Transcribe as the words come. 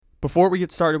Before we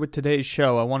get started with today's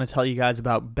show, I want to tell you guys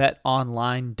about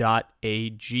betonline.ag.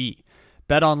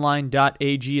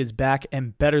 BetOnline.ag is back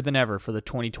and better than ever for the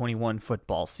 2021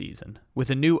 football season. With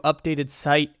a new updated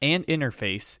site and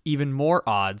interface, even more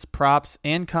odds, props,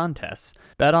 and contests,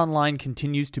 BetOnline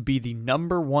continues to be the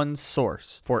 #1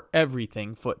 source for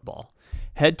everything football.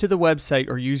 Head to the website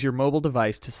or use your mobile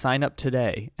device to sign up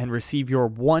today and receive your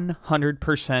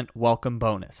 100% welcome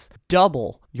bonus.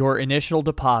 Double your initial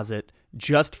deposit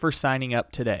just for signing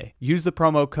up today. Use the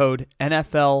promo code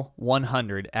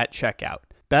NFL100 at checkout.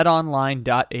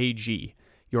 BetOnline.ag,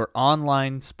 your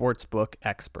online sportsbook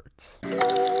experts.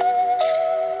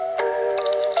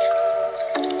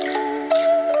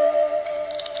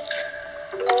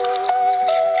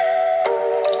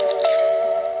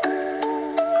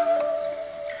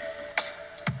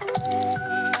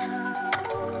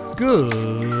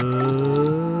 Good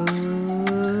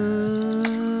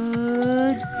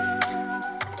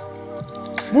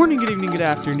morning, good evening, good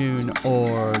afternoon,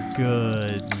 or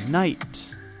good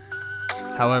night.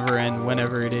 However and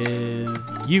whenever it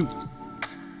is you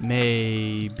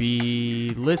may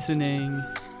be listening,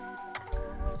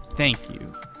 thank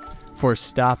you for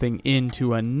stopping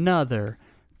into another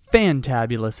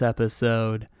fantabulous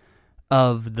episode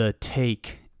of the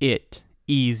Take It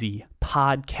Easy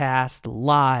podcast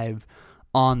live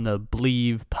on the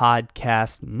Believe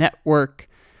Podcast Network,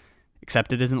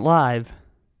 except it isn't live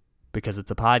because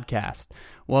it's a podcast.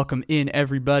 Welcome in,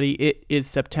 everybody. It is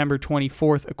September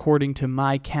 24th, according to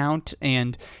my count,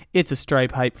 and it's a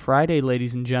Stripe Hype Friday,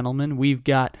 ladies and gentlemen. We've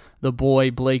got the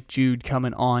boy Blake Jude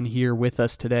coming on here with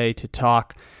us today to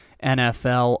talk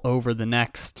NFL over the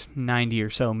next 90 or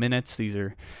so minutes. These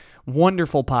are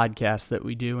wonderful podcasts that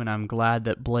we do, and I'm glad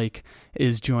that Blake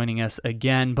is joining us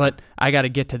again. But I got to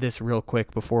get to this real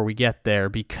quick before we get there,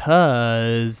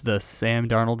 because the Sam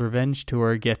Darnold Revenge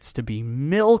Tour gets to be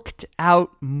milked out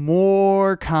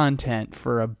more content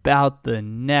for about the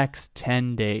next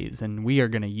 10 days, and we are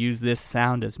going to use this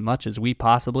sound as much as we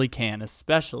possibly can,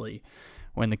 especially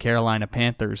when the Carolina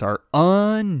Panthers are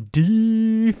undefeated.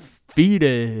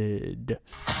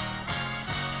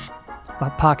 My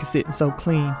pocket sitting so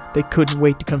clean, they couldn't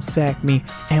wait to come sack me.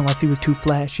 NYC was too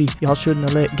flashy, y'all shouldn't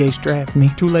have let Gase draft me.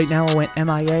 Too late now, I went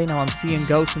MIA, now I'm seeing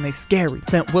ghosts and they scary.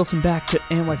 Sent Wilson back to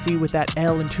NYC with that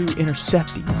L and 2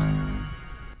 intercepties.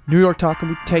 New York talking,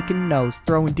 we taking notes,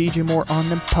 throwing DJ Moore on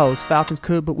them posts. Falcons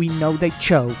could, but we know they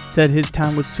chose. Said his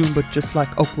time was soon, but just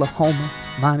like Oklahoma,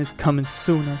 mine is coming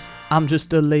sooner. I'm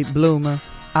just a late bloomer.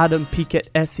 I done peek at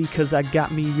Essie cause I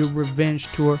got me your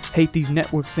revenge tour. Hate these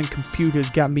networks and computers,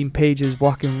 got me pages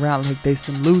walking around like they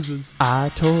some losers.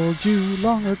 I told you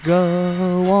long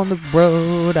ago on the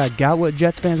road, I got what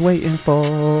Jets fans waiting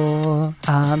for.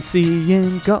 I'm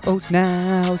seeing ghosts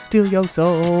now, steal your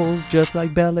souls just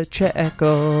like Belichick.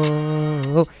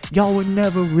 Y'all were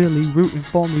never really rooting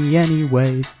for me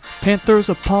anyways. Panthers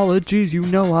apologies, you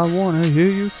know I wanna hear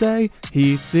you say.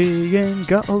 He's seeing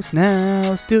ghosts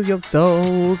now, steal your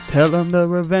souls. Tell him the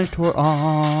revenge tour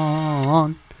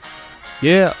on.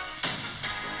 Yeah.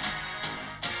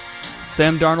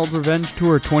 Sam Darnold Revenge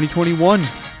Tour 2021.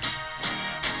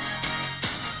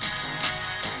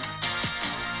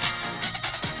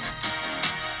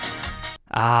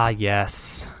 Ah,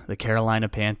 yes. The Carolina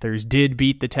Panthers did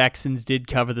beat the Texans, did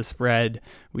cover the spread.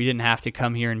 We didn't have to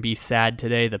come here and be sad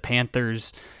today. The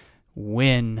Panthers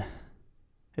win.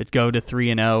 It go to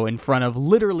 3-0 in front of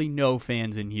literally no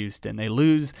fans in Houston. They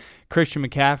lose Christian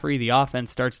McCaffrey. The offense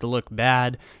starts to look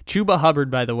bad. Chuba Hubbard,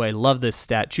 by the way, love this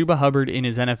stat. Chuba Hubbard in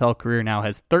his NFL career now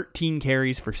has 13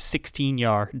 carries for 16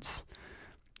 yards.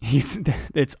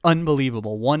 It's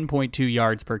unbelievable. 1.2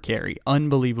 yards per carry.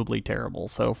 Unbelievably terrible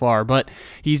so far. But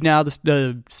he's now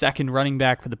the second running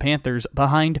back for the Panthers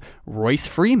behind Royce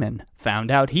Freeman.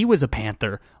 Found out he was a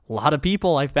Panther. A lot of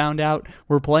people, I found out,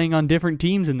 were playing on different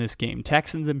teams in this game.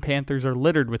 Texans and Panthers are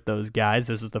littered with those guys.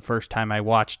 This is the first time I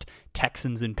watched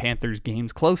Texans and Panthers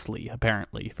games closely,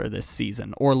 apparently, for this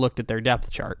season, or looked at their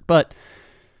depth chart. But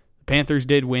the Panthers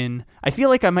did win. I feel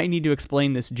like I might need to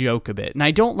explain this joke a bit. And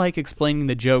I don't like explaining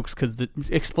the jokes because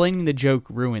explaining the joke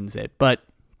ruins it. But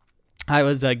I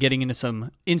was getting into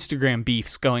some Instagram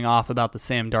beefs going off about the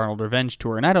Sam Darnold Revenge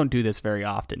Tour, and I don't do this very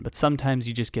often, but sometimes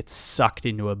you just get sucked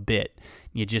into a bit.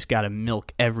 You just got to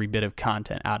milk every bit of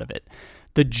content out of it.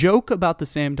 The joke about the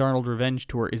Sam Darnold Revenge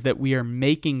Tour is that we are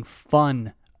making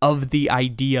fun of the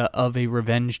idea of a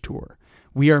revenge tour.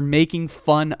 We are making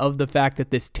fun of the fact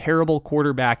that this terrible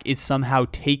quarterback is somehow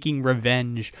taking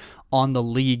revenge on the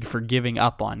league for giving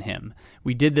up on him.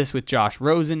 We did this with Josh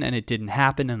Rosen, and it didn't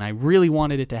happen, and I really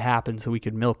wanted it to happen so we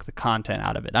could milk the content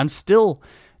out of it. I'm still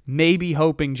maybe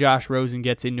hoping Josh Rosen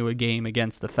gets into a game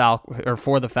against the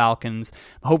for the Falcons.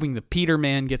 I'm hoping the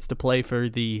Peterman gets to play for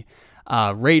the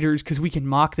Raiders, because we can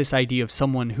mock this idea of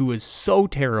someone who is so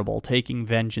terrible taking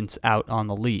vengeance out on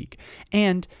the league.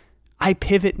 And I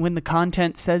pivot when the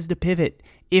content says to pivot.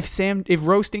 If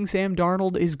roasting Sam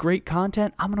Darnold is great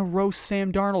content, I'm going to roast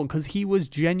Sam Darnold because he was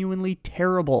genuinely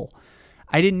terrible.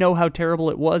 I didn't know how terrible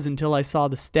it was until I saw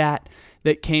the stat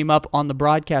that came up on the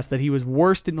broadcast that he was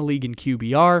worst in the league in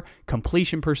QBR,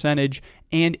 completion percentage,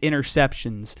 and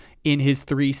interceptions in his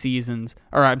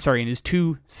in his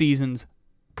 2 seasons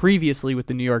previously with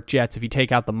the New York Jets. If you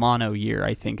take out the mono year,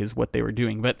 I think is what they were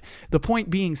doing. But the point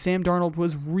being, Sam Darnold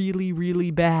was really,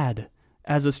 really bad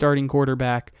as a starting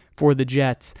quarterback for the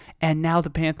Jets, and now the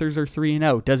Panthers are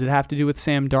 3-0. Does it have to do with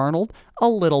Sam Darnold? A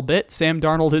little bit. Sam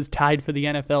Darnold is tied for the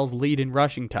NFL's lead in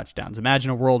rushing touchdowns. Imagine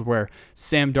a world where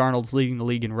Sam Darnold's leading the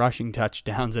league in rushing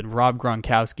touchdowns and Rob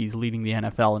Gronkowski's leading the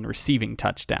NFL in receiving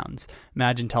touchdowns.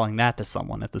 Imagine telling that to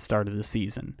someone at the start of the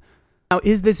season. Now,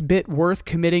 is this bit worth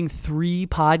committing 3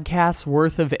 podcasts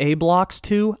worth of A-blocks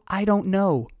to? I don't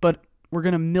know, but we're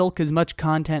going to milk as much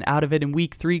content out of it in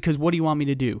week 3, because what do you want me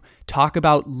to do? Talk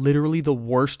about literally the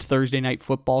worst Thursday night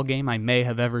football game I may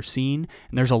have ever seen?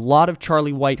 And there's a lot of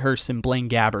Charlie Whitehurst and Blaine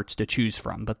Gabberts to choose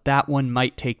from, but that one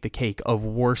might take the cake of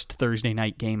worst Thursday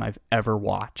night game I've ever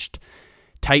watched.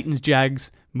 Titans,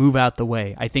 Jags, move out the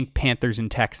way. I think Panthers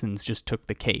and Texans just took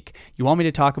the cake. You want me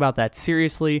to talk about that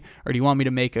seriously, or do you want me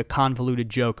to make a convoluted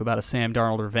joke about a Sam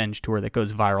Darnold revenge tour that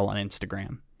goes viral on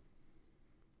Instagram?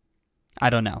 I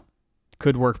don't know.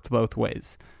 Could work both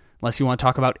ways. Unless you want to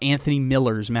talk about Anthony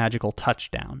Miller's magical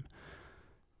touchdown.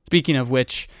 Speaking of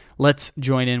which, let's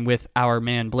join in with our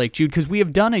man Blake Jude, because we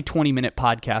have done a 20-minute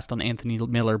podcast on Anthony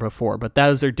Miller before, but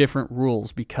those are different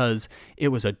rules because it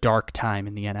was a dark time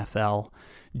in the NFL.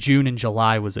 June and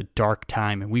July was a dark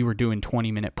time, and we were doing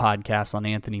 20-minute podcasts on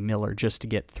Anthony Miller just to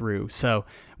get through. So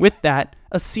with that,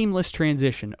 a seamless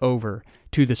transition over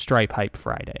to the Stripe Hype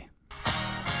Friday.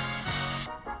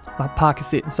 My pocket's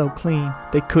sitting so clean,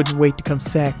 they couldn't wait to come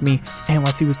sack me.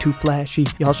 NYC was too flashy,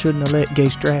 y'all shouldn't have let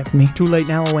Gase draft me. Too late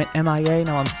now, I went MIA,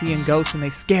 now I'm seeing ghosts and they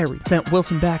scary. Sent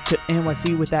Wilson back to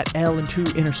NYC with that L and 2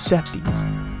 intercepties.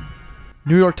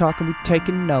 New York talking, we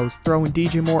taking notes, throwing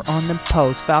DJ Moore on them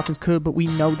posts. Falcons could, but we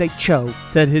know they chose.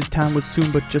 Said his time was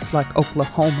soon, but just like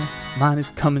Oklahoma, mine is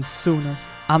coming sooner.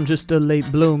 I'm just a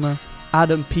late bloomer. I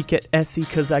done peek at Essie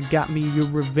cause I got me your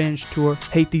revenge tour.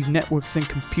 Hate these networks and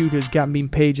computers, got me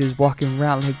pages walking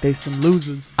around like they some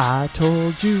losers. I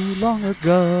told you long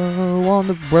ago on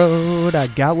the road, I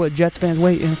got what Jets fans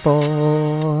waiting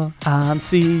for. I'm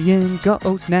seeing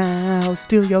ghosts now,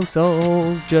 steal your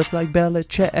souls just like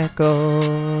Belichick.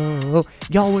 Oh,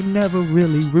 y'all were never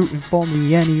really rooting for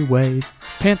me anyways.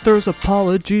 Panthers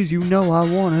apologies, you know I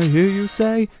wanna hear you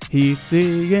say. He's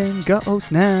seeing ghosts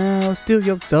now, steal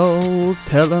your souls,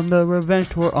 tell him the revenge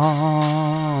tour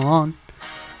on.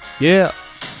 Yeah.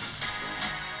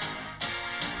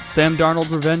 Sam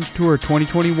Darnold Revenge Tour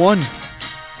 2021.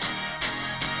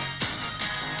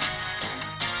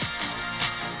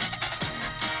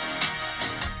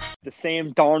 The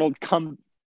Sam Darnold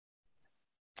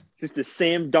Is this the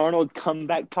Sam Darnold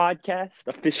Comeback Podcast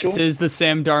official? This is the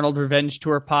Sam Darnold Revenge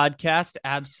Tour podcast.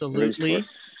 Absolutely.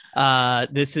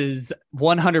 This is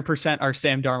 100% our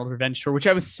Sam Darnold Revenge Tour, which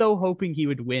I was so hoping he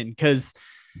would win because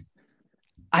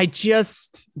I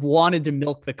just wanted to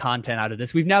milk the content out of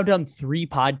this. We've now done 3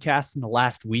 podcasts in the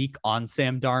last week on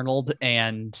Sam Darnold,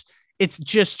 and it's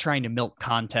just trying to milk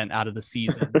content out of the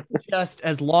season. Just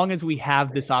as long as we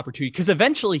have this opportunity, because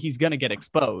eventually he's going to get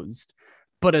exposed.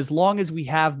 But as long as we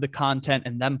have the content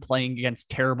and them playing against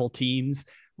terrible teams,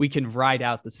 we can ride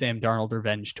out the Sam Darnold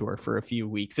Revenge Tour for a few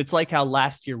weeks. It's like how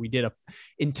last year we did an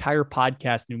entire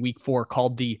podcast in week 4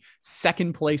 called the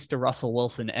Second Place to Russell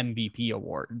Wilson MVP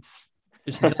Awards.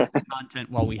 Just milk the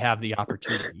content while we have the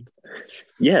opportunity.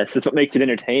 Yes, that's what makes it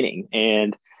entertaining.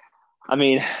 And I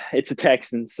mean, it's a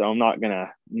Texan, so I'm not gonna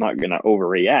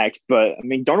overreact. But I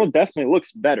mean, Darnold definitely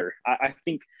looks better. I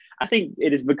think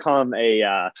it has become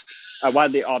a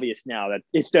widely obvious now that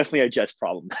it's definitely a Jets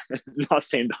problem, not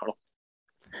Sam Darnold.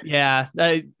 Yeah.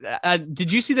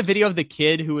 Did you see the video of the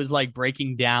kid who was like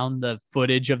breaking down the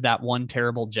footage of that one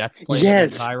terrible Jets play that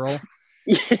went viral?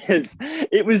 Yes,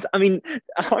 it was. I mean,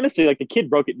 honestly, like the kid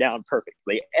broke it down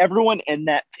perfectly. Everyone in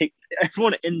that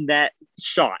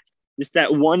shot, just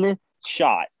that one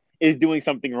shot, is doing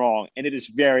something wrong, and it is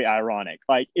very ironic.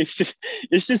 Like it's just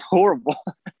horrible.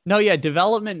 No, yeah,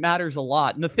 development matters a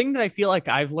lot. And the thing that I feel like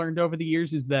I've learned over the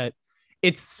years is that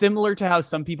it's similar to how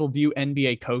some people view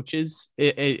NBA coaches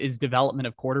is development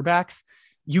of quarterbacks.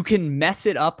 you can mess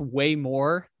it up way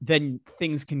more than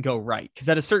things can go right. Because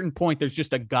at a certain point, there's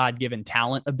just a God-given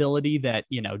talent ability that,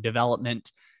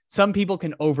 development, some people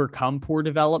can overcome poor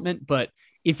development, but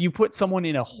if you put someone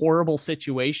in a horrible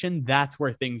situation, that's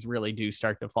where things really do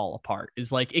start to fall apart.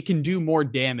 Is like it can do more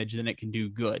damage than it can do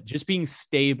good. Just being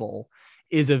stable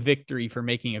is a victory for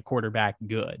making a quarterback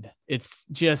good. It's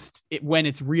just when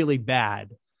it's really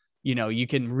bad, you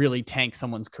can really tank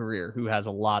someone's career who has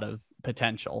a lot of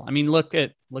potential. I mean, look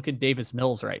at Davis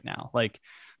Mills right now. Like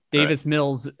Davis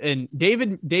Mills and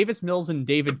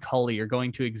David Culley are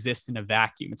going to exist in a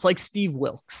vacuum. It's like Steve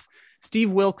Wilkes.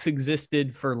 Steve Wilkes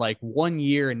existed for like 1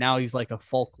 year and now he's like a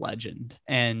folk legend.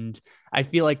 And I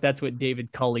feel like that's what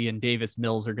David Culley and Davis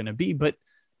Mills are going to be. But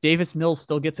Davis Mills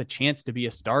still gets a chance to be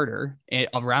a starter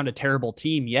around a terrible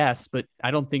team. Yes, but I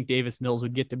don't think Davis Mills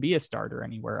would get to be a starter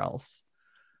anywhere else.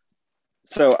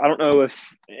 So I don't know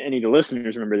if any of the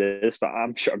listeners remember this, but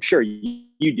I'm sure you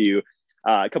do.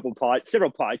 Several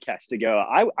podcasts ago,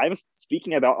 I was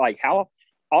speaking about like how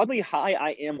oddly high I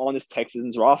am on this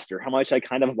Texans roster, how much I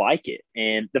kind of like it.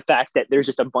 And the fact that there's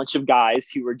just a bunch of guys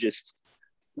who are just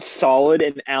solid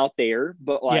and out there,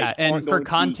 but like, yeah. And for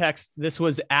context, this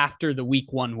was after the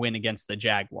week 1 win against the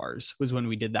Jaguars was when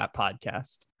we did that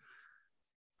podcast.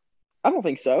 I don't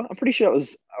think so. I'm pretty sure it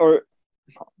was, or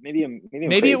maybe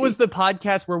it was the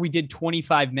podcast where we did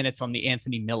 25 minutes on the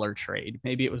Anthony Miller trade.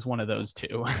 Maybe it was one of those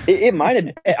two. It might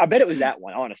have. I bet it was that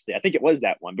one. Honestly, I think it was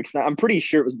that one because I'm pretty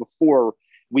sure it was before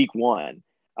week 1.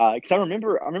 Because I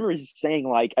remember saying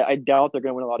like I doubt they're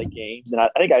going to win a lot of games, and I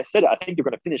think I said it. I think they're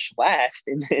going to finish last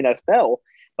in the NFL.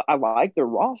 But I like their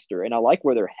roster and I like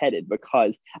where they're headed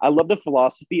because I love the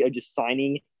philosophy of just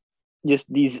signing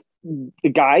just these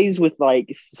guys with like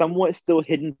somewhat still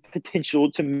hidden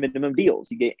potential to minimum deals.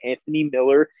 You get Anthony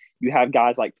Miller, you have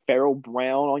guys like Farrell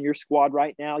Brown on your squad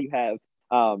right now. You have,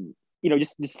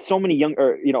 just so many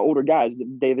older guys,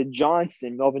 David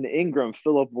Johnson, Melvin Ingram,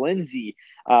 Philip Lindsay,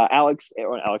 Alex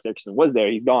Erickson was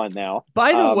there. He's gone now.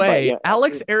 By the way,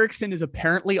 Alex Erickson is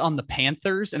apparently on the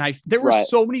Panthers. And there were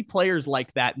so many players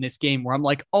like that in this game where I'm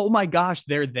like, oh my gosh,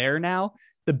 they're there now.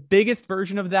 The biggest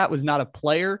version of that was not a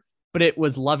player, but it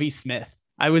was Lovie Smith.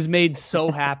 I was made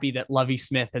so happy that Lovie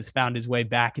Smith has found his way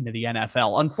back into the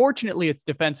NFL. Unfortunately, it's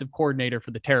defensive coordinator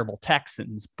for the terrible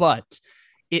Texans, but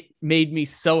it made me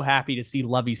so happy to see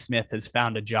Lovie Smith has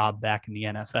found a job back in the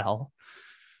NFL.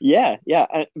 Yeah.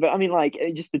 But I mean, like,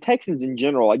 just the Texans in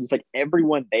general, like, just like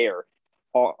everyone there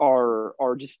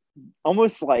are just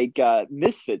almost like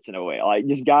misfits in a way, like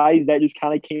just guys that just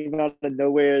kind of came out of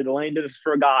nowhere, the land of the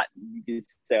forgotten. You could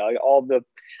say like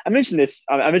I mentioned this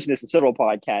in several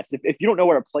podcasts. If you don't know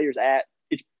where a player's at,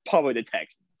 it's probably the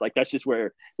Texans. Like that's just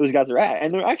where those guys are at,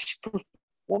 and they're actually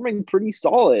performing pretty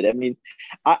solid. I mean,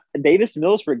 Davis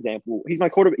Mills, for example, he was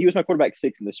my quarterback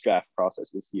 6 in this draft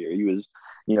process this year. He was,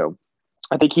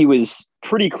 I think he was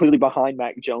pretty clearly behind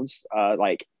Mac Jones,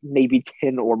 like maybe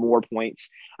 10 or more points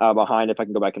behind. If I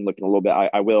can go back and look in a little bit,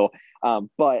 I will.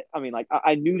 But I mean, like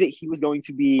I knew that he was going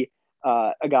to be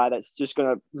a guy that's just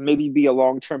going to maybe be a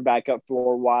long-term backup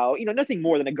for a while. Nothing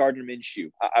more than a Gardner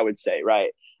Minshew, I would say,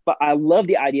 right? But I love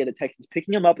the idea of the Texans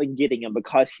picking him up and getting him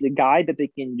because he's a guy that they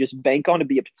can just bank on to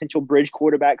be a potential bridge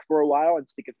quarterback for a while, and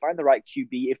so they can find the right QB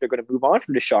if they're going to move on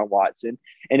from Deshaun Watson.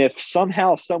 And if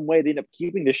somehow, some way they end up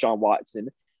keeping Deshaun Watson,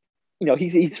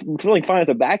 he's feeling fine as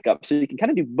a backup, so you can kind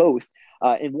of do both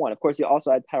in one. Of course, he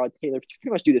also had Tyrod Taylor to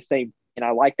pretty much do the same, and I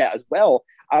like that as well.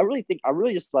 I really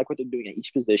just like what they're doing at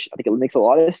each position. I think it makes a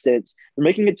lot of sense. They're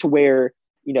making it to where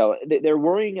they're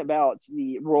worrying about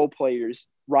the role players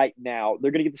right now.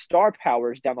 They're going to get the star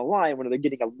powers down the line when they're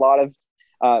getting a lot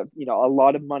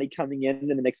of money coming in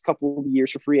the next couple of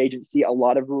years for free agency, a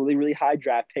lot of really, really high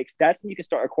draft picks. That's when you can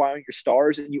start acquiring your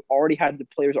stars, and you already have the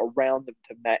players around them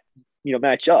to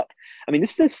match up. I mean,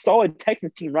 this is a solid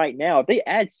Texans team right now. If they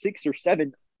add 6 or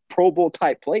 7 Pro Bowl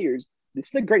type players, this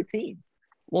is a great team.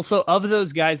 Well, so of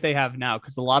those guys they have now,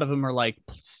 because a lot of them are like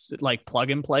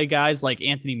plug and play guys, like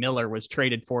Anthony Miller was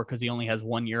traded for because he only has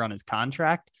 1 year on his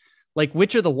contract. Like,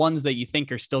 which are the ones that you think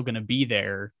are still going to be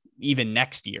there even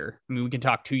next year? I mean, we can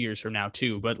talk 2 years from now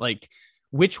too, but like,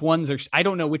 which ones I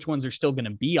don't know which ones are still going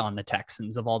to be on the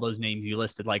Texans of all those names you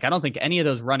listed. Like, I don't think any of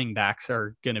those running backs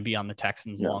are going to be on the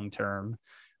Texans long-term.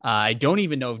 I don't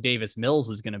even know if Davis Mills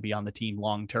is going to be on the team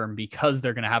long-term because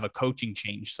they're going to have a coaching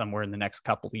change somewhere in the next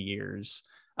couple of years.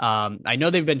 I know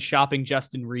they've been shopping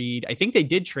Justin Reed. I think they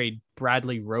did trade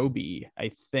Bradley Roby. I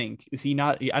think. Is he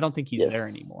not? I don't think he's there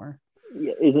anymore.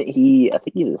 Yeah, isn't he? I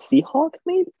think he's a Seahawk,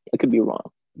 maybe? I could be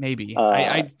wrong. Maybe.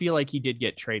 I feel like he did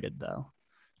get traded, though.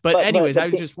 But anyways, I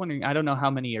was just wondering, I don't know how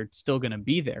many are still going to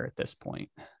be there at this point.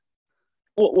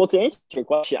 Well, to answer your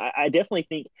question, I definitely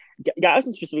think guys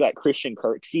in specific like Christian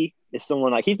Kirksey is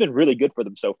someone like he's been really good for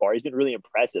them so far. He's been really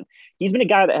impressive. He's been a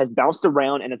guy that has bounced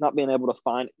around and has not been able to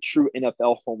find true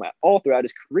NFL home at all throughout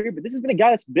his career. But this has been a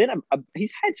guy that's been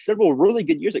he's had several really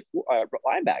good years at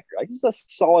linebacker. Like he's a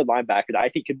solid linebacker that I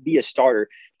think could be a starter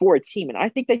for a team. And I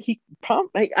think that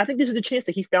I think this is a chance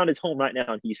that he found his home right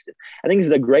now in Houston. I think this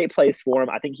is a great place for him.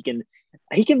 I think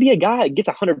he can be a guy that gets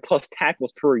 100 plus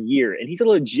tackles per year, and he's a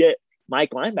legit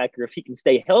Mike linebacker if he can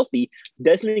stay healthy.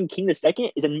 Desmond King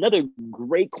II is another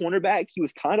great cornerback. He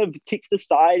was kind of kicked to the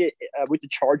side with the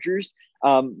Chargers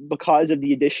because of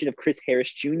the addition of Chris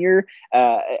Harris Jr.,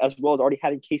 as well as already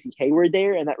having Casey Hayward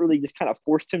there. And that really just kind of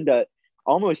forced him to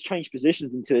almost change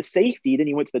positions into a safety. Then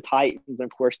he went to the Titans, and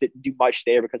of course didn't do much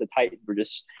there because the Titans were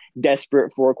just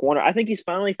desperate for a corner. I think he's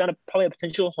finally found probably a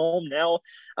potential home now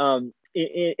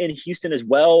in Houston as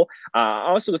well. I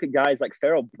also look at guys like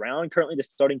Farrell Brown, currently the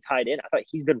starting tight end. I thought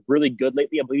he's been really good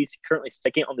lately. I believe he's currently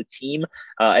second on the team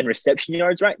in reception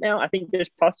yards right now. I think there's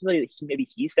possibility that maybe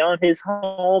he's found his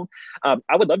home.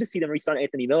 I would love to see them re-sign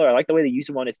Anthony Miller. I like the way they use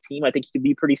him on his team. I think he could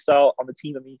be pretty solid on the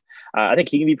team. I think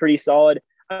he can be pretty solid.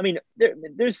 I mean,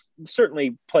 there's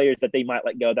certainly players that they might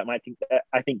let go that I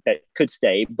think that could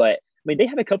stay, but I mean, they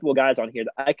have a couple of guys on here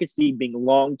that I could see being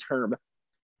long-term,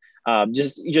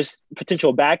 just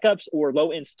potential backups or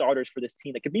low-end starters for this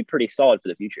team that could be pretty solid for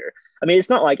the future. I mean, it's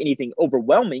not like anything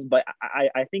overwhelming, but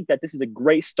I think that this is a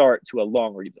great start to a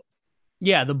long rebuild.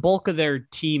 Yeah, the bulk of their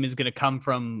team is going to come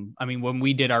from, I mean, when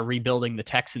we did our Rebuilding the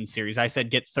Texans series, I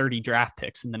said get 30 draft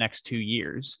picks in the next 2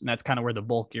 years. And that's kind of where the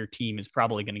bulk of your team is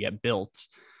probably going to get built.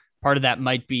 Part of that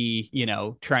might be,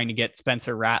 trying to get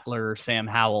Spencer Rattler or Sam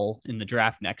Howell in the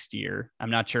draft next year. I'm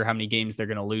not sure how many games they're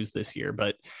going to lose this year,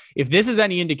 but if this is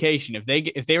any indication, if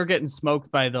they were getting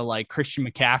smoked by the like Christian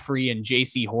McCaffrey and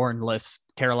JC Hornless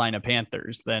Carolina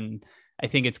Panthers, then I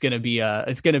think it's going to be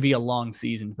a long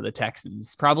season for the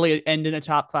Texans. Probably end in a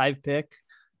top 5 pick.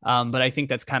 But I think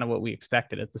that's kind of what we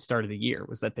expected at the start of the year,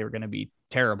 was that they were going to be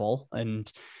terrible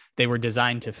and they were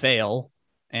designed to fail,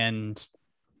 and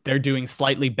they're doing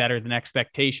slightly better than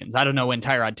expectations. I don't know when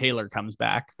Tyrod Taylor comes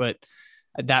back, but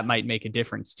that might make a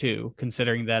difference too,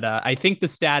 considering that I think the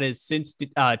stat is since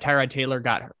Tyrod Taylor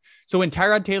got hurt. So when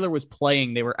Tyrod Taylor was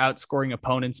playing, they were outscoring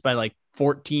opponents by like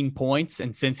 14 points.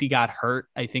 And since he got hurt,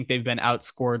 I think they've been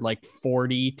outscored like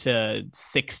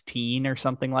 40-16 or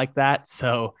something like that.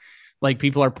 So like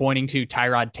people are pointing to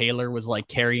Tyrod Taylor was like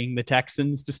carrying the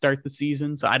Texans to start the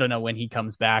season. So I don't know when he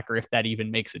comes back or if that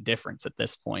even makes a difference at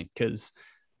this point, because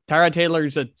Tyrod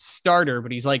Taylor's a starter,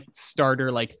 but he's like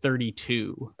starter like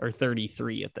 32 or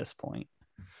 33 at this point.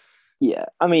 Yeah,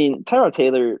 I mean, Tyrod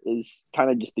Taylor is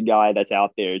kind of just the guy that's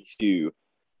out there to,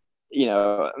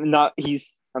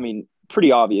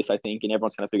 pretty obvious, I think, and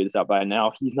everyone's kind of figured this out by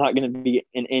now. He's not going to be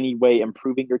in any way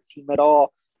improving your team at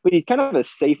all, but he's kind of a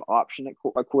safe option at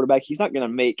quarterback. He's not going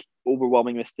to make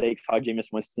overwhelming mistakes how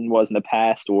Jameis Winston was in the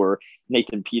past, or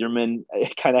Nathan Peterman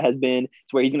kind of has been, to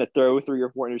where he's going to throw 3 or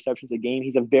 4 interceptions a game.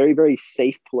 He's a very, very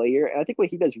safe player. And I think what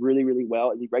he does really, really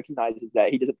well is he recognizes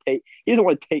that he doesn't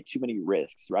want to take too many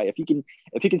risks, right? If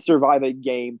he can survive a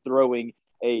game throwing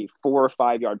a 4 or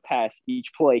 5 yard pass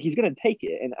each play, he's going to take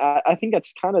it. And I think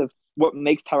that's kind of what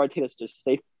makes Tyrod Taylor just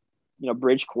safe,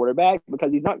 bridge quarterback,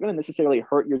 because he's not going to necessarily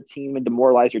hurt your team and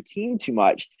demoralize your team too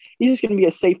much. He's just going to be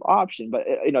a safe option. But,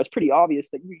 it's pretty obvious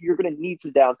that you're going to need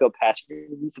some downfield passing. You're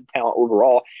going to need some talent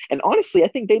overall. And honestly, I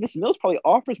think Davis Mills probably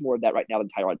offers more of that right now than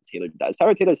Tyrod Taylor does.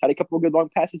 Tyrod Taylor's had a couple of good long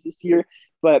passes this year,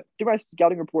 but through my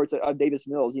scouting reports of Davis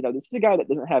Mills, this is a guy that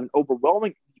doesn't have an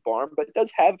overwhelming deep arm, but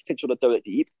does have potential to throw it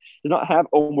deep. Does not have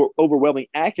overwhelming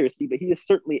accuracy, but he is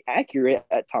certainly accurate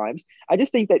at times. I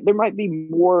just think that there might be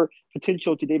more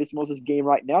potential to Davis Mills' game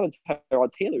right now than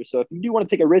Tyrod Taylor. So if you do want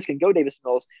to take a risk and go Davis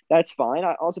Mills, that's fine.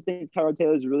 I also think Tyrod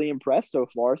Taylor is really impressed so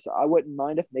far, so I wouldn't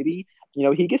mind if maybe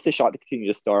he gets a shot to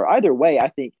continue to start. Either way, I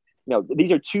think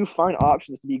these are 2 fine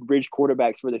options to be bridge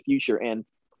quarterbacks for the future, and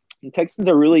the Texans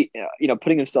are really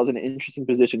putting themselves in an interesting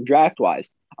position draft wise.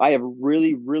 I have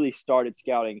really, really started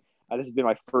scouting. This has been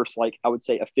my first, I would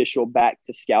say, official back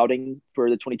to scouting for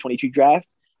the 2022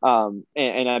 draft. And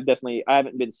I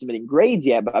haven't been submitting grades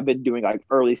yet, but I've been doing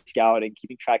early scouting,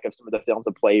 keeping track of some of the films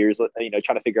of players, trying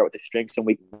to figure out what their strengths and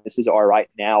weaknesses are right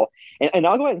now. And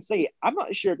I'll go ahead and say, I'm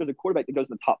not sure if there's a quarterback that goes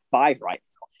in the top 5 right now.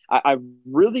 I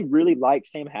really, really like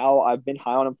Sam Howell. I've been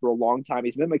high on him for a long time.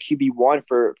 He's been my QB1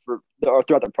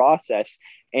 throughout the process.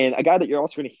 And a guy that you're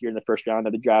also going to hear in the first round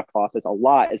of the draft process a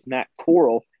lot is Matt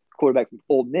Corral, quarterback from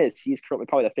Ole Miss. He's currently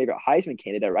probably the favorite Heisman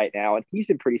candidate right now, and he's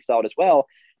been pretty solid as well.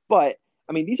 But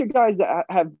I mean, these are guys that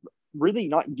have really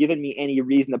not given me any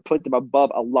reason to put them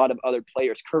above a lot of other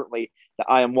players currently that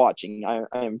I am watching. I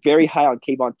am very high on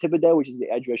Kayvon Thibodeau, which is the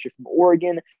edge rusher from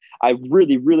Oregon. I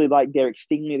really, really like Derek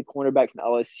Stingley, the cornerback from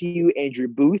LSU, Andrew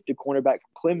Booth, the cornerback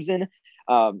from Clemson.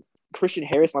 Christian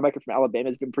Harris, linebacker from Alabama,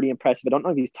 has been pretty impressive. I don't know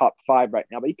if he's top 5 right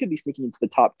now, but he could be sneaking into the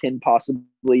top 10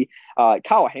 possibly.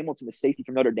 Kyle Hamilton, the safety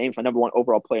from Notre Dame, is my number 1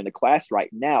 overall player in the class right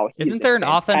now. Isn't there an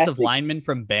offensive lineman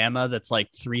from Bama that's like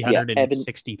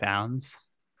 360 pounds?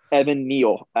 Evan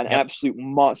Neal, an absolute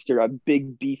monster, a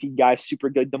big, beefy guy, super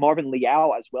good. DeMarvin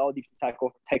Leal as well, defensive tackle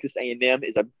from Texas A&M,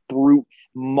 is a brute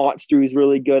monster who's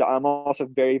really good. I'm also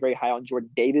very, very high on Jordan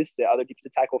Davis, the other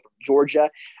defensive tackle from Georgia.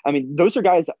 I mean, those are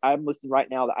guys I'm listing right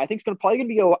now that I think is probably going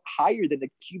to be higher than the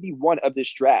QB1 of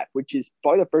this draft, which is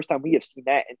probably the first time we have seen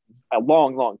that in a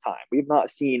long, long time. We have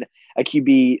not seen a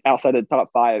QB outside of the top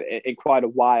 5 in quite a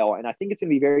while, and I think it's going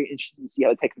to be very interesting to see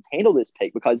how the Texans handle this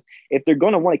pick, because if they're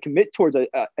going to want to commit towards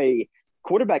a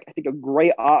quarterback, I think a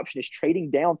great option is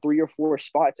trading down 3 or 4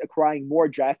 spots, acquiring more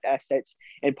draft assets,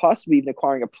 and possibly even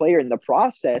acquiring a player in the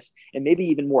process, and maybe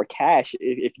even more cash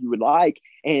if you would like,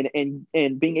 and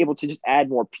being able to just add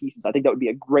more pieces. I think that would be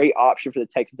a great option for the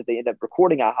Texans if they end up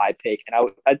recording a high pick,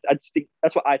 and I just think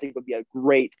that's what I think would be a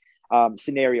great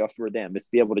scenario for them, is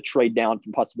to be able to trade down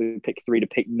from possibly pick 3 to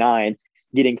pick 9,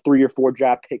 getting 3 or 4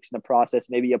 draft picks in the process,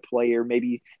 maybe a player,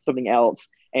 maybe something else,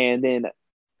 and then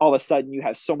all of a sudden you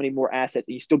have so many more assets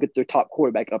and you still get their top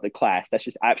quarterback of the class. That's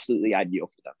just absolutely ideal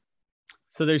for them.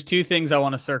 So there's 2 things I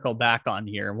want to circle back on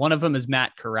here. One of them is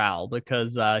Matt Corral,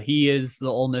 because he is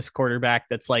the Ole Miss quarterback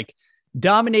that's like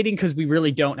dominating, because we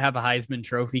really don't have a Heisman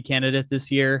Trophy candidate this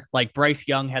year. Like Bryce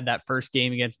Young had that first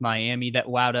game against Miami that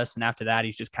wowed us, and after that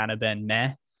he's just kind of been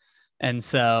meh. And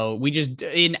so we just,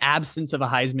 in absence of a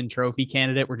Heisman Trophy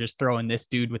candidate, we're just throwing this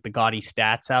dude with the gaudy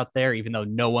stats out there, even though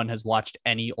no one has watched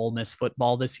any Ole Miss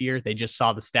football this year. They just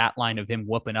saw the stat line of him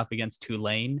whooping up against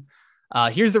Tulane.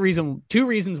 Here's the reason, 2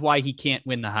 reasons why he can't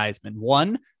win the Heisman.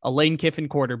 1, a Lane Kiffin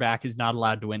quarterback is not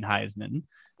allowed to win Heisman.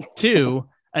 2,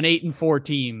 an 8-4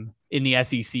 team in the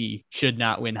SEC should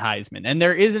not win Heisman. And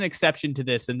there is an exception to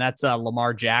this, and that's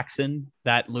Lamar Jackson.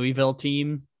 That Louisville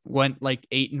team went like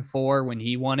 8-4 when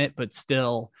he won it, but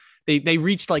still they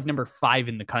reached like number 5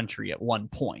 in the country at one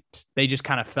point. They just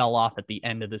kind of fell off at the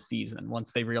end of the season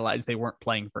once they realized they weren't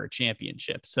playing for a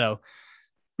championship. So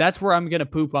that's where I'm going to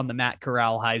poop on the Matt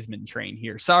Corral Heisman train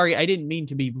here. Sorry, I didn't mean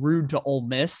to be rude to Ole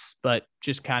Miss, but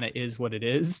just kind of is what it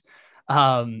is.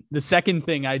 The second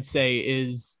thing I'd say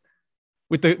is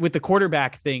with the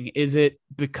quarterback thing, is it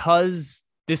because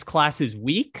this class is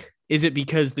weak? Is it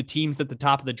because the teams at the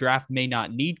top of the draft may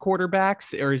not need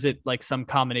quarterbacks, or is it like some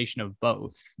combination of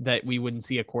both that we wouldn't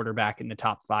see a quarterback in the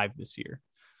top 5 this year?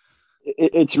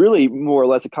 It's really more or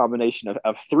less a combination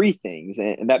of 3 things,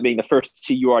 and that being the first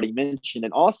 2 you already mentioned.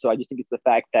 And also, I just think it's the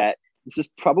fact that this is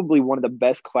probably one of the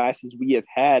best classes we have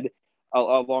had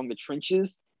along the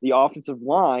trenches, the offensive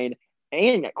line,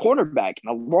 and at cornerback in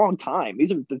a long time.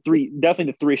 These are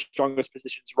definitely the 3 strongest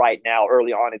positions right now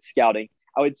early on in scouting.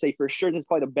 I would say for sure this is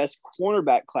probably the best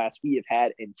cornerback class we have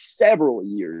had in several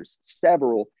years.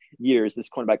 This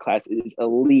cornerback class is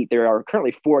elite. There are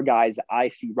currently 4 guys that I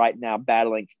see right now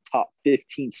battling top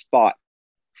 15 spots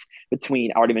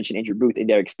between, I already mentioned, Andrew Booth and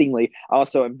Derek Stingley. I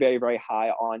also am very, very high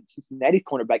on Cincinnati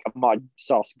cornerback Ahmad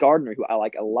Sauce Gardner, who I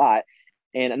like a lot.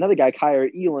 And another guy, Kyer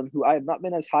Elam, who I have not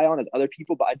been as high on as other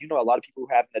people, but I do know a lot of people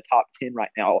who have in the top 10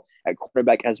 right now at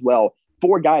cornerback as well.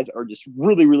 4 guys are just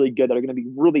really, really good that are going to be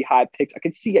really high picks. I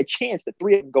could see a chance that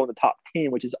 3 of them go in the top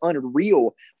 10, which is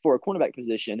unreal for a cornerback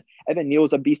position. Evan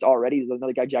Neal's a beast already. There's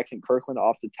another guy, Jackson Kirkland,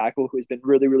 off the tackle, who has been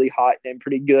really, really hot and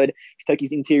pretty good.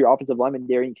 Kentucky's interior offensive lineman,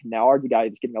 Darian Kennard, the guy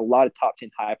that's getting a lot of top 10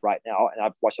 hype right now. And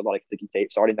I've watched a lot of Kentucky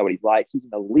tape, so I already know what he's like. He's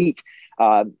an elite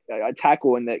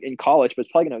tackle in college, but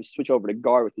is probably going to switch over to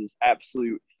guard with his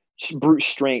absolute brute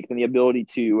strength and the ability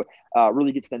to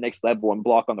really get to the next level and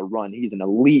block on the run. He's an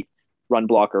elite run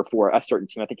blocker for a certain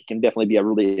team. I think he can definitely be a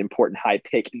really important high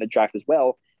pick in the draft as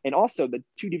well. And also the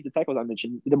 2 defensive tackles I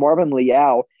mentioned, DeMarvin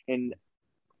Leal and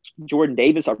Jordan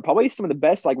Davis, are probably some of the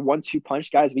best like 1-2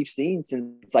 punch guys we've seen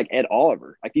since like Ed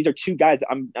Oliver. Like these are 2 guys that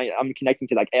I'm connecting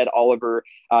to, like Ed Oliver.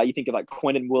 You think of like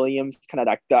Quentin Williams, kind of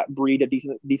like that breed of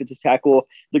defensive tackle.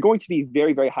 They're going to be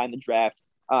very, very high in the draft.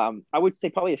 I would say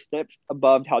probably a step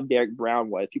above how Derek Brown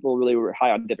was. People really were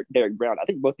high on Derek Brown. I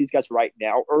think both these guys right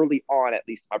now, early on at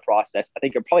least in my process, I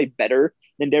think are probably better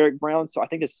than Derek Brown. So I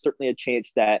think there's certainly a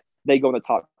chance that they go in the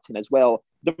top 10 as well.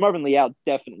 DeMarvin Leal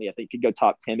definitely, I think, could go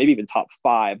top 10, maybe even top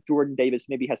 5. Jordan Davis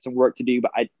maybe has some work to do,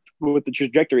 but with the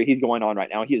trajectory he's going on right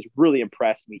now, he has really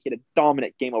impressed me. He had a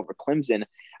dominant game over Clemson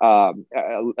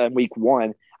in week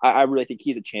 1. I really think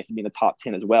he's a chance to be in the top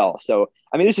 10 as well. So,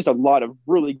 I mean, there's just a lot of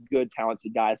really good,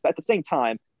 talented guys. But at the same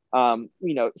time,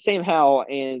 Sam Howell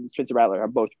and Spencer Rattler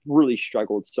have both really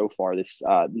struggled so far this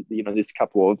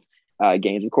couple of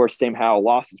games. Of course, Sam Howell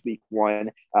lost his week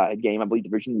 1 game, I believe, to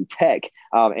Virginia Tech,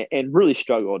 and really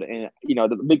struggled. And,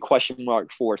 the big question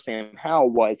mark for Sam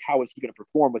Howell was, how was he going to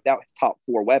perform without his top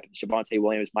 4 weapons, Javonte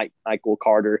Williams, Michael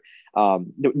Carter,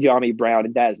 De'Ami Brown,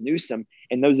 and Daz Newsome.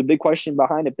 And there was a big question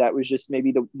behind it. That was just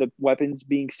maybe the weapons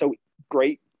being so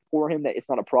great for him that it's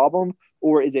not a problem,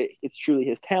 or is it's truly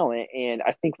his talent? And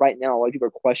I think right now a lot of people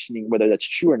are questioning whether that's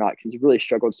true or not, because he's really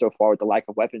struggled so far with the lack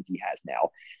of weapons he has now.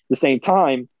 At the same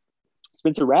time,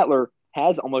 Spencer Rattler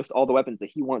has almost all the weapons that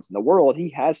he wants in the world. He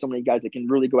has so many guys that can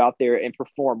really go out there and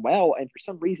perform well. And for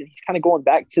some reason, he's kind of going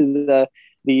back to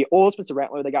the old Spencer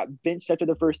Rattler that got benched after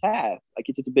the first half. Like,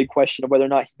 it's just a big question of whether or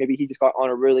not maybe he just got on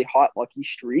a really hot, lucky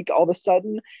streak all of a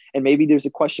sudden. And maybe there's a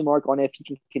question mark on if he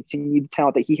can continue the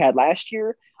talent that he had last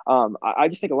year. I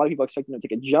just think a lot of people expect him to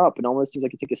take a jump, and almost seems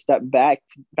like he took a step back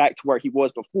to where he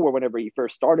was before whenever he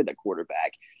first started at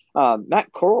quarterback.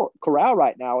 Matt Corral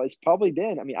right now has probably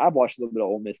been, I mean, I've watched a little bit of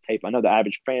Ole Miss tape. I know the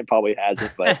average fan probably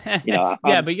hasn't, but,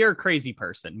 yeah, but you're a crazy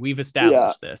person. We've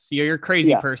established this. You're a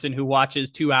crazy person who watches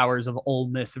 2 hours of Ole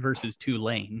Miss versus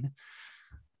Tulane.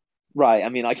 Right. I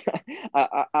mean, like,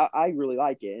 I really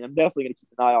like it, and I'm definitely going to keep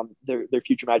an eye on their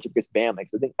future matchup against Bama,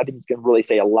 because I think it's going to really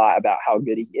say a lot about how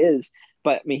good he is.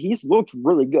 But I mean, he's looked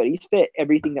really good. He's fit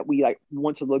everything that we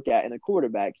want to look at in a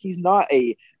quarterback. He's not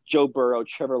a Joe Burrow,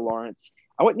 Trevor Lawrence.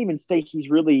 I wouldn't even say he's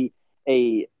really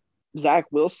a Zach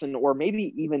Wilson or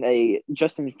maybe even a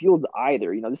Justin Fields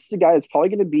either. This is a guy that's probably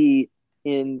going to be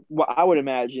in what I would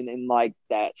imagine in like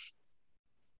that.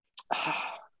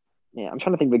 Yeah, I'm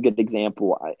trying to think of a good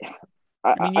example.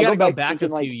 I mean, you got to go back a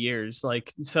few years.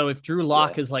 Like, so if Drew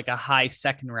Lock is like a high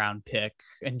 2nd round pick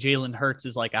and Jalen Hurts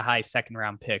is like a high 2nd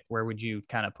round pick, where would you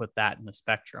kind of put that in the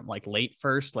spectrum? Like late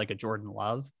first, like a Jordan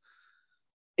Love?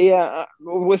 Yeah,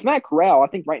 with Matt Corral, I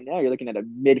think right now you're looking at a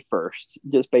mid first,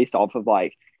 just based off of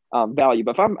like value.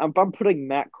 But if I'm putting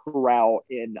Matt Corral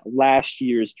in last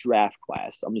year's draft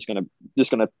class, I'm just gonna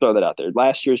throw that out there.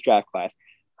 Last year's draft class,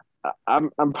 I'm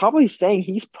probably saying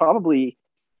he's probably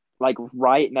like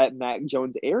right in that Mac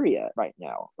Jones area right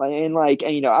now. And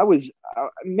I was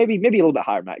maybe a little bit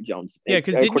higher Mac Jones. Yeah,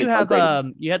 because didn't you have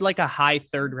you had like a high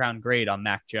 3rd round grade on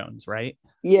Mac Jones, right?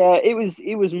 Yeah, it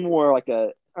was more like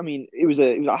it was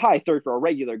a high 3rd for a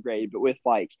regular grade, but with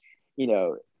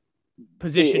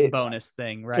position bonus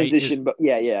thing, right? Position, but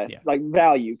yeah, like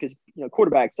value, because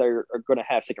quarterbacks are going to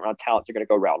have 2nd round talent. They're going to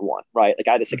go round 1, right? Like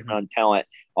I had a 2nd round talent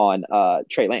on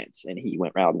Trey Lance, and he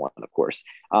went round 1, of course.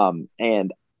 Mac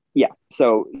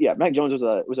Jones was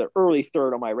an early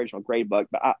 3rd on my original grade book,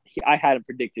 but I had him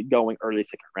predicted going early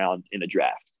 2nd round in a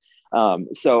draft.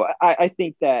 So I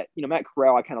think that Matt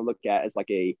Corral I kind of look at as like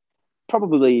a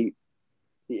probably.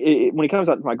 When he comes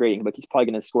out to my grading book, he's probably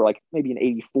going to score like maybe an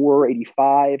 84,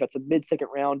 85. That's a mid 2nd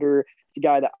rounder. It's a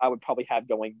guy that I would probably have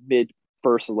going mid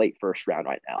 1st or late 1st round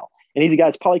right now. And he's a guy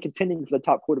that's probably contending for the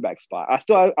top quarterback spot. I'm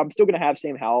still going to have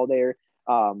Sam Howell there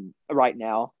right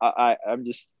now. I'm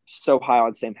just so high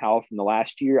on Sam Howell from the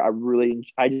last year.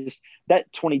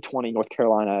 That 2020 North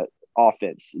Carolina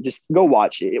offense, just go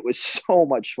watch it. It was so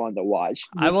much fun to watch.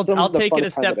 I'll take it a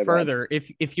step further.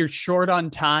 If you're short on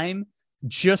time,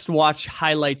 just watch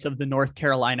highlights of the North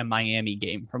Carolina Miami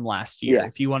game from last year.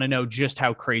 If you want to know just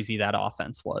how crazy that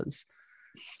offense was.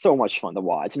 So much fun to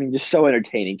watch. I mean, just so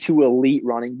entertaining. 2 elite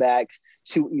running backs,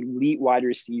 2 elite wide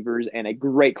receivers, and a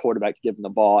great quarterback to give them the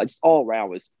ball. Just all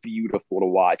around was beautiful to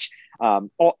watch.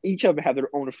 Each of them have their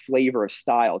own flavor of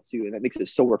style too, and that makes it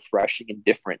so refreshing and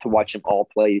different to watch them all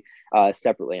play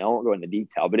separately. I won't go into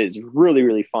detail, but it is really,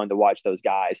 really fun to watch those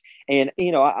guys. And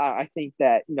I think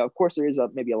that of course there is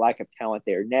maybe a lack of talent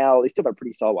there. Now they still have a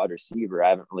pretty solid wide receiver.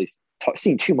 I haven't really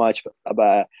seen too much,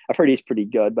 but I've heard he's pretty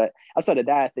good. But outside of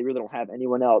that, they really don't have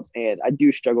anyone else, and I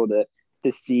do struggle to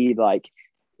see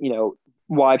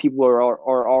why people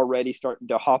are already starting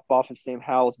to hop off of Sam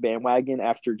Howell's bandwagon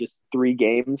after just 3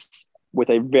 games with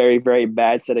a very, very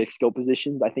bad set of skill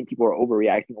positions. I think people are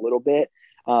overreacting a little bit.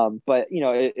 But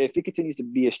if it continues to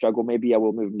be a struggle, maybe I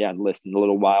will move him down the list in a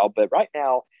little while. But right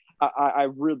now, I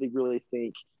really, really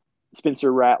think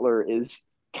Spencer Rattler is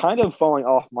kind of falling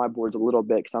off my boards a little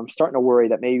bit, because I'm starting to worry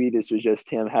that maybe this was just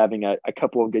him having a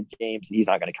couple of good games and he's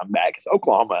not going to come back, because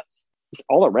Oklahoma just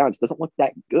all around just doesn't look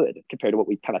that good compared to what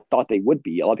we kind of thought they would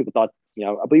be. A lot of people thought,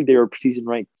 I believe they were preseason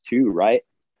ranked 2, right?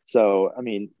 So, I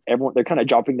mean, they're kind of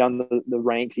dropping down the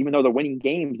ranks, even though they're winning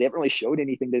games. They haven't really showed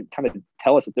anything to kind of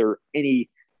tell us that they're any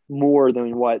more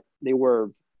than what they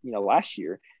were, last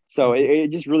year. So it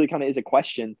just really kind of is a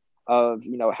question of,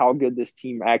 how good this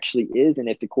team actually is. And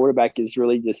if the quarterback is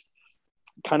really just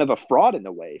kind of a fraud in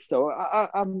a way. So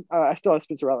I still have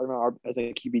Spencer Rattler as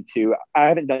a QB2. I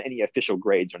haven't done any official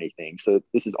grades or anything. So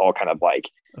this is all kind of like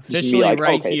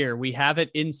officially here. We have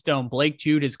it in stone. Blake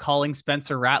Jude is calling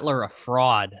Spencer Rattler a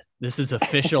fraud. This is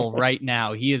official right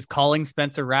now. He is calling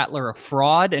Spencer Rattler a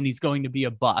fraud, and he's going to be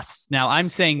a bust. Now I'm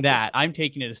saying that I'm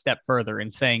taking it a step further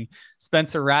and saying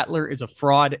Spencer Rattler is a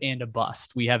fraud and a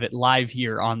bust. We have it live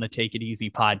here on the Take It Easy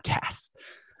podcast.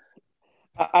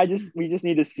 We just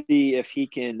need to see if he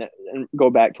can go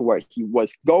back to where he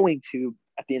was going to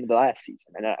at the end of the last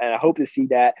season. And I hope to see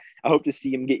that. I hope to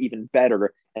see him get even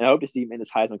better. And I hope to see him in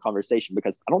this Heisman conversation,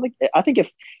 because I think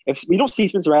if we don't see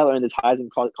Spencer Rattler in this Heisman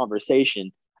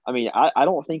conversation, I mean, I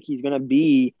don't think he's going to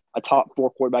be a top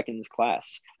 4 quarterback in this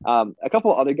class. A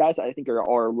couple of other guys that I think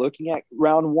are looking at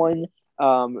round 1.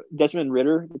 Desmond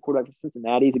Ridder, the quarterback from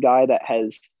Cincinnati, is a guy that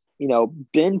has,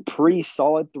 been pretty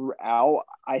solid throughout.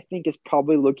 I think is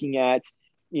probably looking at,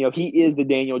 he is the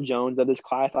Daniel Jones of this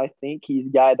class. I think he's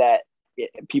a guy that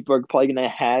people are probably going to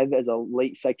have as a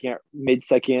late second, mid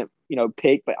second,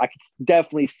 pick, but I could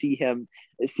definitely see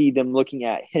them looking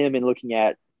at him and looking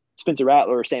at Spencer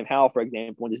Rattler or Sam Howell, for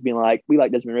example, and just being like, we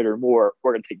like Desmond Ridder more.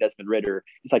 We're going to take Desmond Ridder,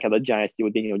 just like how the Giants did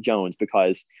with Daniel Jones,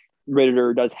 because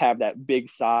Ridder does have that big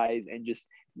size. And just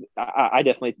I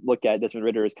definitely look at Desmond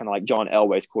Ridder as kind of like John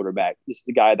Elway's quarterback, just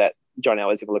the guy that John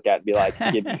Elway's going to look at and be like,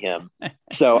 give me him.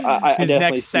 So his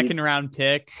next second round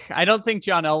pick. I don't think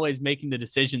John Elway's making the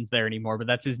decisions there anymore, but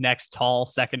that's his next tall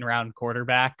second round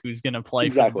quarterback who's going to play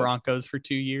for the Broncos for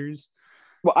 2 years.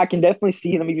 Well, I can definitely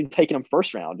see them even taking him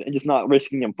first round and just not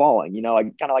risking him falling,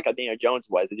 like kind of like how Daniel Jones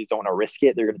was. They just don't want to risk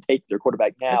it. They're going to take their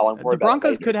quarterback now. The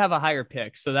Broncos could have a higher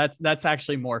pick, so that's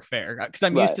actually more fair, because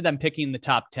I'm used to them picking the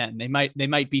top 10. They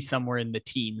might be somewhere in the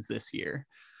teens this year.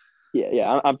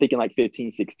 Yeah. I'm thinking like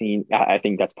 15, 16. I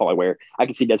think that's probably where I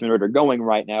can see Desmond Ridder going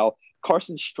right now.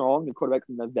 Carson Strong, the quarterback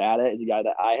from Nevada, is a guy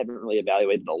that I haven't really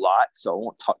evaluated a lot, so I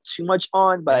won't talk too much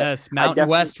on. But yes, Mountain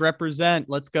West represent.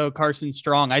 Let's go, Carson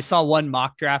Strong. I saw one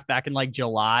mock draft back in like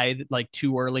July, like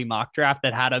too early mock draft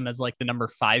that had him as like the number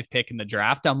 5 pick in the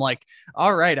draft. I'm like,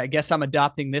 all right, I guess I'm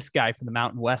adopting this guy from the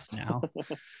Mountain West now.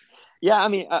 Yeah, I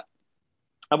mean,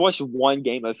 I've watched one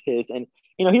game of his, and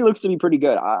he looks to be pretty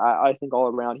good. I think all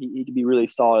around he could be really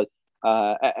solid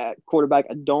at quarterback.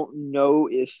 I don't know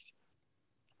if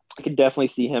I could definitely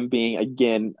see him being,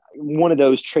 again, one of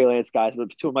those Trey Lance guys, but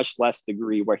to a much less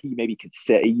degree, where he maybe could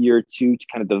sit a year or two to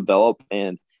kind of develop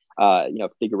and,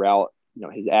 figure out,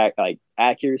 his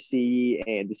accuracy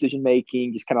and decision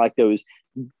making, just kind of like those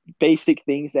basic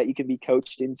things that you can be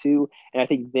coached into. And I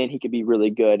think then he could be really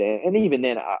good. And even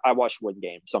then, I watched one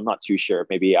game, so I'm not too sure.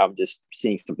 Maybe I'm just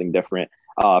seeing something different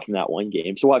from that one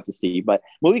game. So we'll have to see. But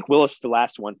Malik Willis, the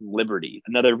last one from Liberty,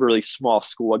 another really small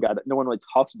school, a guy that no one really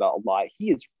talks about a lot.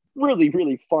 He is really,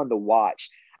 really fun to watch.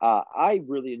 I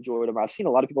really enjoyed him. I've seen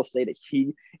a lot of people say that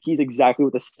he's exactly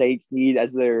what the Saints need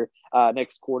as their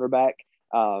next quarterback.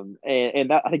 And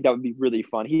that, I think that would be really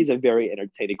fun. He's a very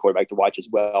entertaining quarterback to watch as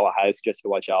well. I suggest to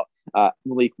watch out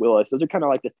Malik Willis. Those are kind of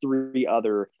like the 3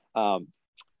 other,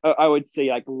 I would say,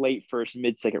 like late first,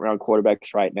 mid second round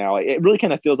quarterbacks right now. It really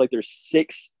kind of feels like there's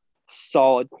 6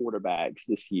 solid quarterbacks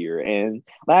this year, and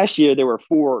last year there were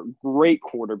 4 great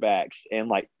quarterbacks and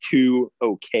like 2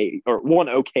 okay, or 1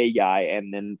 okay guy,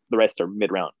 and then the rest are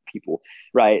mid-round people,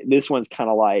 right? This one's kind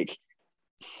of like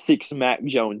 6 Mac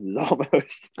Joneses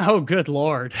almost. Oh, good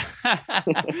Lord.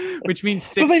 Which means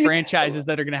 6 franchises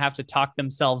that are going to have to talk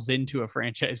themselves into a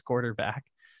franchise quarterback.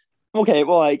 Okay,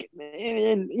 well, like,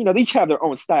 and they each have their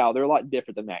own style. They're a lot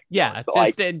different than that. Yeah,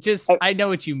 I know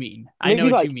what you mean.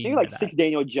 Maybe like 6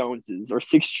 Daniel Joneses or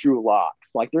 6 Drew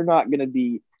Locks. Like, they're not going to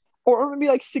be, or maybe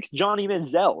like 6 Johnny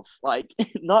Manziels. Like,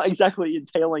 not exactly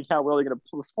entailing how well they're going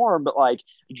to perform, but like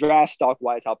draft stock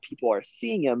wise, how people are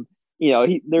seeing him.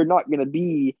 They're not going to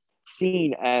be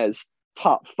seen as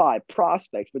top 5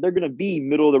 prospects, but they're going to be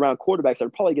middle of the round quarterbacks that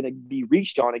are probably going to be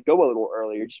reached on and go a little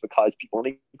earlier just because people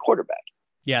need a quarterback.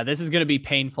 Yeah, this is going to be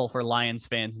painful for Lions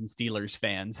fans and Steelers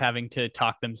fans, having to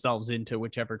talk themselves into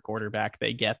whichever quarterback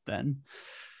they get then.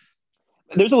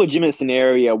 There's a legitimate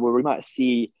scenario where we might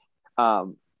see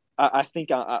I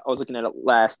think I was looking at it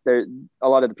last. There, a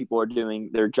lot of the people are doing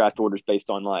their draft orders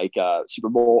based on like Super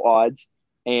Bowl odds.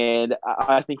 And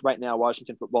I think right now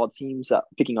Washington football team's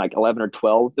picking like 11 or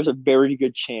 12. There's a very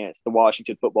good chance the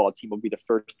Washington football team will be the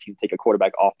first team to take a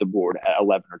quarterback off the board at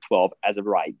 11 or 12 as of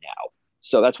right now.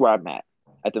 So that's where I'm at.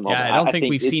 at the Yeah, moment. I don't I think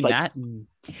think we've it's seen like, that in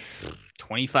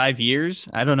 25 years.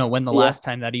 I don't know when the yeah, last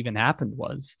time that even happened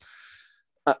was.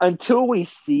 until we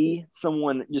see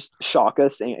someone just shock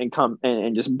us and come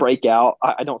and just break out,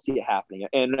 I don't see it happening.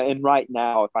 And right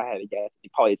now, if I had to guess,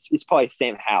 it's probably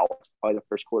Sam Howell, probably the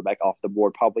first quarterback off the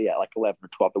board, probably at like 11 or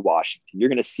 12 to Washington. You're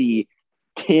going to see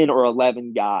 10 or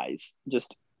 11 guys,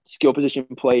 just skill position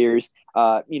players.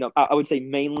 I would say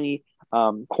mainly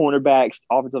cornerbacks,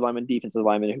 offensive linemen, defensive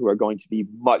linemen, who are going to be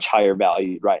much higher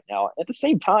valued right now. At the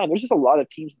same time, there's just a lot of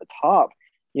teams at the top.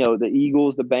 The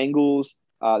Eagles, the Bengals,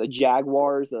 the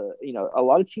Jaguars, a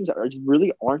lot of teams that just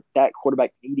really aren't that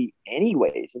quarterback needy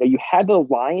anyways. You had the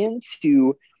Lions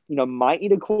who, might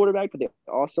need a quarterback, but they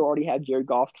also already had Jared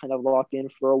Goff kind of locked in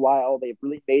for a while. They've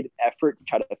really made an effort to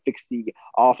try to fix the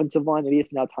offensive line. Maybe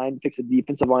it's now time to fix the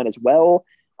defensive line as well.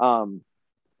 I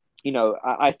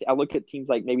look at teams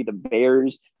like maybe the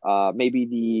Bears,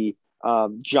 maybe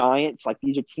the Giants. Like,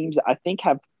 these are teams that I think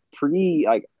have pretty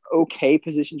like okay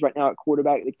positions right now at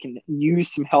quarterback that can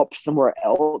use some help somewhere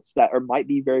else that might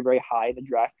be very, very high in the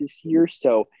draft this year.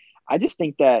 So I just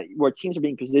think that where teams are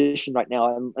being positioned right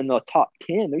now in the top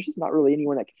 10, there's just not really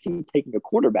anyone that can see taking a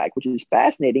quarterback, which is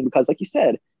fascinating because, like you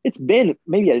said, it's been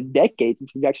maybe a decade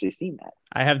since we've actually seen that.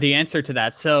 I have the answer to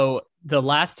that. So the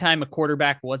last time a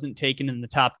quarterback wasn't taken in the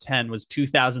top 10 was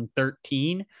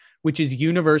 2013, which is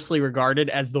universally regarded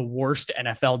as the worst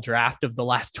NFL draft of the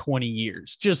last 20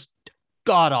 years. Just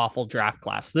god awful draft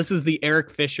class. This is the Eric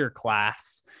Fisher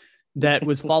class that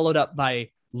was followed up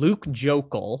by Luke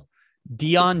Jokel,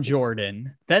 Dion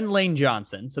Jordan, then Lane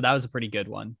Johnson. So that was a pretty good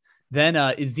one. Then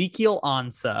Ezekiel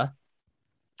Ansah,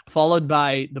 followed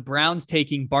by the Browns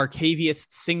taking Barkevius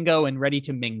Singo and Ready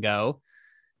to Mingo.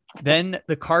 Then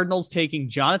the Cardinals taking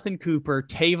Jonathan Cooper,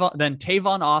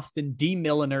 Tavon Austin, D.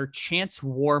 Milliner, Chance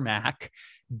Warmack,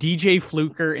 DJ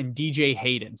Fluker, and DJ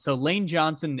Hayden. So Lane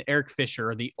Johnson and Eric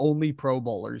Fisher are the only Pro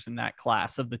Bowlers in that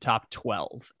class of the top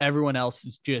 12. Everyone else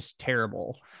is just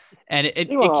terrible. And it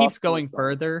keeps going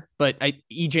further, but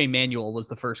EJ Manuel was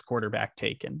the first quarterback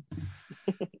taken.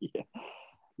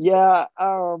 Yeah.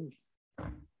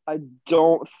 I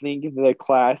don't think the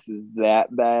class is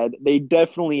that bad. They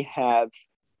definitely have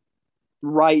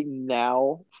right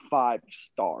now 5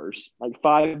 stars, like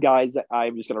 5 guys that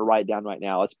I'm just going to write down right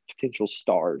now as potential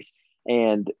stars.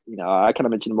 And, I kind of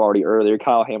mentioned them already earlier: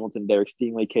 Kyle Hamilton, Derek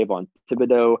Stingley, Kayvon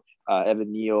Thibodeau,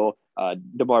 Evan Neal,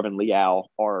 DeMarvin Leal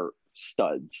are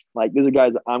studs. Like, those are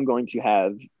guys that I'm going to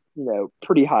have,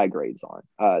 pretty high grades on,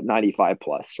 95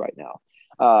 plus right now.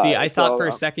 See, I thought for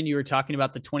a second you were talking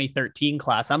about the 2013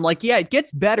 class. I'm like, yeah, it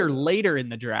gets better later in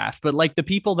the draft, but like the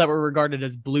people that were regarded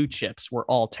as blue chips were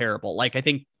all terrible. Like, I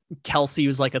think Kelsey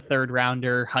was like a 3rd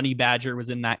rounder. Honey Badger was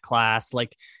in that class.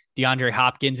 Like DeAndre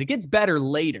Hopkins, it gets better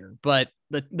later, but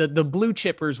the blue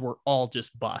chippers were all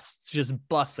just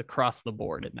busts across the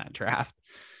board in that draft.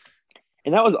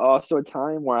 And that was also a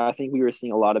time where I think we were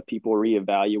seeing a lot of people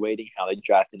reevaluating how they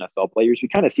draft NFL players. We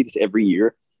kind of see this every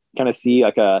year. Kind of see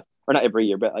like or not every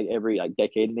year, but like every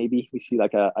decade, maybe we see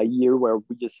like a year where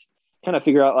we just kind of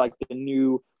figure out like the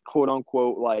new quote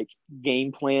unquote like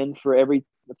game plan for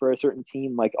a certain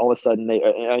team. Like, all of a sudden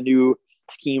a new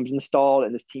scheme's installed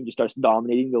and this team just starts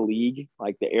dominating the league,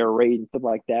 like the air raid and stuff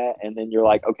like that. And then you're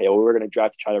like, okay, well, we're going to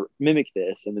draft to try to mimic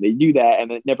this. And then they do that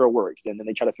and then it never works. And then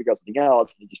they try to figure out something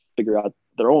else and they just figure out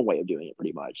their own way of doing it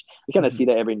pretty much. We kind of see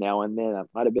that every now and then. That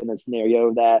might have been a scenario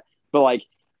of that, but like,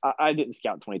 I didn't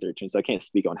scout 2013, so I can't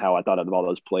speak on how I thought of all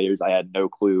those players. I had no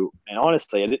clue. And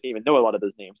honestly, I didn't even know a lot of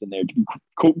those names in there, to be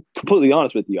completely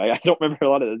honest with you. I don't remember a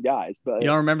lot of those guys. But you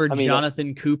don't remember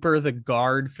Jonathan Cooper, the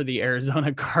guard for the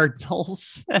Arizona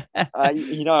Cardinals?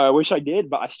 I wish I did,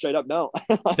 but I straight up don't.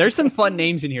 There's some fun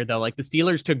names in here, though. Like the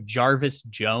Steelers took Jarvis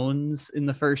Jones in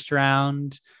the 1st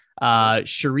round,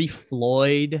 Sharif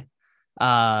Floyd,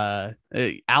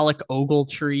 Alec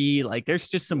Ogletree. Like, there's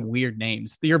just some weird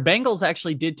names. Your Bengals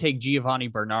actually did take Giovanni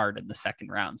Bernard in the 2nd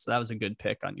round, so that was a good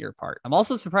pick on your part. I'm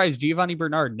also surprised Giovanni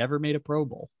Bernard never made a Pro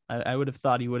Bowl. I would have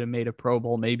thought he would have made a Pro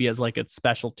Bowl, maybe as like a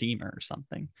special teamer or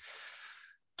something.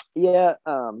 Yeah, it's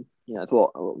a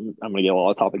little. I'm gonna get a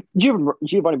lot of topic.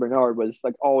 Giovanni Bernard was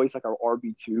like always like our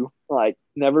RB2. Like,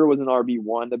 never was an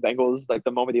RB1. The Bengals, like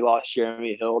the moment they lost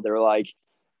Jeremy Hill, they were like,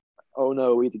 oh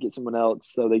no, we have to get someone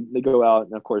else. So they go out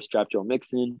and of course draft Joe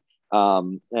Mixon.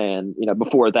 And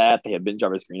before that they had Ben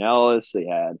Jarvis Green Ellis, they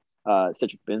had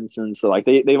Cedric Benson. So like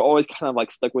they've always kind of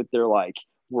like stuck with their like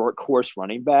workhorse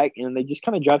running back, and they just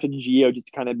kind of drafted Gio just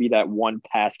to kind of be that one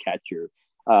pass catcher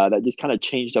that just kind of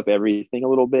changed up everything a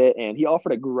little bit. And he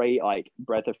offered a great like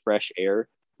breath of fresh air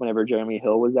whenever Jeremy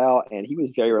Hill was out, and he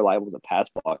was very reliable as a pass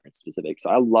blocker in specific. So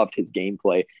I loved his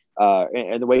gameplay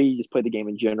and the way he just played the game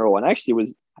in general. And actually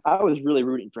I was really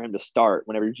rooting for him to start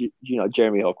whenever,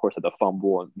 Jeremy Hill, of course, had the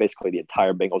fumble and basically the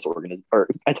entire Bengals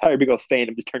entire Bengals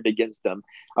fandom just turned against him.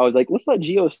 I was like, let's let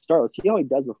Gio start. Let's see how he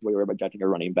does before we worry about drafting a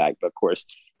running back. But of course,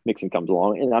 Mixon comes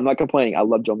along, and I'm not complaining. I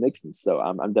love Joe Mixon, so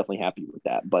I'm definitely happy with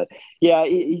that. But yeah,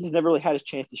 he just never really had his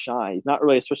chance to shine. He's not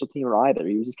really a special teamer either.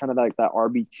 He was just kind of like that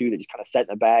RB2 that just kind of sat in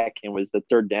the back and was the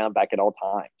third down back at all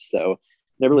times. So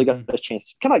never really got his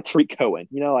chance. Kind of like Tariq Cohen,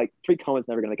 like Tariq Cohen's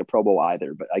never going to make a Pro Bowl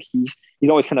either, but like he's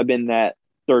always kind of been that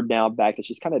third down back that's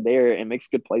just kind of there and makes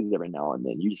good plays every now and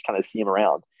then. You just kind of see him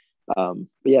around. But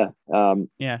yeah.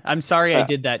 I'm sorry I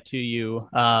did that to you.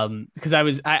 Because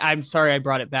I'm sorry I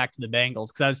brought it back to the Bengals,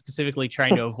 because I was specifically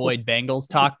trying to avoid Bengals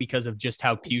talk because of just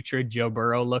how putrid Joe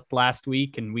Burrow looked last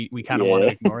week, and we kind of want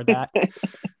to ignore that.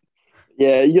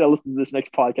 Yeah, you gotta listen to this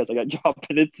next podcast I got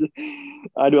dropping.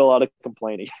 I do a lot of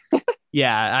complaining.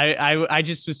 Yeah, I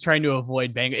just was trying to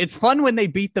avoid Bengals. It's fun when they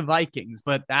beat the Vikings,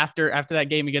 but after that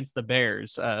game against the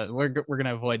Bears, we're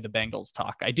gonna avoid the Bengals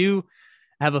talk. I do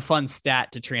have a fun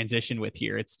stat to transition with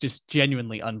here. It's just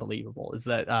genuinely unbelievable. Is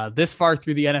that this far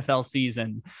through the NFL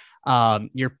season,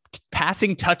 your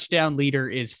passing touchdown leader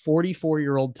is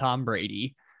 44-year-old Tom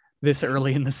Brady. This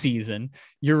early in the season,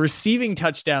 your receiving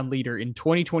touchdown leader in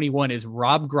 2021 is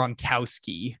Rob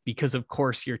Gronkowski, because of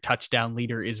course your touchdown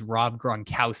leader is Rob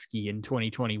Gronkowski in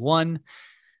 2021.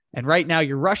 And right now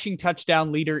your rushing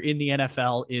touchdown leader in the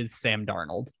NFL is Sam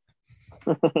Darnold.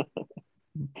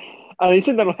 He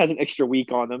said Darnold has an extra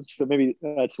week on him, so maybe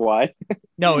that's why.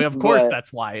 No, of course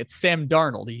that's why. It's Sam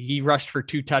Darnold. He rushed for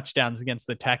 2 touchdowns against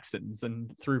the Texans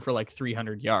and threw for like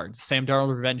 300 yards. Sam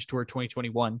Darnold Revenge Tour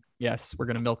 2021. Yes, we're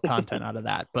going to milk content out of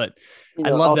that. But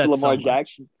I love that Lamar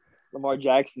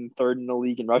Jackson, third in the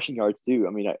league in rushing yards too.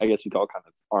 I mean, I guess we all kind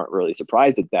of aren't really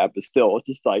surprised at that, but still, it's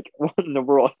just like, what in the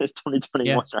world is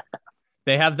 2021 right now?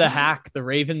 They have the hack. The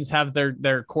Ravens have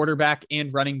their quarterback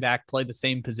and running back play the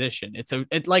same position.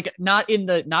 It's like not in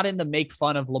the make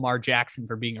fun of Lamar Jackson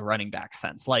for being a running back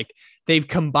sense. Like they've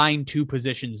combined 2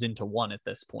 positions into one at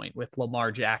this point, with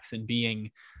Lamar Jackson being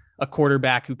a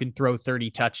quarterback who can throw 30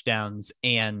 touchdowns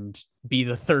and be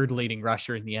the third leading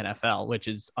rusher in the NFL, which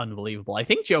is unbelievable. I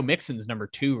think Joe Mixon's number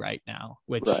 2 right now,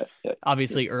 which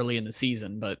obviously early in the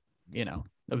season, but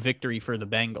a victory for the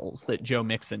Bengals that Joe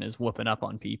Mixon is whooping up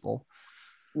on people.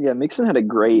 Yeah, Mixon had a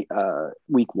great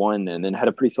week 1 and then had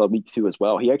a pretty solid week 2 as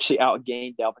well. He actually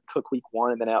outgained Dalvin Cook week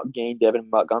 1 and then outgained Devin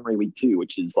Montgomery week 2,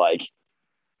 which is like,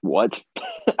 what?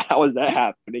 How is that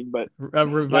happening? But a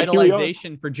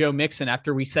revitalization for Joe Mixon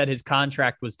after we said his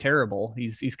contract was terrible.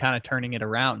 He's kind of turning it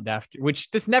around after, which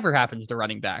this never happens to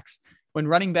running backs. When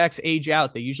running backs age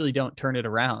out, they usually don't turn it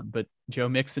around. But Joe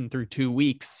Mixon through 2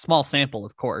 weeks, small sample,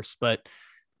 of course, but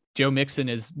Joe Mixon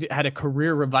has had a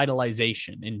career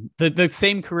revitalization, and the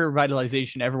same career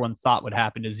revitalization everyone thought would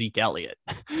happen to Zeke Elliott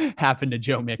happened to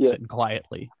Joe Mixon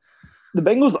quietly. The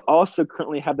Bengals also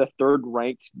currently have the 3rd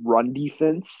ranked run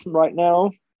defense right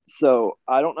now. So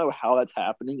I don't know how that's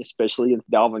happening, especially against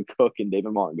Dalvin Cook and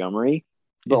David Montgomery.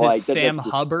 But is it Sam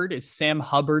Hubbard? Is Sam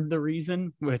Hubbard the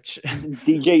reason? Which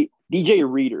DJ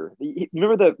Reader.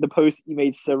 Remember the post you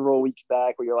made several weeks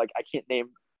back where you're like, I can't name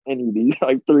any of these,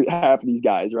 like half of these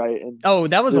guys, right? And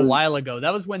that was a while ago.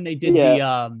 That was when they did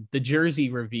the jersey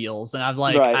reveals, and I'm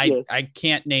like, I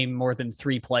can't name more than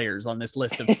 3 players on this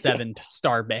list of 7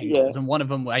 star Bengals, and one of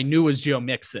them I knew was Joe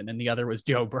Mixon, and the other was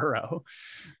Joe Burrow.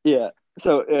 Yeah.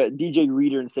 So DJ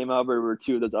Reader and Sam Hubbard were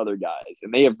 2 of those other guys,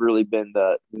 and they have really been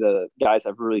the guys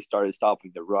have really started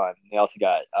stopping the run. They also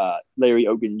got Larry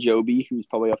Ogunjobi, who's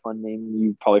probably a fun name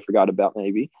you probably forgot about,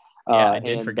 maybe. I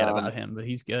did forget about him, but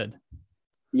he's good.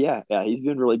 Yeah, he's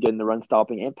been really good in the run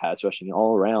stopping and pass rushing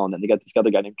all around. And they got this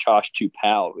other guy named Josh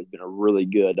Tupou, who's been a really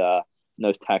good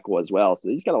nose tackle as well. So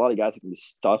he's got a lot of guys that can just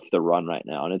stuff the run right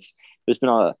now. And there's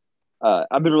been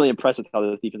I've been really impressed with how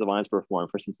this defensive line's performed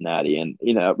for Cincinnati. And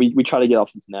we try to get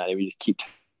off Cincinnati, we just keep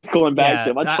going back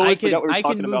to him. I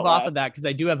can move off of that because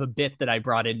I do have a bit that I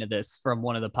brought into this from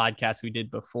one of the podcasts we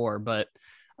did before, but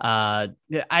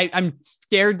I'm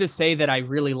scared to say that I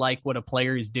really like what a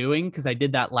player is doing, because I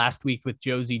did that last week with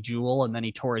Josie Jewell, and then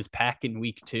he tore his pec in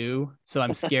week 2. So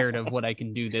I'm scared of what I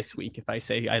can do this week if I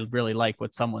say I really like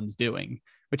what someone's doing,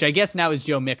 which I guess now is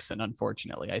Joe Mixon.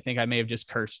 Unfortunately, I think I may have just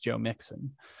cursed Joe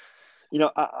Mixon.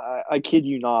 I kid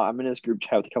you not. I'm in this group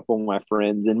chat with a couple of my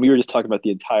friends, and we were just talking about the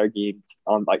entire game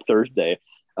on like Thursday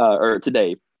or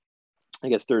today. I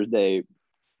guess Thursday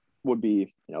would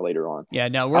be later on. Yeah,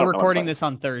 no, we're recording this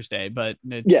on Thursday, but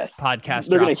podcast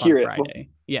they're going to hear on Friday.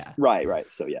 Yeah, right.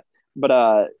 So yeah,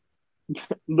 but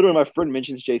literally my friend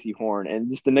mentions JC Horn, and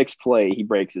just the next play he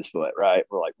breaks his foot. Right,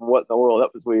 we're like, what in the world?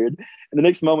 That was weird. And the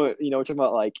next moment, we're talking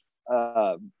about like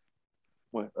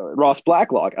Ross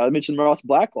Blacklock. I mentioned Ross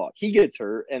Blacklock. He gets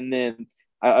hurt, and then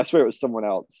I swear it was someone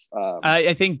else.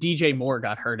 I think DJ Moore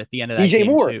got hurt at the end of that DJ game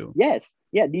Moore. too. Yes.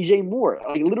 Yeah, DJ Moore.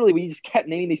 Like literally, we just kept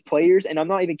naming these players, and I'm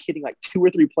not even kidding. Like 2 or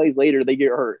 3 plays later, they get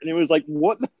hurt, and it was like,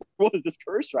 what is this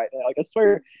curse right now? Like I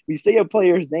swear, we say a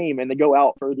player's name and they go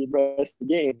out for the rest of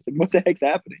the game. It's like, what the heck's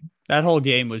happening? That whole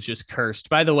game was just cursed.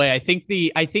 By the way, I think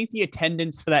the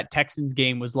attendance for that Texans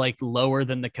game was like lower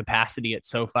than the capacity at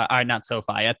SoFi, not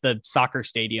SoFi, at the soccer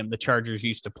stadium the Chargers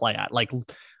used to play at. Like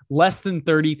less than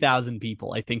 30,000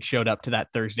 people, I think, showed up to that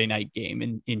Thursday night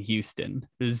game in Houston.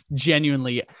 It was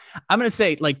genuinely, I'm going to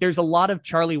say, like, there's a lot of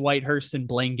Charlie Whitehurst and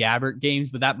Blaine Gabbert games,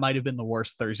 but that might have been the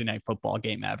worst Thursday night football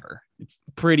game ever. It's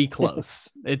pretty close.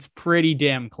 It's pretty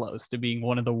damn close to being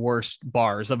one of the worst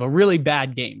bars of a really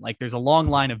bad game. Like, there's a long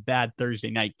line of bad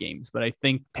Thursday night games, but I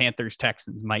think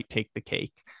Panthers-Texans might take the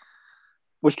cake.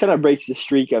 Which kind of breaks the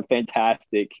streak of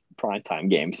fantastic primetime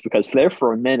games, because there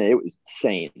for a minute it was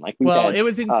insane. Like it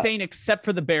was insane except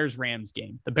for the Bears-Rams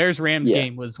game. The Bears-Rams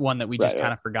game was one that we just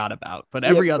kind of forgot about, but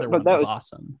every other one was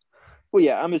awesome. Well,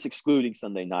 yeah, I'm just excluding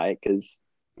Sunday night because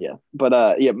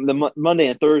the Monday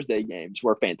and Thursday games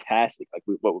were fantastic. Like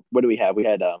what do we have? We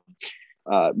had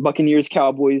Buccaneers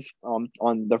Cowboys on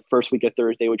the first week of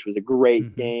Thursday, which was a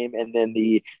great game, and then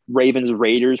the Ravens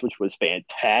Raiders, which was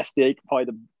fantastic.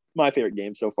 Probably my favorite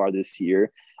game so far this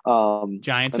year.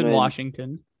 Giants and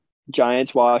Washington,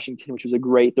 which was a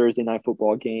great Thursday night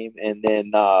football game. And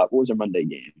then what was our Monday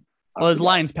game? Well, it was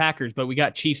Lions Packers, but we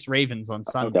got Chiefs Ravens on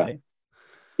Sunday. Okay.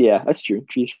 Yeah, that's true.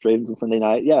 Chiefs Ravens on Sunday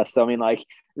night. Yeah, so I mean, like,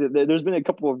 there's been a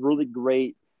couple of really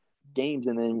great games,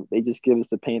 and then they just give us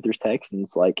the Panthers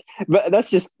Texans. Like, but that's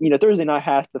just Thursday night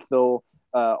has to fill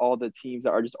all the teams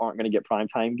that aren't going to get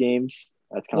primetime games.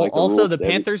 That's kind of like also the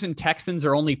Panthers and Texans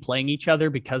are only playing each other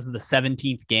because of the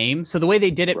 17th game. So the way they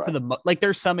did it for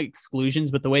there's some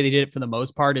exclusions, but the way they did it for the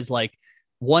most part is like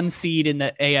one seed in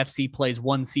the AFC plays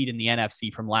one seed in the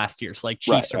NFC from last year. So like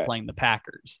Chiefs are playing the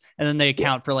Packers, and then they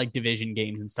account for like division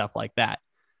games and stuff like that.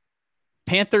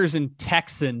 Panthers and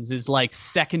Texans is like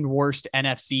second worst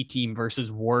NFC team versus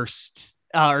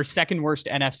second worst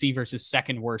NFC versus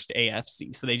second worst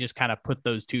AFC. So they just kind of put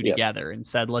those two together and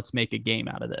said, let's make a game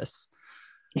out of this.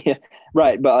 Yeah,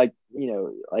 right. But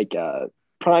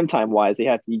primetime wise, they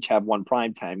have to each have one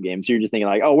primetime game. So you're just thinking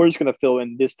like, oh, we're just going to fill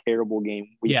in this terrible game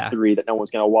week 3 that no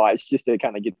one's going to watch, just to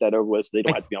kind of get that over with, so they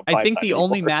don't have to be on primetime. I think the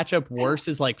only matchup worse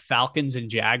is like Falcons and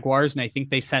Jaguars, and I think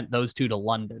they sent those two to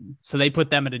London, so they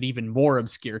put them at an even more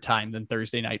obscure time than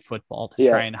Thursday night football to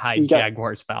try and hide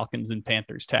Jaguars, Falcons, and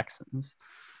Panthers Texans.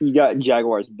 You got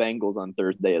Jaguars Bengals on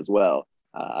Thursday as well.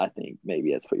 I think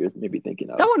maybe that's what you're maybe thinking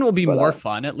of. That one will be more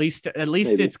fun. At least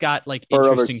maybe. It's got like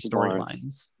interesting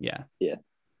storylines. Yeah.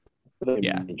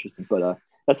 Interesting. But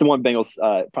that's the one Bengals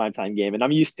primetime game, and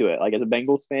I'm used to it. Like as a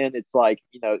Bengals fan, it's like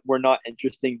we're not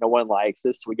interesting. No one likes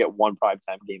this, so we get one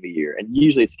primetime game a year, and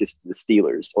usually it's just the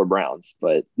Steelers or Browns.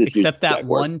 But except that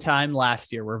one time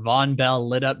last year where Von Bell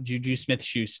lit up Juju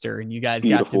Smith-Schuster, and you guys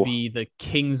got to be the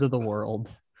kings of the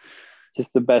world.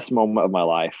 Just the best moment of my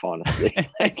life, honestly.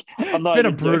 It's been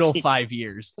a brutal 5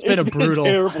 years. It's been a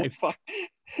brutal.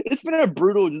 It's been a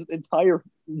brutal just entire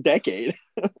decade.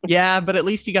 Yeah, but at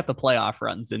least you got the playoff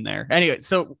runs in there. Anyway,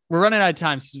 so we're running out of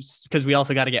time because we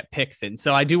also got to get picks in.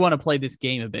 So I do want to play this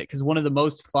game a bit, because one of the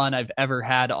most fun I've ever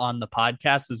had on the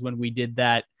podcast was when we did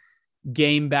that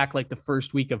game back like the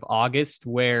first week of August,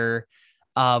 where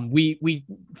we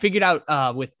figured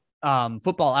out with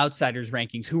Football Outsiders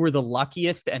rankings who were the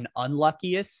luckiest and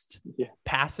unluckiest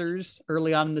passers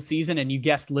early on in the season, and you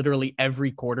guessed literally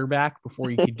every quarterback before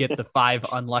you could get the 5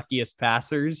 unluckiest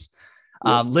passers.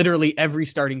 Literally every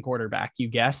starting quarterback you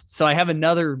guessed. So I have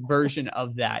another version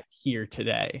of that here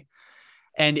today,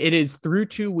 and it is through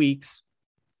 2 weeks.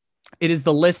 It is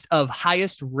the list of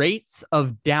highest rates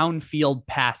of downfield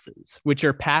passes, which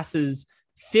are passes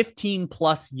 15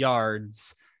 plus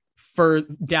yards for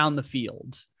down the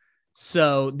field.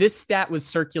 So this stat was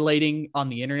circulating on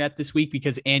the internet this week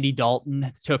because Andy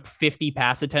Dalton took 50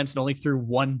 pass attempts and only threw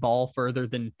one ball further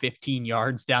than 15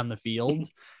 yards down the field,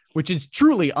 which is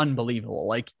truly unbelievable.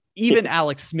 Like even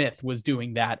Alex Smith was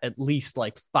doing that at least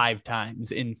like 5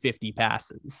 times in 50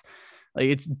 passes. Like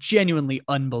it's genuinely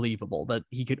unbelievable that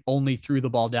he could only throw the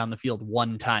ball down the field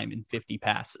one time in 50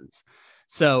 passes.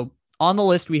 So on the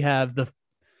list, we have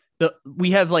we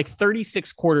have like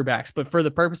 36 quarterbacks, but for the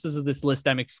purposes of this list,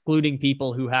 I'm excluding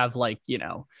people who have like,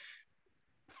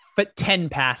 10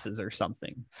 passes or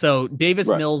something. So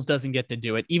Davis Mills doesn't get to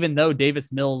do it, even though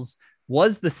Davis Mills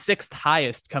was the sixth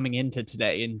highest coming into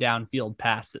today in downfield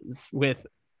passes with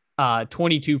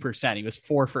 22%. He was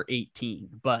 4 for 18,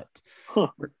 but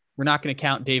we're not going to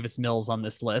count Davis Mills on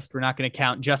this list. We're not going to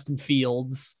count Justin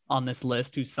Fields on this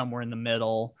list, who's somewhere in the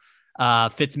middle.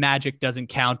 Fitzmagic doesn't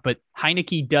count, but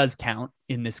Heineke does count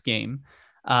in this game.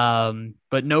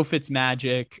 But no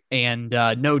Fitzmagic and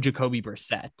no Jacoby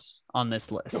Brissett on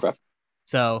this list. Okay.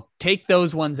 So take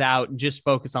those ones out and just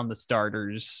focus on the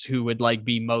starters who would like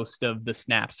be most of the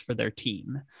snaps for their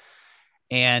team.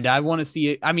 And I want to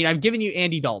see, I mean, I've given you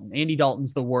Andy Dalton. Andy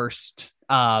Dalton's the worst,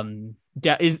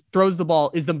 throws the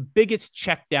ball, is the biggest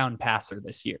check down passer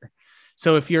this year.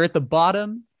 So if you're at the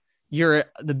bottom, you're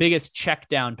the biggest check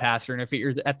down passer. And if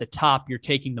you're at the top, you're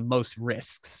taking the most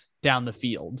risks down the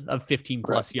field of 15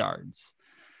 plus yards.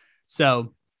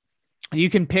 So you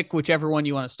can pick whichever one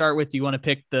you want to start with. Do you want to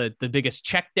pick the biggest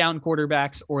check down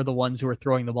quarterbacks or the ones who are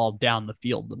throwing the ball down the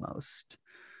field the most?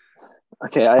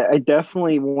 Okay, I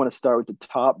definitely want to start with the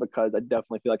top because I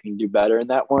definitely feel like I can do better in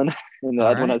that one. And the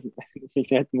other one, I have to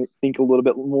think a little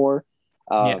bit more.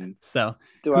 So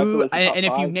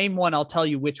if you name one, I'll tell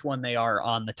you which one they are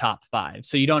on the top 5.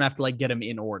 So you don't have to like get them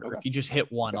in order. Okay. If you just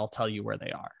hit one, I'll tell you where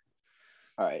they are.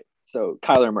 All right. So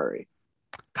Kyler Murray.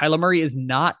 Kyler Murray is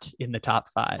not in the top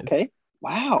 5. Okay.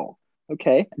 Wow.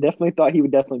 Okay. I definitely thought he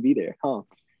would definitely be there.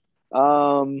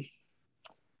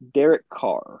 Derek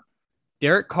Carr.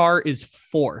 Derek Carr is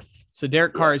 4th. So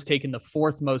Derek Carr has taken the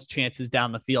 4th most chances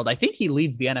down the field. I think he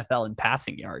leads the NFL in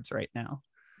passing yards right now.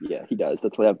 Yeah, he does.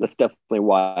 That's definitely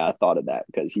why I thought of that,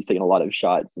 because he's taking a lot of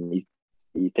shots and he's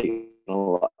taking a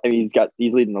lot. I mean,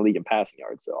 he's leading the league in passing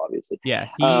yards, so obviously. Yeah,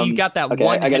 he's got that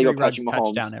one Henry Ruggs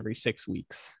touchdown every 6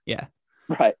 weeks. Yeah.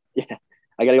 Right. Yeah.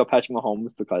 I got to go Patrick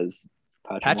Mahomes because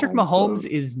Patrick Mahomes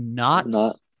is not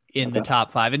in the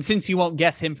top 5. And since you won't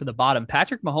guess him for the bottom,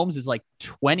 Patrick Mahomes is like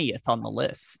 20th on the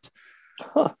list.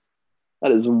 Huh.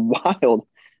 That is wild.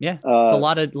 Yeah. It's a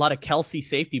lot of Kelsey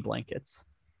safety blankets.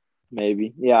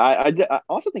 Maybe. Yeah. I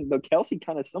also think though Kelsey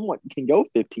kind of somewhat can go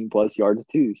 15 plus yards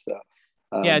too. So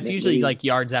yeah, it's usually like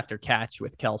yards after catch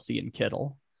with Kelsey and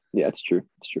Kittle. Yeah, it's true.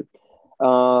 It's true.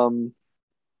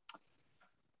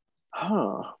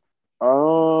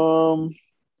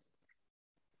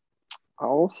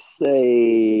 I'll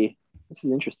say this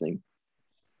is interesting.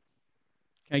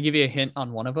 Can I give you a hint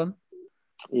on one of them?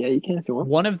 Yeah, you can if you want.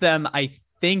 One of them, I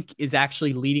think, is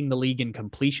actually leading the league in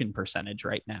completion percentage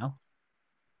right now.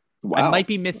 Wow. I might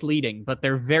be misleading, but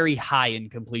they're very high in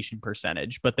completion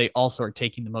percentage, but they also are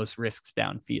taking the most risks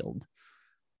downfield.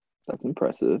 That's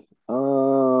impressive.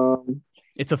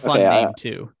 It's a fun name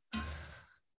too.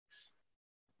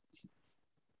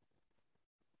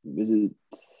 Is it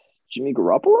Jimmy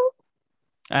Garoppolo?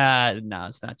 No,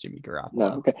 it's not Jimmy Garoppolo. No,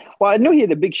 okay. Well, I know he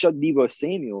had a big shot, Deebo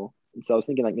Samuel, and so I was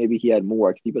thinking like maybe he had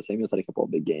more. Because Deebo Samuel's had a couple of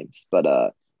big games,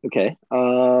 but okay.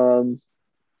 I'm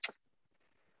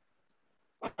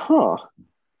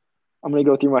gonna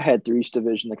go through my head through each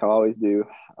division like I always do.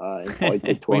 And probably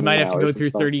take 20 we might have to go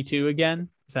through 32 again.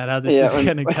 Is that how this is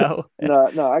gonna go?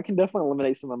 No, I can definitely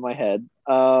eliminate some in my head.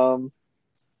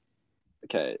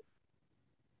 Okay.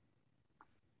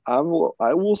 I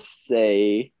will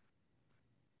say,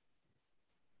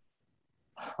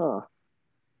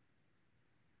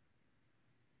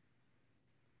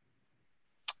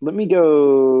 let me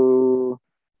go.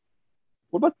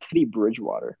 What about Teddy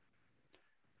Bridgewater?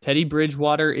 Teddy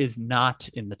Bridgewater is not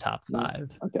in the top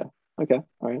 5. Okay. All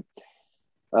right.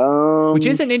 Which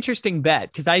is an interesting bet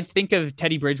because I think of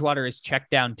Teddy Bridgewater as check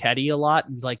down Teddy a lot.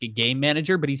 He's like a game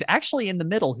manager, but he's actually in the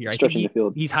middle here. I think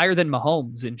he's higher than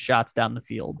Mahomes in shots down the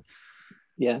field.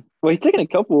 Yeah. Well, he's taking a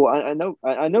couple.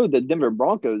 I know the Denver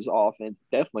Broncos offense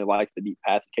definitely likes the deep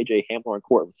pass. KJ Hamler and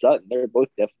Courtland Sutton, they're both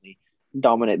definitely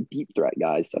dominant deep threat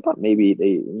guys. So I thought maybe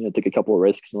they take a couple of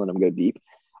risks and let them go deep.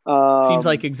 Seems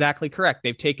like exactly correct.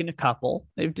 They've taken a couple.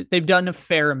 They've done a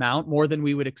fair amount, more than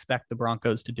we would expect the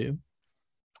Broncos to do.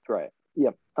 Right.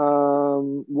 Yep.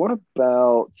 What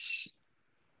about?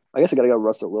 I guess I got to go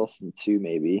Russell Wilson too.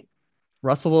 Maybe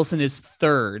Russell Wilson is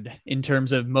 3rd in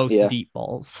terms of most deep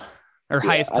balls or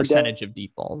highest percentage of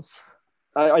deep balls.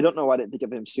 I don't know why I didn't think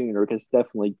of him sooner because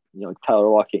definitely Tyler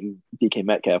Lockett and DK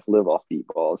Metcalf live off deep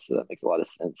balls, so that makes a lot of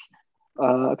sense.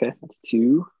 Okay, that's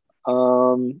 2.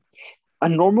 A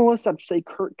normalist, I'd say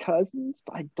Kirk Cousins,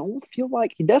 but I don't feel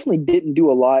like he definitely didn't do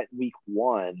a lot in week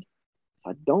 1. So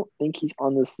I don't think he's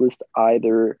on this list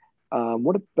either.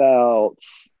 What about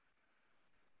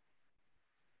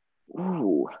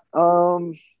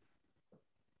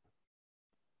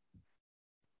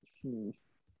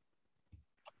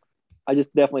I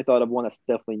just definitely thought of one that's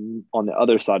definitely on the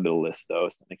other side of the list, though,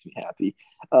 so that makes me happy.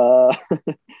 Uh,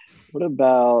 what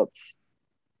about?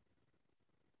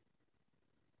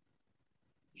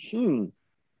 Hmm,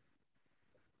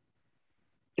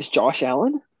 is Josh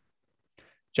Allen?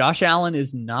 Josh Allen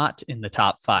is not in the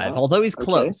top five, No. although he's Okay.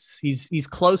 close. He's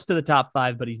close to the top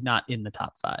five, but he's not in the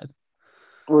top five.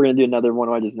 We're gonna do another one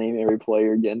where I just name every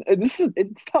player again. And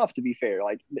it's tough to be fair.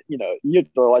 Like you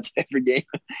have to watch every game,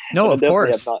 No, and I of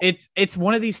definitely have course. not. It's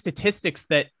one of these statistics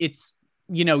that it's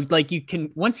like you can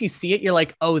once you see it, you're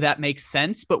like, oh, that makes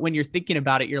sense. But when you're thinking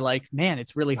about it, you're like, man,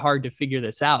 it's really hard to figure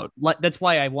this out. That's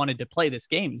why I wanted to play this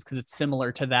game, is because it's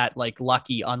similar to that like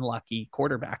lucky, unlucky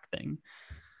quarterback thing.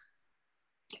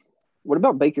 What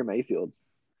about Baker Mayfield?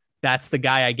 That's the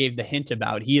guy I gave the hint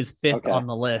about. He is fifth Okay. on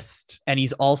the list. And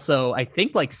he's also, I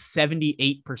think, like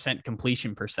 78%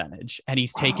 completion percentage. And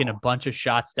he's taken a Wow. bunch of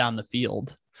shots down the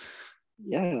field.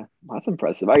 Yeah, that's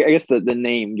impressive. I guess the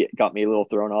name got me a little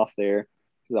thrown off there.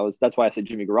 That's why I said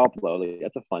Jimmy Garoppolo. Like,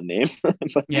 that's a fun name.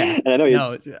 Yeah. And I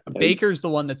know No, Baker's the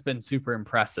one that's been super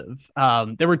impressive.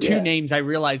 There were two yeah. names I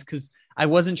realized because I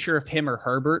wasn't sure if him or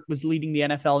Herbert was leading the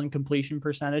NFL in completion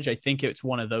percentage. I think it's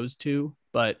one of those two,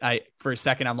 but for a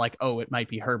second I'm like, oh, it might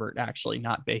be Herbert actually,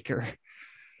 not Baker.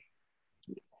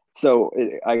 So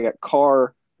I got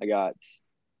Carr. I got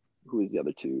who is the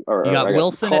other two? You got I got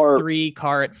Wilson at Carr, 3,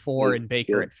 Carr at 4, and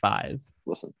Baker Field, at 5.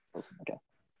 Wilson. Okay,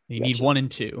 You need gotcha. 1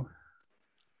 and 2.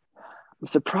 I'm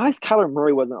surprised Kyler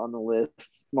Murray wasn't on the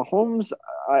list. Mahomes,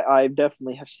 I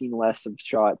definitely have seen less of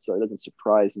shots, so it doesn't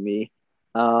surprise me.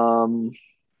 I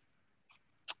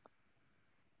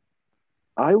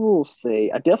will say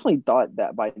I definitely thought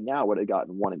that by now would have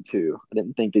gotten 1 and 2. I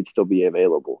didn't think they'd still be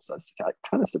available, so that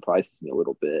kind of surprises me a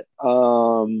little bit.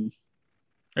 Are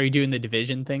you doing the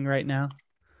division thing right now?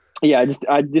 Yeah,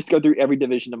 I just go through every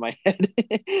division in my head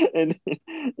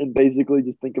and basically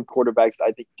just think of quarterbacks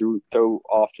I think throw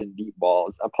often deep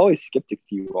balls. I probably skipped a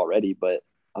few already, but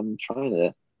I'm trying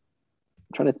to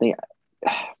think.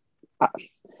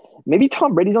 Maybe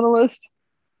Tom Brady's on the list.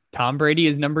 Tom Brady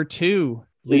is number 2,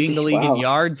 leading the league in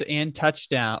yards and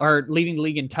touchdown, or leading the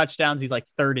league in touchdowns. He's like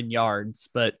 3rd in yards,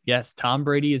 but yes, Tom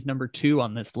Brady is number 2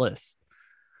 on this list.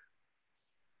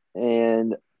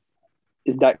 And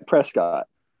is Dak Prescott?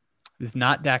 Is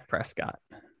not Dak Prescott.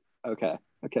 Okay.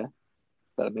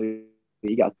 Maybe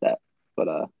you got that, but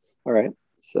all right.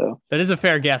 So that is a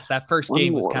fair guess. That first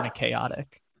game was more. kind of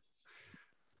chaotic.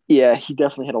 Yeah, he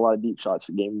definitely had a lot of deep shots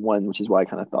for game 1, which is why I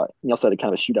kind of thought he also had a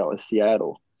kind of a shootout with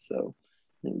Seattle. So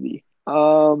maybe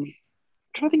I'm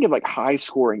trying to think of like high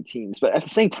scoring teams, but at the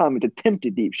same time, it's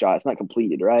attempted deep shots, not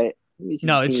completed, right?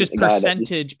 It's just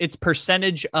percentage. It's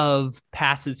percentage of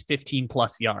passes 15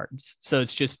 plus yards. So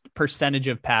it's just percentage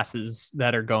of passes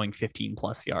that are going 15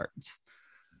 plus yards.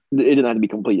 It didn't have to be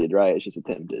completed, right? It's just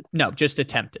attempted. No, just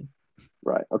attempted.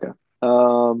 Right. Okay.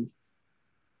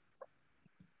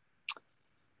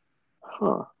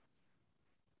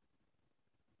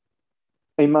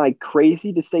 Am I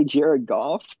crazy to say Jared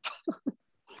Goff?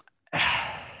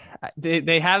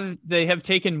 They have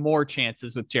taken more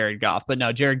chances with Jared Goff, but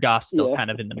no, Jared Goff's still kind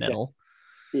of in the middle.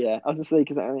 Yeah, I was gonna say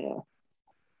because I'm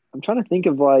trying to think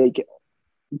of like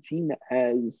a team that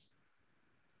has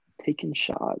taken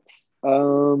shots.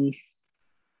 I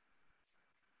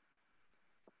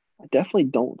definitely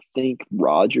don't think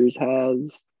Rodgers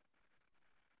has.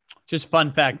 Just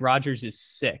fun fact, Rodgers is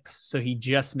 6, so he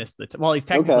just missed well, he's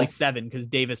technically 7 because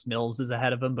Davis Mills is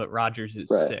ahead of him, but Rodgers is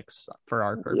 6 for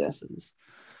our purposes.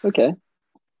 Yeah. Okay.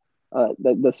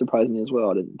 That surprised me as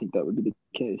well. I didn't think that would be the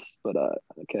case, but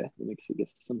okay, that makes I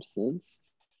guess some sense.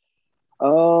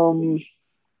 No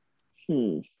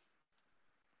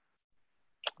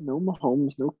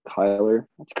Mahomes, no Kyler.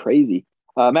 That's crazy.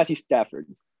 Matthew Stafford.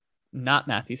 Not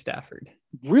Matthew Stafford.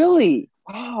 Really?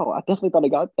 Wow, I definitely thought I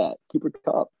got that. Cooper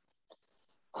Kupp.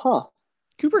 Huh.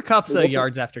 Cooper Kupp's a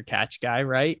yards after catch guy,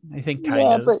 right? I think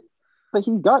kind of. But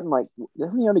he's gotten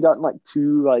hasn't he only gotten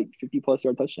 2 50+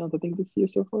 yard touchdowns, I think, this year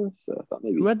so far? So I thought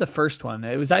maybe. Who had the first one?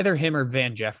 It was either him or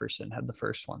Van Jefferson had the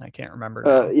first one. I can't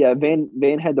remember. Yeah,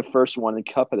 Van had the first one and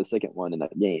Kupp had the second one in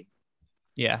that game.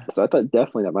 Yeah. So I thought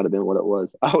definitely that might have been what it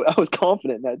was. I was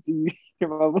confident in that too. You hear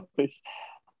my voice.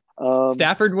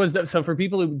 Stafford was, so for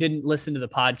people who didn't listen to the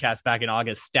podcast back in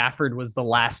August, Stafford was the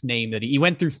last name that he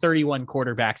went through 31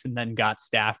 quarterbacks and then got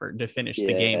Stafford to finish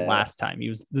the game last time.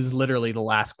 This is literally the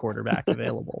last quarterback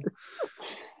available.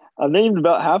 I named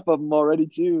about half of them already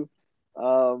too.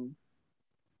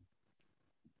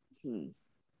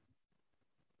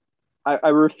 I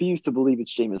refuse to believe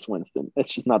it's Jameis Winston.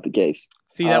 It's just not the case.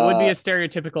 See, that would be a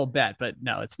stereotypical bet, but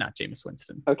no, it's not Jameis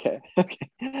Winston. Okay.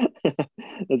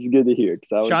 That's good to hear.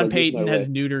 Sean Payton has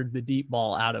neutered the deep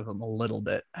ball out of him a little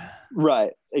bit.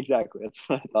 Right. Exactly. That's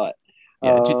what I thought.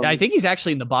 Yeah, I think he's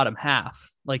actually in the bottom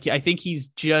half. Like, I think he's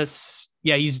just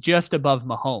above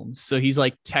Mahomes. So he's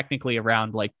like technically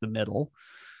around like the middle.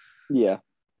 Yeah.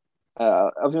 I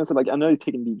was going to say, like, I know he's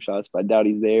taking deep shots, but I doubt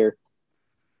he's there.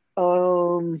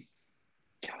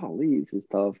 Golly, this is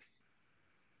tough.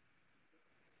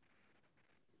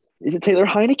 Is it Taylor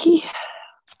Heineke?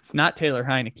 It's not Taylor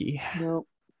Heineke. No.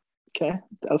 Okay.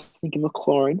 I was thinking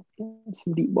McLaurin.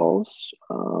 Some deep balls.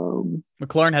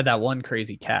 McLaurin had that one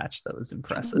crazy catch that was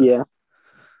impressive. Yeah.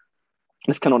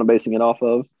 That's kind of what I'm basing it off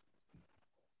of.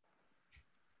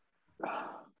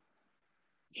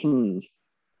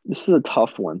 This is a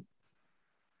tough one.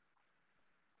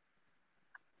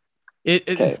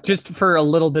 Okay. Just for a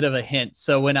little bit of a hint.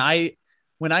 So when I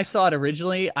saw it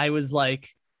originally, I was like,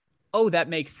 oh, that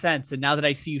makes sense. And now that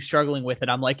I see you struggling with it,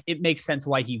 I'm like, it makes sense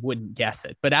why he wouldn't guess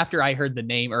it. But after I heard the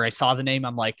name or I saw the name,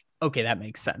 I'm like, okay, that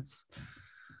makes sense.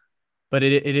 But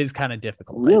it is kind of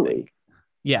difficult. Really? I think.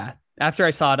 Yeah. After I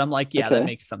saw it, I'm like, yeah, that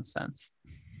makes some sense.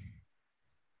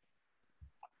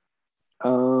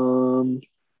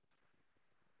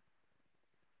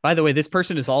 By the way, this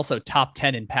person is also top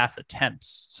 10 in pass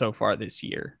attempts so far this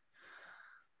year.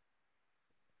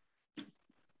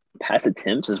 Pass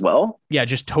attempts as well? Yeah,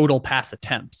 just total pass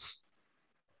attempts.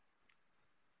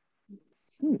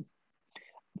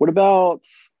 What about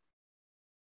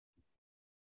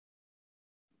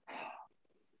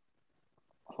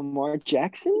Lamar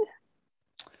Jackson?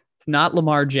 It's not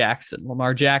Lamar Jackson.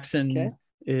 Lamar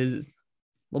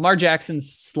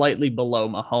Jackson's slightly below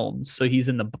Mahomes, so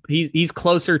he's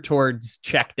closer towards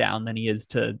check down than he is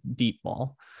to deep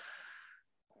ball.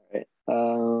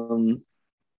 All right.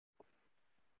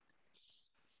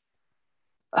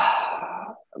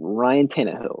 Ryan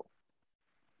Tannehill.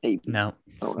 Maybe. No,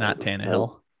 it's not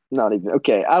Tannehill. Not even.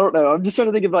 Okay, I don't know. I'm just trying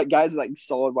to think of like guys like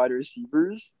solid wide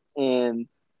receivers, and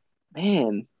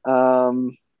man,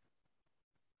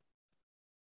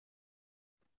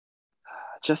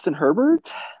 Justin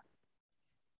Herbert.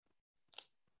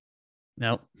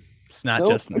 Nope, it's not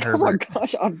Justin Herbert. Oh my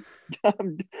gosh,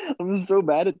 I'm so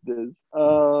bad at this.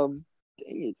 Dang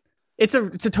it. It's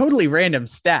a totally random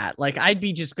stat. Like I'd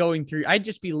just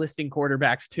be listing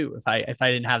quarterbacks too if I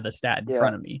didn't have the stat in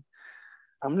front of me.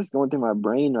 I'm just going through my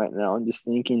brain right now. I'm just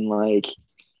thinking like,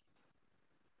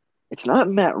 it's not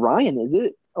Matt Ryan, is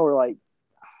it? Or like,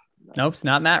 nope, it's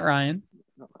not Matt Ryan.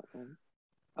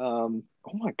 Oh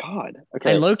my God.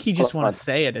 Okay. I low-key just want to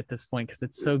say it at this point because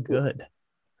it's so good.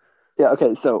 Yeah.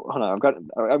 Okay. So hold on.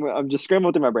 I'm just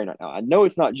scrambling through my brain right now. I know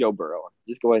it's not Joe Burrow.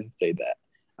 Just go ahead and say that.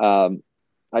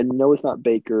 I know it's not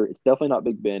Baker. It's definitely not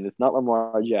Big Ben. It's not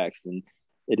Lamar Jackson.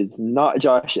 It is not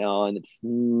Josh Allen. It's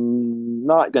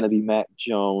not going to be Mac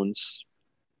Jones.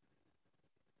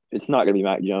 It's not going to be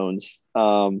Mac Jones.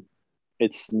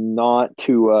 It's not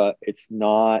Tua. It's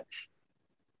not.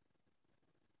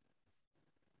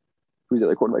 Who's the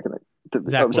other quarterback?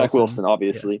 Zach Wilson,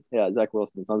 obviously. Yeah, Zach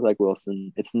Wilson. It's not Zach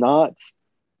Wilson. It's not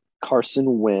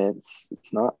Carson Wentz.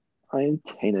 It's not Ryan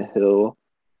Tannehill.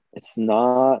 It's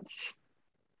not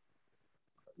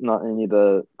any of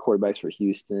the quarterbacks for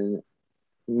Houston.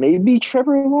 Maybe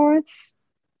Trevor Lawrence?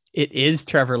 It is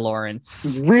Trevor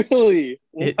Lawrence. Really?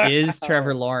 It is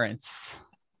Trevor Lawrence.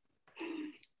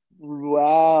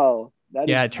 Wow.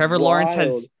 Trevor Lawrence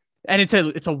has, and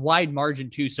it's a wide margin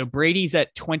too. So Brady's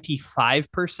at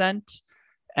 25%,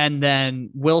 and then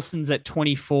Wilson's at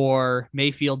 24%,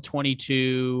 Mayfield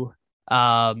 22%,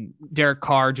 Derek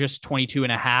Carr just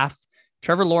 22.5%.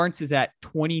 Trevor Lawrence is at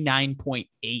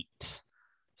 29.8%.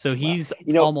 So he's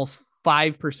almost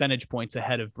 5 percentage points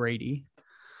ahead of Brady.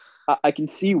 I can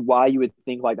see why you would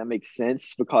think like that makes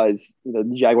sense because the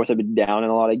Jaguars have been down in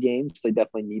a lot of games. So they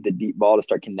definitely need the deep ball to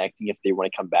start connecting if they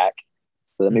want to come back.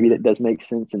 So maybe that does make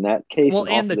sense in that case. Well,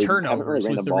 and the turnovers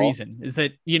was the reason is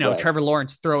that, right. Trevor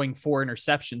Lawrence throwing 4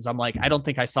 interceptions. I'm like, I don't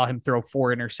think I saw him throw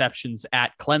 4 interceptions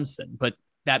at Clemson, but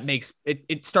that makes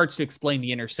it starts to explain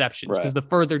the interceptions because the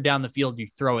further down the field you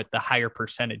throw it, the higher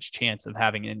percentage chance of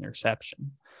having an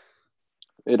interception.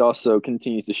 It also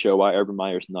continues to show why Urban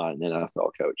Meyer's not an NFL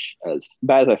coach. As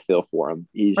bad as I feel for him,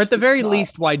 or at the very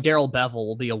least, why Darrell Bevell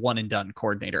will be a one and done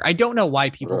coordinator. I don't know why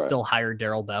people still hire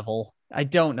Darrell Bevell. I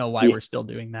don't know why we're still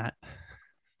doing that.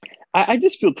 I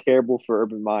just feel terrible for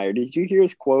Urban Meyer. Did you hear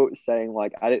his quote saying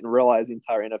like, "I didn't realize the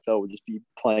entire NFL would just be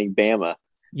playing Bama"?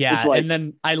 Yeah, It's like, and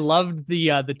then I loved the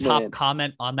top man,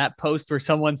 comment on that post where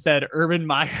someone said Urban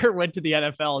Meyer went to the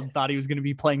NFL and thought he was going to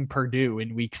be playing Purdue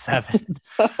in week 7.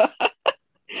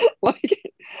 like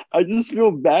I just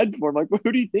feel bad for him. Like,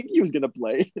 who do you think he was gonna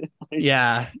play? Like,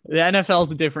 Yeah, the NFL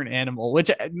is a different animal,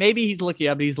 which maybe he's looking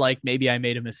up. He's like, maybe I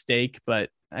made a mistake, but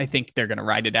I think they're going to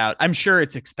ride it out. I'm sure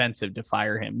it's expensive to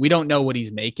fire him. We don't know what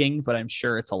he's making, but I'm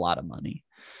sure it's a lot of money.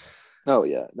 oh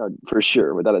yeah, no, for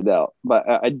sure, without a doubt. But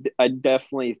I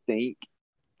definitely think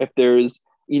if there's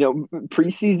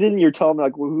preseason, you're telling me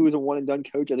like who was a one and done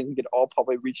coach. I think we could all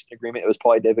probably reach an agreement. It was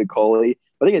probably David Coley.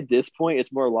 But I think at this point,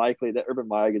 it's more likely that Urban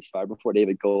Meyer gets fired before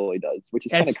David Coley does, which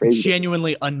is kind of That's crazy.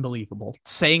 genuinely unbelievable.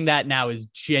 Saying that now is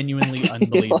genuinely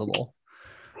unbelievable.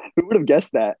 Who would have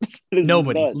guessed that?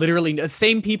 Nobody, nuts. literally, the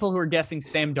same people who are guessing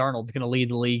Sam Darnold's going to lead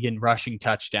the league in rushing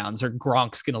touchdowns or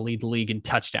Gronk's going to lead the league in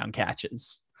touchdown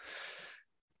catches.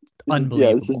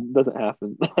 Unbelievable. This just doesn't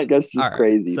happen. I guess it's just All right,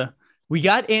 crazy. so we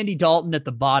got Andy Dalton at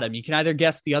the bottom. You can either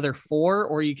guess the other 4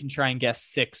 or you can try and guess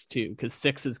 6 too, because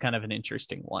 6 is kind of an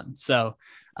interesting one. So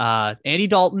Andy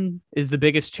Dalton is the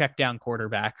biggest check down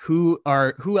quarterback. Who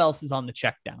else is on the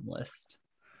check down list?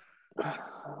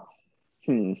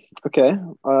 Okay.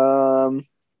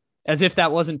 As if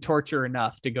that wasn't torture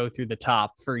enough to go through the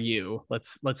top for you.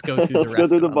 Let's go through the rest. Go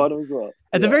through of the them. bottom as well.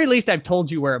 At the very least, I've told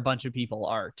you where a bunch of people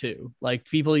are too. Like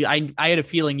people, I had a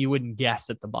feeling you wouldn't guess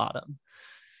at the bottom.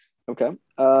 Okay.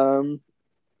 I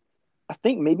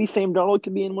think maybe Sam Darnold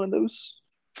could be in one of those.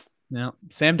 No,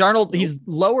 Sam Darnold, he's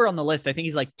lower on the list. I think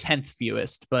he's like 10th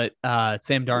fewest, but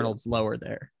Sam Darnold's lower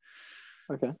there.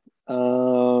 Okay.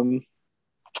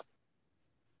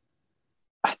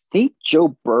 I think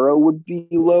Joe Burrow would be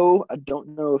low. I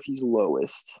don't know if he's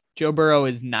lowest. Joe Burrow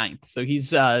is 9th. So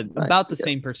he's about the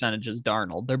same percentage as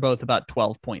Darnold. They're both about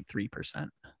 12.3%.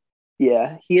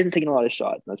 Yeah, he hasn't taken a lot of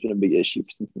shots, and that's been a big issue for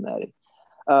Cincinnati.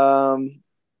 I'll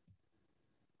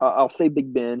say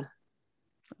Big Ben.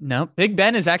 No, Big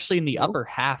Ben is actually in the upper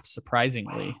half,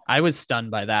 surprisingly. I was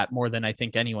stunned by that more than I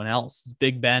think anyone else.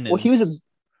 Big Ben is... Well,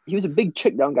 he was a big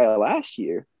check down guy last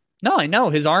year. No, I know.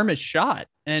 His arm is shot.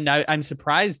 And I'm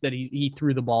surprised that he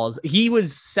threw the balls. He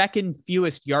was second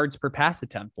fewest yards per pass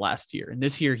attempt last year. And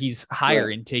this year he's higher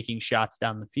in taking shots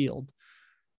down the field.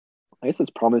 I guess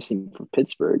it's promising for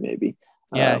Pittsburgh, maybe.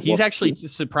 Yeah, he's actually,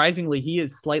 surprisingly, he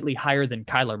is slightly higher than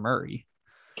Kyler Murray.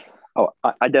 Oh,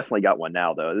 I definitely got one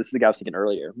now, though. This is the guy I was thinking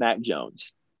earlier, Mac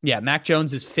Jones. Yeah, Mac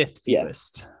Jones is 5th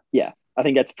fewest. Yeah, I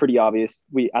think that's pretty obvious.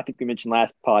 I think we mentioned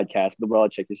last podcast, but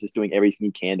Belichick is just doing everything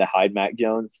he can to hide Mac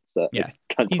Jones. So it's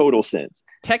kind of total sense.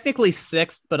 Technically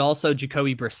 6th, but also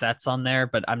Jacoby Brissett's on there,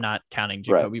 but I'm not counting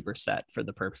Jacoby Brissett for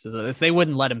the purposes of this. They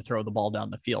wouldn't let him throw the ball down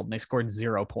the field, and they scored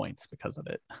 0 points because of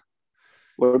it.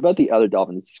 What about the other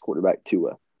Dolphins quarterback,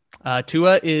 Tua?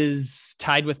 Tua is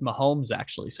tied with Mahomes,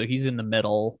 actually. So he's in the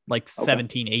middle, like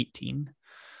 17, 18.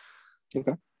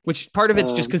 Okay. Which part of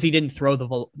it's just because he didn't throw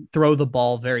the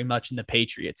ball very much in the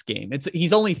Patriots game.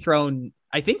 He's only thrown,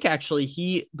 I think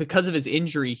actually because of his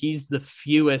injury, he's the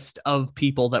fewest of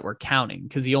people that were counting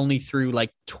because he only threw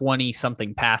like 20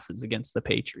 something passes against the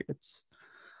Patriots.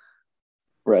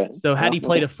 Right. So had he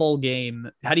played a full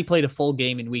game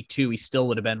in week 2, he still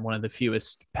would have been one of the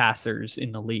fewest passers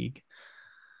in the league.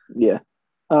 Yeah.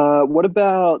 What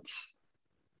about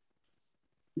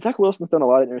Zach Wilson's done a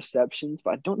lot of interceptions,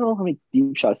 but I don't know how many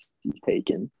deep shots he's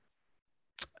taken.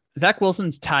 Zach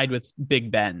Wilson's tied with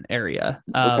Big Ben area.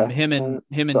 Him and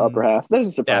upper half. That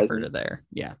doesn't surprise Stafford me. are there.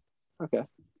 Yeah. Okay.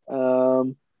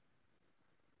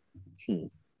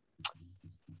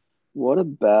 What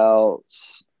about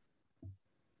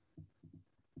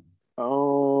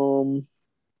I'm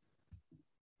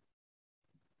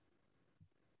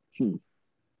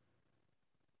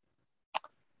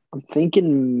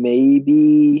thinking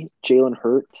maybe Jalen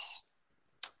Hurts.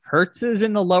 Hurts is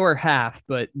in the lower half,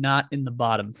 but not in the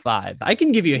bottom 5. I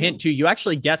can give you a hint too. You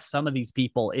actually guessed some of these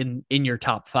people in your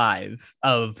top 5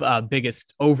 of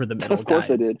biggest over the middle. Of course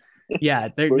guys. I did. Yeah,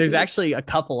 there's actually a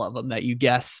couple of them that you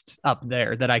guessed up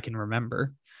there that I can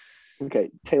remember. Okay,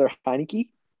 Taylor Heineke.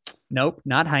 Nope,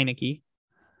 not Heineke.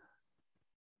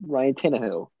 Ryan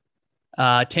Tannehill.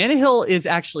 Tannehill is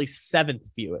actually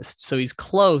 7th fewest, so he's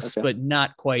close, but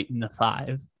not quite in the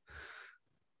 5.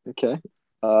 Okay.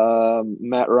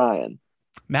 Matt Ryan.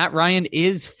 Matt Ryan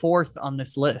is 4th on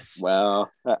this list. Wow.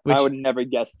 I would never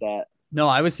guess that. No,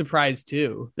 I was surprised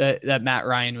too that Matt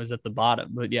Ryan was at the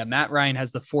bottom. But yeah, Matt Ryan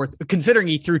has the 4th, considering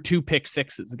he threw 2 pick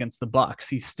sixes against the Bucs.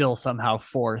 He's still somehow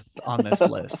 4th on this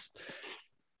list.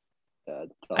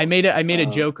 I made a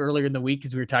joke earlier in the week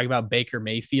because we were talking about Baker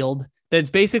Mayfield. That's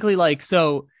basically like,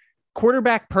 so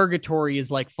quarterback purgatory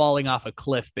is like falling off a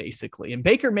cliff basically. And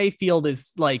Baker Mayfield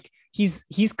is like,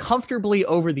 he's comfortably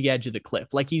over the edge of the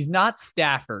cliff. Like he's not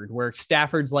Stafford, where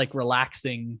Stafford's like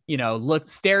relaxing,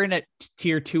 staring at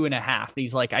tier 2.5.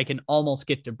 He's like, I can almost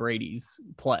get to Brady's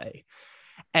play.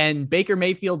 And Baker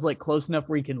Mayfield's like close enough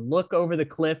where he can look over the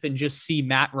cliff and just see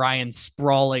Matt Ryan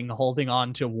sprawling, holding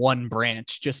on to one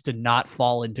branch just to not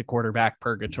fall into quarterback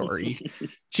purgatory,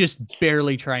 just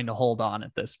barely trying to hold on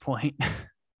at this point.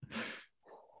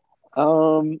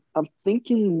 I'm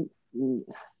thinking,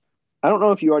 I don't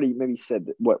know if you already maybe said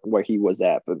where he was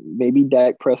at, but maybe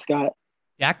Dak Prescott.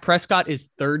 Dak Prescott is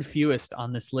third fewest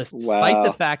on this list, despite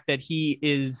the fact that he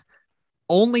is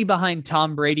only behind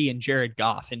Tom Brady and Jared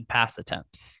Goff in pass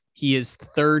attempts. He is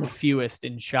third fewest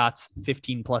in shots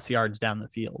 15 plus yards down the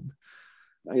field.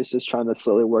 I guess just trying to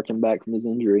slowly work him back from his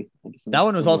injury. That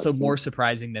one was also more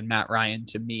surprising than Matt Ryan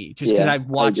to me, just because I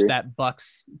watched that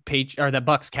Bucks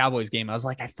Cowboys game. I was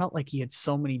like, I felt like he had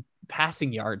so many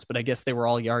passing yards, but I guess they were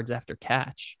all yards after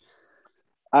catch.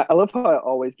 I love how I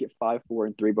always get 5, 4,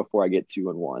 and 3 before I get 2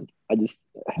 and 1.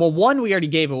 One we already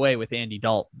gave away with Andy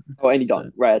Dalton. Oh, Andy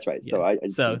Dalton, right? That's right. Yeah. So I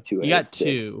just need 2. You got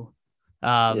 2.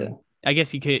 I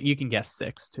guess you can guess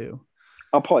 6 too.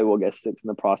 I probably will guess 6 in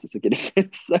the process of getting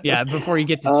it. So. Yeah, before you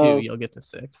get to 2, you'll get to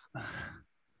 6.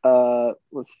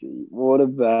 Let's see. What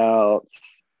about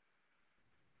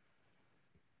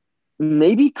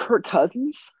maybe Kirk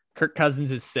Cousins? Kirk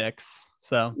Cousins is 6.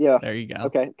 So yeah, there you go.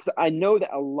 Okay, because I know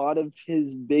that a lot of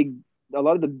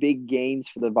the big gains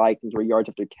for the Vikings were yards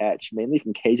after catch, mainly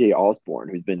from KJ Osborne,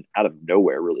 who's been out of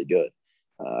nowhere really good.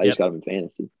 I just got him in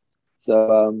fantasy.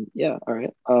 So all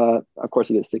right. Of course,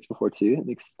 he gets 6 before 2. It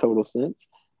makes total sense.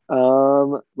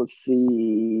 Let's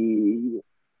see.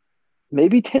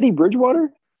 Maybe Teddy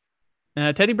Bridgewater.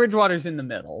 Teddy Bridgewater's in the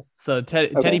middle. So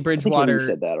Teddy Bridgewater. I think you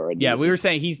said that already. Yeah, we were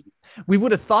saying we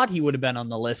would have thought he would have been on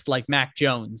the list like Mac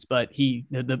Jones, but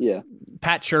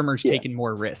Pat Shurmur's taken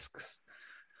more risks.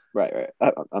 Right.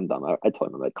 I'm done. I told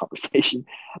him about that conversation.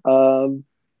 Man,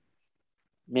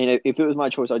 if it was my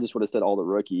choice, I just would have said all the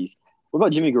rookies. What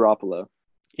about Jimmy Garoppolo?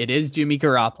 It is Jimmy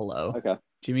Garoppolo. Okay.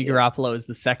 Jimmy Garoppolo is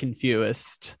the second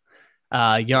fewest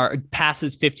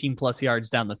passes 15 plus yards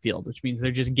down the field, which means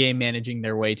they're just game managing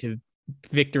their way to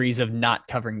victories of not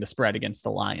covering the spread against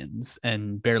the Lions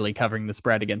and barely covering the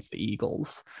spread against the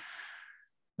Eagles.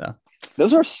 So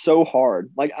those are so hard.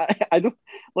 Like I don't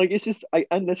like, it's just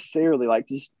unnecessarily like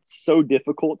just so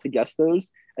difficult to guess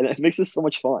those, and it makes it so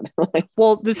much fun.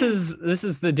 Well, this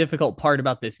is the difficult part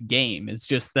about this game, is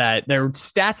just that there are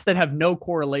stats that have no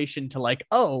correlation to like,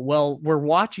 oh, well, we're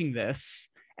watching this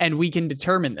and we can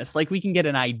determine this. Like we can get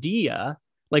an idea.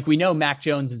 Like we know Mac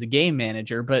Jones is a game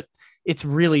manager, but it's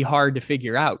really hard to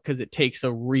figure out because it takes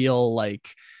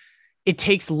it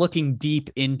takes looking deep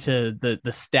into the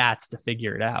stats to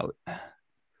figure it out.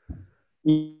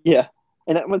 Yeah.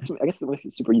 And I guess it makes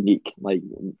it super unique. Like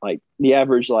the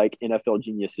average like NFL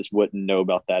genius just wouldn't know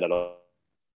about that at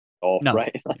all. No.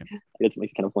 Right? It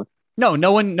makes it kind of fun.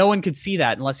 No one could see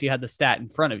that unless you had the stat in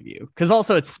front of you. Because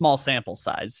also it's small sample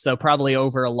size. So probably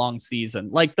over a long season.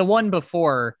 Like the one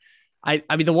before, I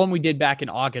mean, the one we did back in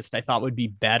August, I thought would be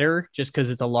better just because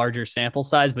it's a larger sample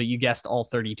size, but you guessed all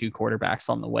 32 quarterbacks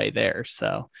on the way there.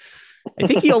 So I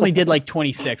think he only did like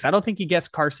 26. I don't think you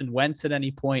guessed Carson Wentz at any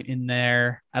point in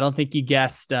there. I don't think you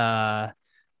guessed, well,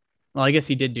 I guess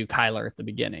he did do Kyler at the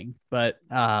beginning, but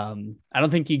I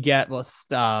don't think you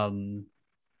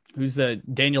who's the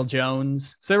Daniel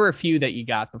Jones. So there were a few that you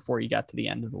got before you got to the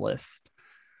end of the list.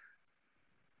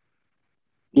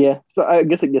 Yeah, so I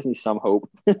guess it gives me some hope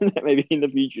that maybe in the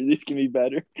future this can be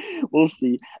better. We'll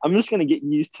see. I'm just gonna get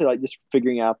used to like just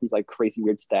figuring out these like crazy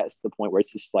weird stats to the point where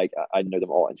it's just like I know them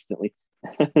all instantly.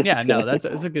 Yeah, no, that's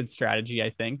a good strategy, I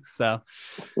think. So,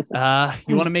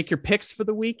 you want to make your picks for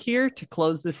the week here to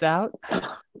close this out?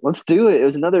 Let's do it. It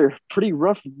was another pretty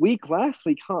rough week last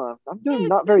week, huh? I'm doing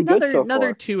not very good so far.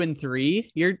 Another 2 and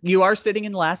 3. You are sitting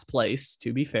in last place.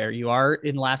 To be fair, you are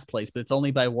in last place, but it's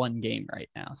only by 1 game right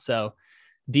now. So.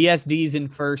 DSD's in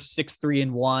first,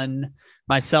 6-3-1.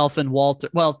 Myself and Walter.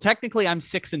 Well, technically I'm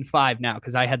 6-5 now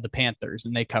because I had the Panthers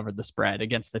and they covered the spread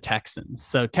against the Texans.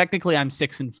 So technically I'm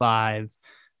 6-5.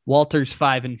 Walter's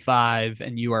 5-5,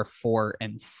 and you are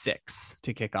 4-6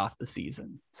 to kick off the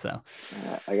season. So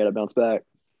I got to bounce back.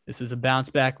 This is a bounce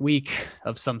back week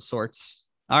of some sorts.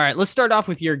 All right, let's start off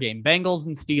with your game. Bengals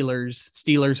and Steelers.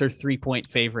 Steelers are 3-point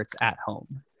favorites at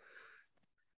home.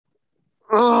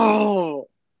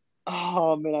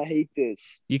 Oh, man, I hate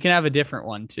this. You can have a different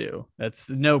one, too. That's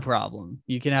no problem.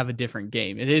 You can have a different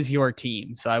game. It is your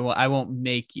team, so I won't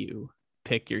make you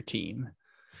pick your team.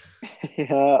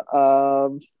 Yeah.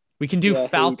 We can do Yeah,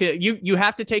 Falcon. You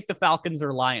have to take the Falcons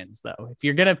or Lions though. If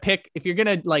you're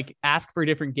gonna like ask for a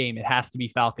different game, it has to be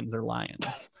Falcons or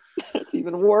Lions. That's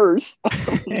even worse.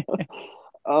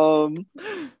 um,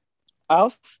 I'll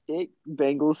stick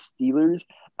Bengals Steelers.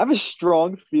 I have a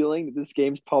strong feeling that this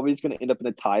game's probably going to end up in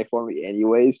a tie for me,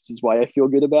 anyways, which is why I feel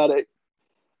good about it.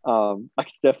 I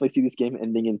could definitely see this game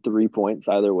ending in 3 points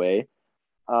either way.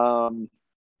 The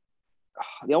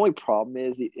only problem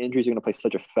is the injuries are going to play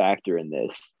such a factor in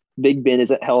this. Big Ben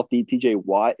isn't healthy. TJ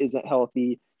Watt isn't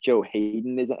healthy. Joe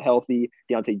Hayden isn't healthy.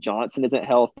 Deontay Johnson isn't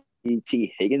healthy.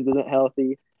 T. Higgins isn't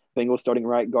healthy. Bengals starting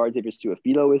right guard Xavier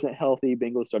Su'a-Filo isn't healthy.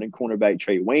 Bengals starting cornerback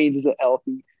Trey Waynes isn't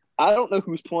healthy. I don't know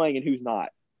who's playing and who's not.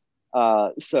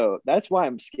 So that's why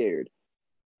I'm scared.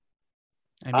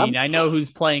 I mean, I know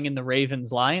who's playing in the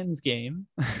Ravens-Lions game.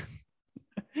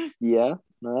 Yeah,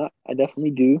 no, I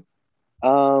definitely do.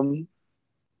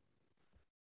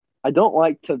 I don't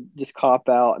like to just cop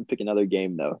out and pick another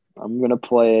game though. I'm gonna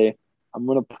play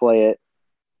it.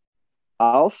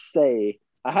 I'll say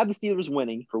I have the Steelers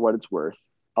winning for what it's worth.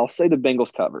 I'll say the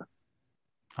Bengals cover.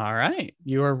 All right.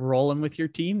 You are rolling with your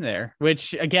team there,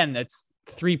 which again, that's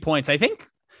 3 points. I think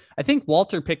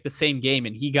Walter picked the same game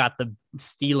and he got the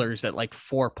Steelers at like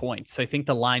 4 points. So I think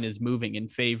the line is moving in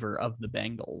favor of the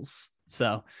Bengals.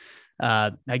 So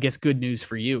I guess good news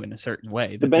for you in a certain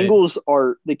way. The Bengals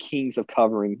are the kings of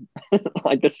covering.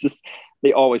 Like that's just,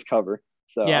 they always cover.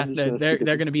 So yeah, they're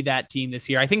going to be that team this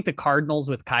year. I think the Cardinals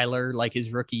with Kyler, like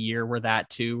his rookie year, were that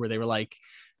too, where they were like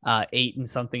 8 and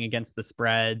something against the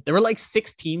spread. There were like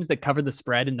 6 teams that covered the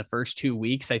spread in the first 2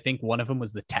 weeks. I think one of them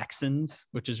was the Texans,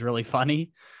 which is really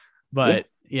funny. But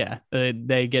yeah,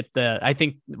 they get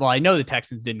I know the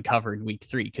Texans didn't cover in week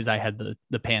 3 because I had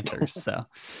the Panthers. So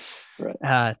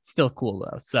right. Still cool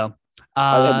though. So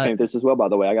I had the Panthers as well, by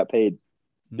the way. I got paid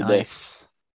today. Nice.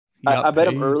 I bet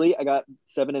him early. I got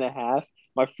 7.5.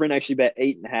 My friend actually bet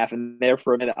 8.5, and there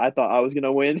for a minute I thought I was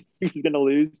gonna win. He was gonna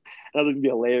lose. And I was gonna be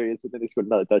hilarious, but then they scored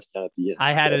another touchdown at the end.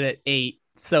 I had it at 8.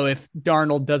 So if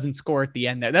Darnold doesn't score at the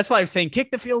end there, that's why I'm saying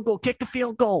kick the field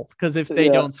goal. Because if they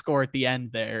don't score at the end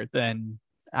there, then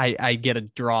I get a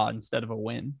draw instead of a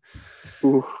win.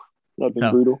 Ooh, that'd be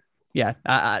brutal. Yeah,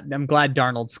 I'm glad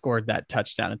Darnold scored that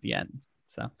touchdown at the end.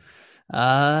 So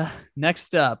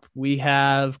next up, we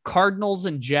have Cardinals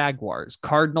and Jaguars.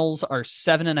 Cardinals are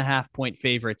 7.5 point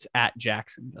favorites at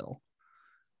Jacksonville.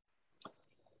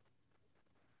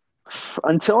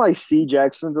 Until I see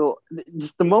Jacksonville,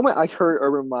 just the moment I heard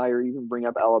Urban Meyer even bring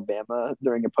up Alabama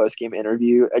during a post-game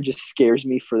interview, it just scares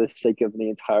me for the sake of the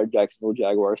entire Jacksonville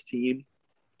Jaguars team.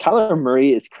 Kyler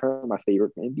Murray is currently my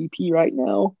favorite MVP right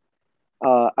now.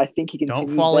 I think he continues.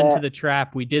 Don't fall into the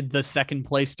trap. We did the second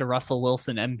place to Russell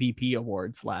Wilson MVP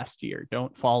awards last year.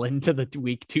 Don't fall into the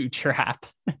week 2 trap.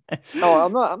 No,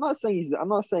 I'm not saying he's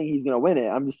going to win it.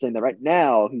 I'm just saying that right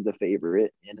now he's the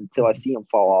favorite, and until I see him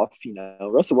fall off,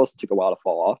 Russell Wilson took a while to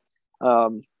fall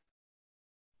off.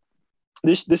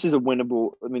 This is a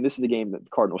winnable. I mean, this is a game that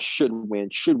the Cardinals should win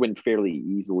fairly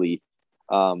easily.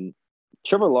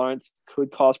 Trevor Lawrence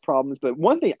could cause problems, but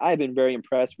one thing I've been very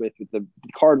impressed with the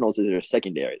Cardinals is their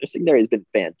secondary. Their secondary has been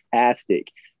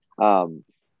fantastic.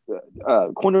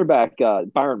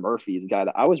 Cornerback Byron Murphy is a guy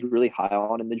that I was really high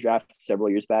on in the draft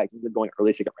several years back. He was going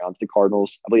early second round to the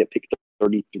Cardinals. I believe at pick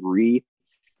 33.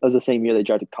 That was the same year they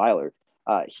drafted Kyler.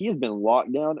 He has been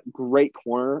locked down. Great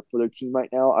corner for their team right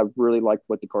now. I really like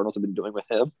what the Cardinals have been doing with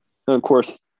him. And of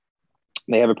course,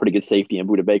 they have a pretty good safety in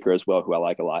Budda Baker as well, who I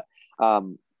like a lot.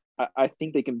 I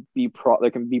think there can be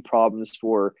problems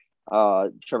for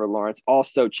Trevor Lawrence.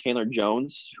 Also, Chandler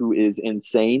Jones, who is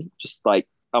insane, just like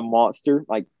a monster.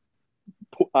 Like,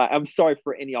 I'm sorry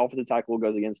for any offensive tackle who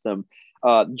goes against them.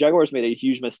 Jaguars made a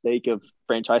huge mistake of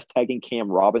franchise tagging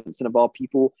Cam Robinson of all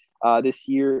people this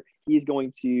year. He's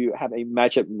going to have a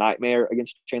matchup nightmare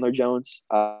against Chandler Jones.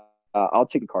 I'll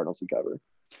take the Cardinals to cover.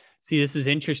 See, this is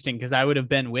interesting because I would have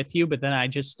been with you, but then I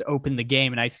just opened the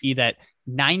game and I see that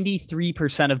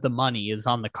 93% of the money is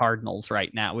on the Cardinals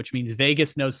right now, which means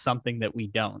Vegas knows something that we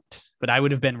don't. But I would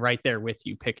have been right there with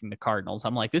you picking the Cardinals.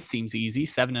 I'm like, this seems easy.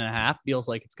 7.5 feels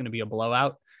like it's going to be a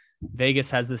blowout. Vegas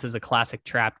has this as a classic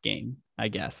trap game, I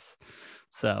guess.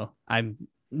 So I'm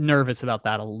nervous about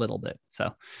that a little bit.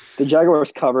 So the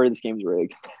Jaguars cover. This game's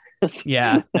rigged.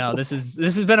 Yeah, no, this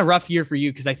has been a rough year for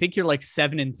you because I think you're like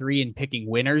 7-3 in picking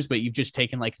winners, but you've just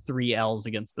taken like 3 L's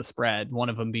against the spread. One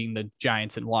of them being the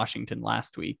Giants in Washington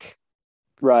last week.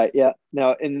 Right. Yeah.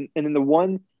 Now, and then the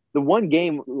one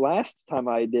game last time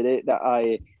I did it that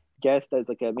I guessed as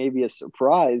like maybe a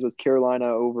surprise was Carolina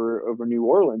over New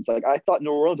Orleans. Like I thought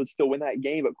New Orleans would still win that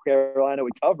game, but Carolina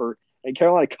would cover, and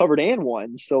Carolina covered and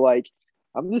won. So like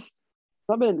I'm just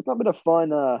It's not been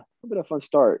a fun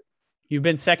start. You've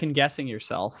been second guessing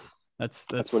yourself. That's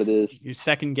what it is. You're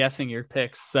second guessing your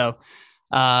picks. So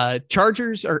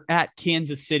Chargers are at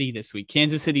Kansas City this week.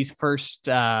 Kansas City's first,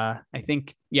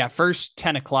 first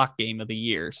 10 o'clock game of the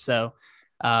year. So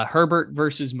Herbert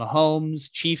versus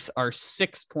Mahomes. Chiefs are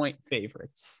 6-point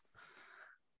favorites.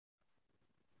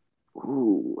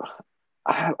 Ooh,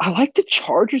 I like the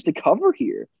Chargers to cover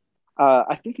here.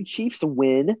 I think the Chiefs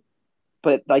win,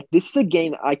 but like this is a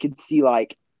game I could see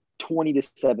like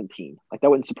 20-17. Like that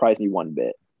wouldn't surprise me one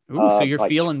bit. Ooh, so you're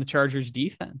feeling the Chargers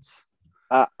defense.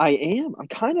 I am.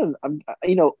 I'm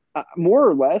more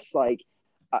or less like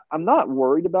I'm not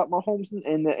worried about Mahomes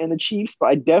and the Chiefs, but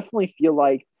I definitely feel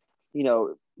like,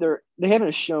 they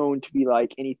haven't shown to be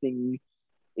like anything.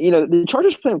 The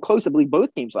Chargers played them close, I believe,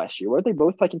 both games last year. Weren't they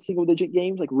both like in single-digit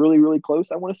games, like really, really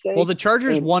close, I want to say? Well, the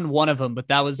Chargers won one of them, but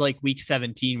that was like week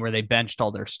 17 where they benched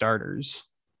all their starters.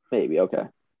 Maybe, okay.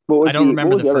 I don't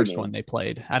remember the first one they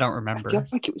played. I don't remember. I feel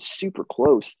like it was super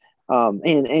close.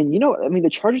 The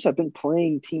Chargers have been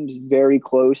playing teams very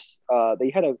close.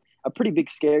 They had a pretty big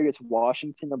scare against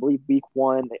Washington, I believe, week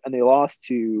 1, and they lost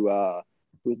to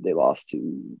who did they lost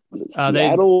to? Was it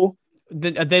Seattle?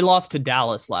 They lost to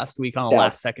Dallas last week on a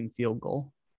last-second field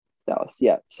goal. Dallas,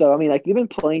 yeah. So, they've been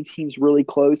playing teams really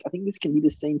close. I think this can be the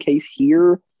same case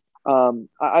here.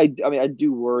 I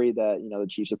do worry that, the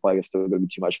Chiefs are probably still going to be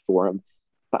too much for them.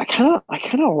 But I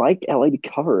kind of like LA to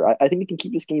cover. I think they can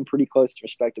keep this game pretty close and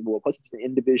respectable. Plus, it's an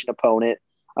in-division opponent.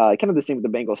 Kind of the same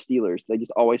with the Bengals Steelers. They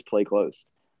just always play close.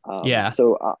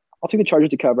 So I'll take the Chargers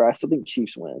to cover. I still think the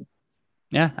Chiefs win.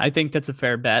 Yeah, I think that's a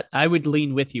fair bet. I would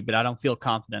lean with you, but I don't feel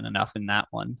confident enough in that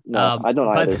one. No, I don't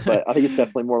either, but I think it's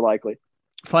definitely more likely.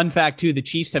 Fun fact, too, the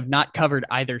Chiefs have not covered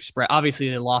either spread. Obviously,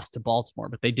 they lost to Baltimore,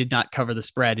 but they did not cover the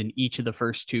spread in each of the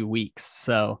first 2 weeks.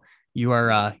 So you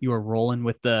are rolling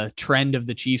with the trend of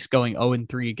the Chiefs going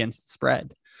 0-3 against the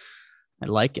spread. I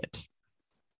like it.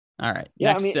 All right.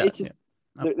 Yeah, it's just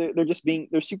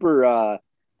they're super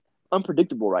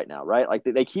unpredictable right now, right? Like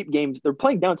they keep games, they're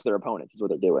playing down to their opponents is what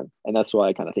they're doing. And that's why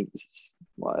I kind of think this is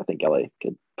why I think LA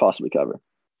could possibly cover.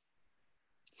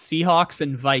 Seahawks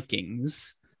and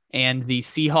Vikings, and the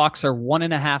Seahawks are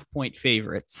 1.5-point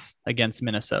favorites against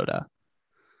Minnesota.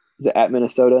 Is it at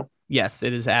Minnesota? Yes,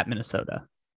 it is at Minnesota.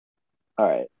 All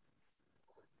right.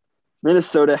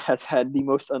 Minnesota has had the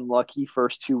most unlucky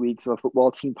first 2 weeks of a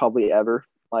football team probably ever.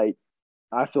 Like,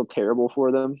 I feel terrible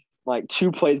for them. Like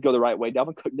 2 plays go the right way.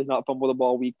 Dalvin Cook does not fumble the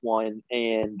ball week 1,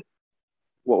 and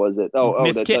what was it?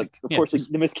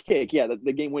 The missed kick. Yeah,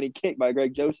 the game-winning kick by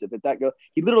Greg Joseph.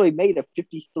 He literally made a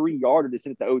 53-yarder to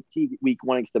send it to OT week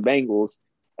 1 against the Bengals,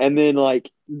 and then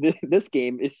this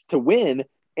game is to win,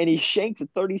 and he shanks a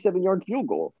 37-yard field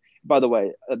goal. By the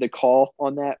way, the call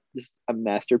on that, just a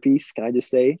masterpiece. Can I just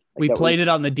say? We played it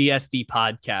on the DSD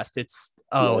podcast. It's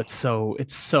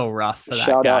so rough for that guy.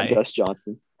 Shout out Gus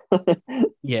Johnson.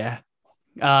 Yeah.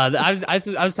 I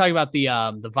was talking about the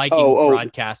Vikings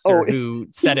broadcaster who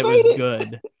said it was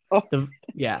good.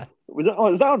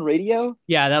 Was that on radio?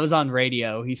 Yeah, that was on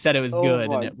radio. He said it was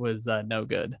good and it was no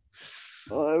good.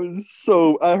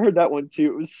 I heard that one too.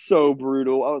 It was so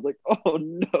brutal. I was like, oh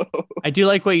no. I do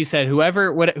like what you said.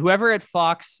 Whoever at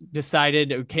Fox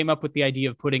decided or came up with the idea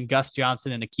of putting Gus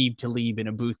Johnson and Aqib Talib in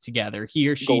a booth together, he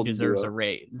or she golden deserves duo. A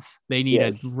raise. They need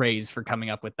a raise for coming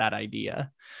up with that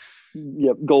idea.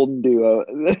 Yep, golden duo.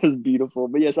 That was beautiful.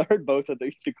 But yes, I heard both of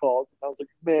the calls. And I was like,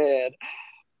 man.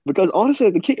 Because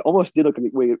honestly, the kick almost did look like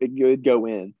it would go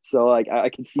in. So I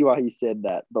can see why he said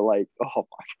that. But oh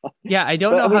my god. Yeah, I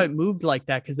don't know how it moved like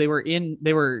that because they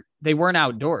weren't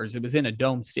outdoors. It was in a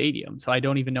dome stadium. So I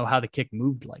don't even know how the kick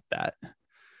moved like that.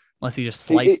 Unless he just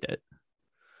sliced it.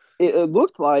 It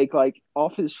looked like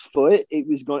off his foot, it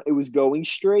was going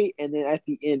straight, and then at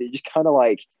the end it just kind of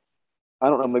I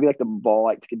don't know, maybe the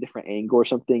ball took a different angle or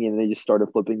something, and they just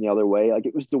started flipping the other way.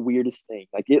 It was the weirdest thing.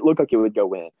 It looked like it would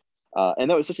go in.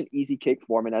 And that was such an easy kick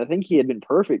for him. And I think he had been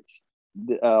perfect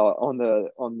on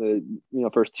the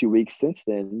first 2 weeks since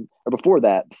then or before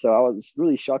that. So I was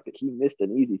really shocked that he missed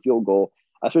an easy field goal,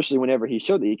 especially whenever he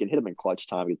showed that he can hit him in clutch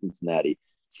time against Cincinnati.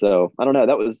 So I don't know.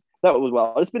 That was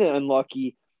well. It's been an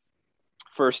unlucky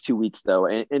first 2 weeks though.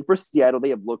 And for Seattle, they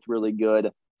have looked really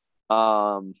good.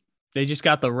 They just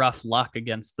got the rough luck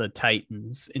against the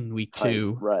Titans in week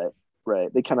 2.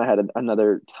 Right. They kind of had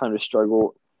another time to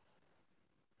struggle.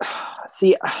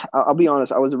 See, I'll be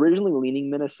honest. I was originally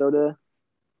leaning Minnesota,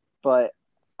 but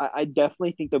I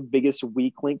definitely think the biggest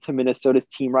weak link to Minnesota's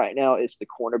team right now is the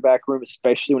cornerback room,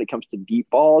 especially when it comes to deep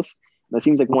balls. And that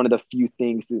seems like one of the few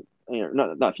things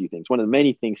not few things. One of the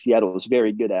many things Seattle is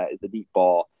very good at is the deep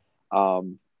ball.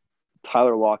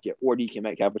 Tyler Lockett or DK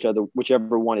Metcalf,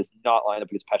 whichever one is not lined up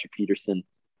against Patrick Peterson,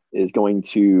 is going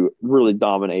to really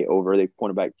dominate over the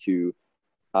cornerback two.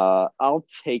 I'll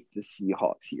take the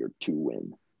Seahawks here to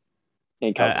win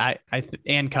and cover.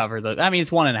 And cover though. I mean, it's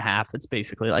 1.5. It's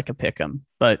basically like a pick 'em,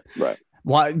 but right.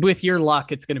 With your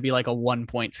luck, it's going to be like a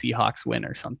 1-point Seahawks win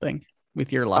or something.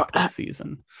 With your luck this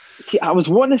season. See, I was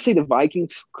wanting to say the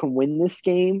Vikings can win this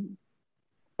game,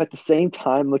 but at the same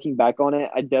time, looking back on it,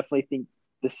 I definitely think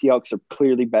the Seahawks are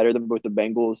clearly better than both the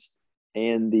Bengals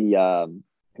and the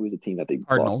who was the team that they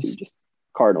Cardinals. lost to? Just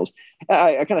Cardinals.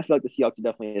 I kind of feel like the Seahawks are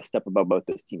definitely a step above both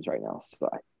those teams right now. So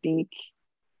I think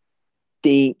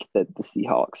that the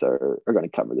Seahawks are going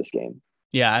to cover this game.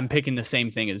 Yeah, I'm picking the same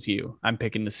thing as you. I'm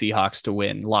picking the Seahawks to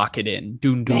win. Lock it in.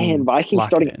 Doom. Man, Vikings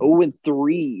starting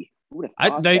 0-3.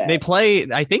 They play.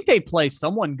 I think they play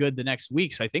someone good the next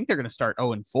week. So I think they're going to start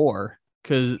 0-4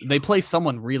 because they play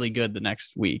someone really good the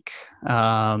next week. It's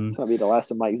going to be the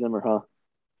last of Mike Zimmer, huh?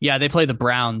 Yeah, they play the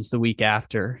Browns the week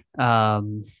after.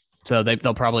 So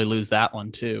they'll probably lose that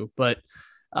one too. But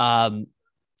I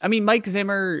mean, Mike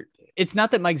Zimmer. It's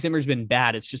not that Mike Zimmer's been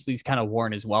bad. It's just he's kind of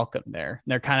worn his welcome there.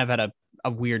 They're kind of at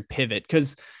a weird pivot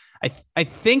because I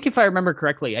think if I remember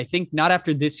correctly, I think not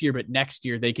after this year, but next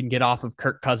year they can get off of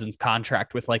Kirk Cousins'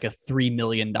 contract with like a $3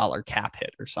 million cap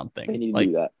hit or something. They need to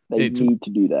do that. They need to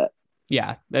do that.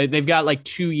 Yeah, they've got like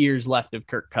 2 years left of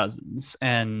Kirk Cousins,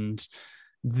 and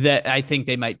that I think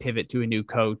they might pivot to a new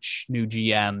coach, new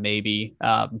GM, maybe.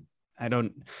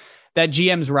 That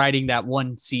GM's riding that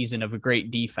one season of a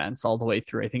great defense all the way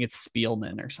through. I think it's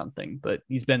Spielman or something, but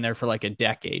he's been there for like a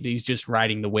decade. He's just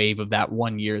riding the wave of that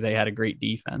 1 year they had a great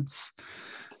defense.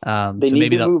 They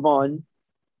need to move on.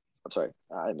 I'm sorry.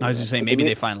 I was just saying maybe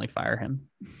they finally fire him.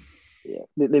 Yeah,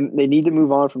 they need to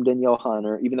move on from Danielle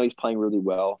Hunter, even though he's playing really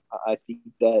well. I think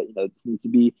that this needs to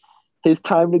be his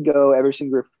time to go. Everson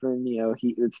Griffin,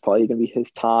 it's probably going to be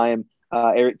his time.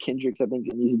 Eric Kendricks, I think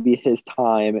it needs to be his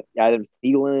time. Adam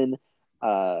Thielen,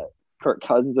 Kirk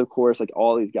Cousins, of course, like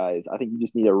all these guys. I think you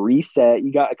just need a reset.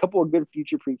 You got a couple of good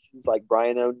future pieces like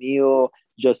Brian O'Neill,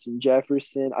 Justin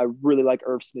Jefferson. I really like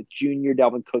Irv Smith Jr.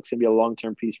 Dalvin Cook's going to be a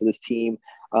long-term piece for this team.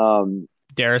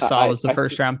 Darrisaw was the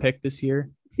first-round pick this year.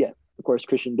 Yeah, of course,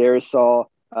 Christian Darrisaw.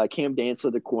 Cam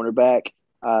Dantzler, the cornerback,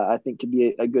 I think could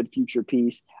be a good future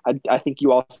piece. I think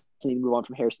you also need to move on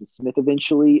from Harrison Smith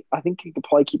eventually. I think you could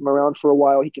probably keep him around for a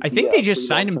while. I think they just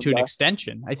signed him to an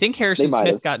extension. I think Harrison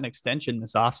Smith got an extension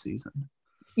this offseason.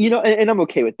 And I'm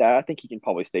okay with that. I think he can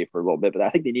probably stay for a little bit, but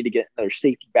I think they need to get another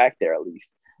safety back there at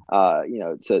least,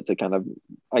 to kind of,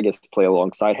 I guess, play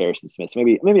alongside Harrison Smith. So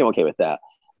maybe I'm okay with that.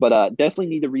 But definitely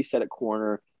need to reset at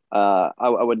corner. I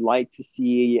would like to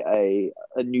see a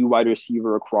new wide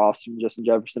receiver across from Justin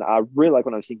Jefferson. I really like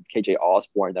when I'm seeing KJ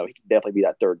Osborne, though. He can definitely be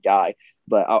that third guy.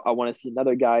 But I want to see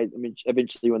another guy. I mean,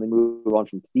 eventually when they move on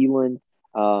from Thielen,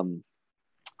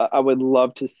 I would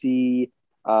love to see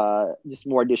just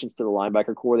more additions to the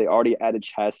linebacker core. They already added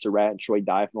Chaz Surratt and Troy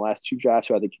Dye from the last two drafts,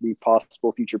 who I think could be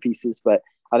possible future pieces. But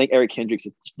I think Eric Kendricks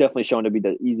is definitely shown to be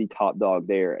the easy top dog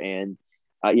there. And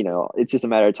it's just a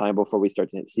matter of time before we start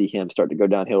to see him start to go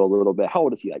downhill a little bit. How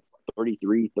old is he? Like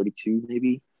 33, 32,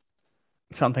 maybe?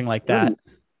 Something like that.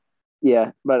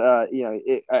 Yeah. But,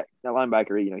 that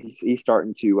linebacker, he's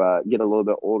starting to get a little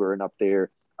bit older and up there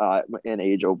in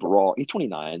age overall. He's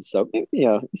 29. So,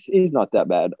 he's not that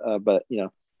bad. But,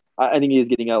 I think he is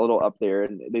getting a little up there,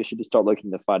 and they should just start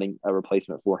looking to finding a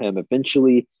replacement for him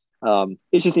eventually.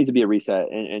 It just needs to be a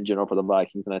reset in general for the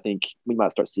Vikings. And I think we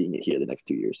might start seeing it here the next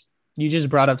 2 years. You just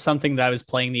brought up something that I was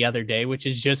playing the other day, which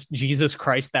is just Jesus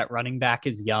Christ, that running back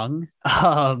is young.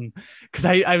 Because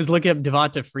I was looking up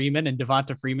Devonta Freeman, and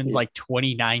Devonta Freeman's like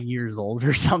 29 years old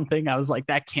or something. I was like,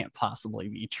 that can't possibly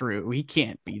be true. He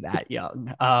can't be that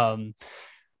young.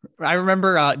 I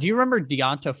remember, do you remember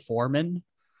Deonta Foreman?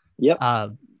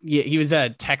 Yep. He was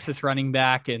a Texas running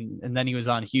back, and then he was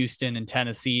on Houston and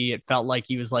Tennessee. It felt like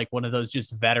he was like one of those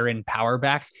just veteran power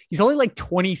backs. He's only like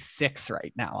 26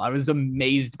 right now. I was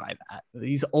amazed by that.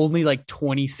 He's only like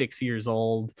 26 years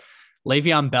old.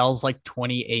 Le'Veon Bell's like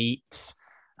 28.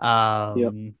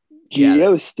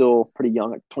 Gio is still pretty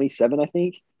young, like 27, I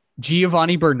think.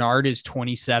 Giovanni Bernard is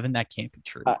 27. That can't be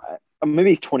true. Maybe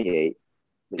he's 28.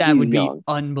 That would be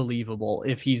unbelievable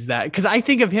if he's that, because I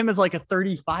think of him as like a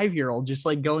 35-year-old just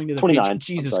like going to the 29. pitch.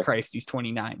 Jesus Christ, he's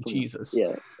 29. Jesus.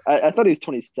 Yeah, I thought he was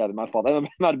 27. My fault. That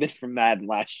might have been from Madden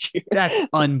last year. That's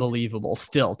unbelievable.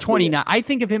 Still 29. Yeah. I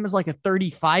think of him as like a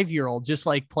 35-year-old just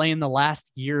like playing the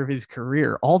last year of his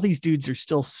career. All these dudes are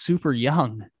still super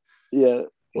young. Yeah.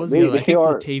 I think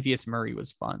Latavius Murray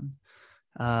was fun.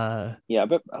 Yeah,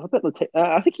 but I bet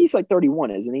I think he's like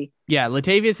 31, isn't he? Yeah,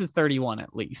 Latavius is 31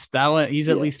 at least. That one, he's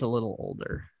at Yeah. least a little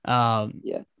older.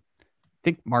 Yeah. I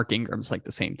think Mark Ingram's like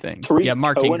the same thing. Tariq Yeah,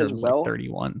 Mark Cohen as Ingram's well. like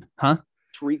 31. Huh?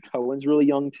 Tariq Cohen's really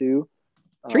young too.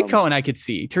 Tariq Cohen, I could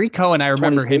see. Tariq Cohen, I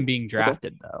remember 26? him being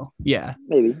drafted though. Yeah.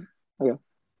 Maybe. Okay.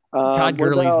 Todd What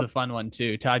Gurley's about the fun one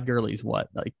too. Todd Gurley's what,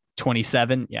 like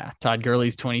 27? Yeah, Todd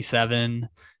Gurley's 27.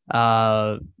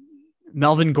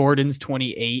 Melvin Gordon's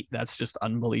 28. That's just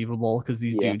unbelievable because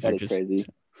these dudes that are is just crazy.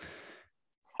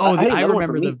 Oh, I think I another one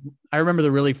for remember me- I remember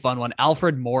the really fun one.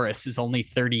 Alfred Morris is only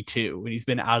 32, and he's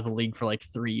been out of the league for like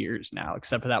 3 years now,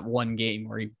 except for that one game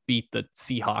where he beat the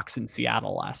Seahawks in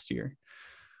Seattle last year.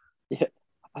 Yeah,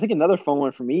 I think another fun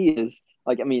one for me is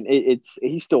like, I mean, it's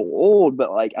he's still old,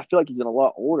 but like I feel like he's been a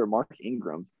lot older. Mark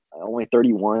Ingram, only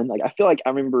 31. Like I feel like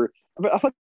I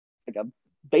felt like a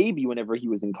baby whenever he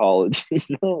was in college.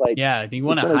 Like Yeah, he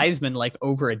won a it's like- Heisman like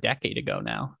over a decade ago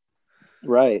now.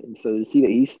 right. And so to see that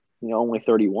he's only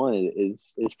 31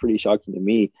 is pretty shocking to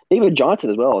me. David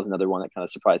Johnson as well is another one that kind of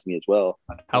surprised me as well.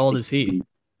 How old is he?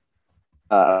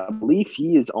 I believe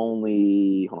he is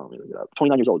only hold on, let me look it up.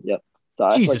 29 years old. Yeah. So I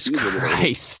feel like Jesus he's a little older.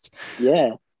 Christ.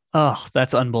 Yeah. Oh,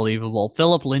 that's unbelievable.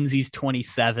 Philip Lindsay's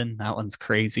 27. That one's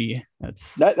crazy.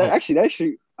 That's Actually, I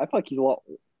feel like he's a lot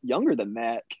younger than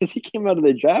that because he came out of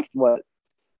the draft, what,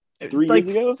 3 like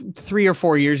years ago? 3 or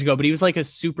 4 years ago, but he was like a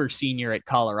super senior at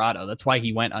Colorado. That's why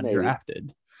he went Maybe.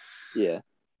 undrafted. Yeah.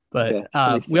 But Okay,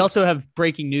 that makes we sense. also have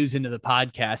breaking news into the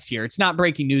podcast here. It's not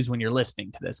breaking news when you're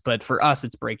listening to this, but for us,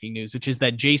 it's breaking news, which is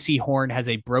that JC Horn has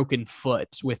a broken foot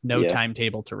with no Yeah.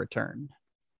 timetable to return.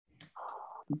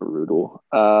 Brutal.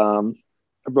 A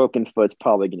broken foot's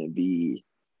probably going to be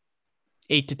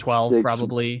 8 to 12, 6.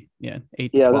 probably. Yeah,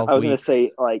 8 to Yeah, 12 I was going to weeks.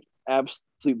 say like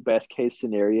absolute best case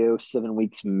scenario, 7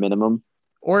 weeks minimum.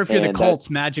 Or if you're the and Colts,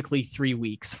 that's- magically 3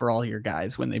 weeks for all your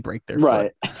guys when they break their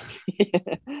Right. foot.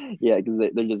 Yeah, because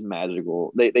they're just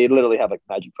magical. They literally have like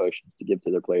magic potions to give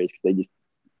to their players because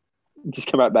they just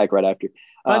come right back right after.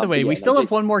 By the way, but we yeah, still no, have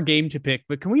one more game to pick,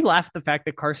 but can we laugh at the fact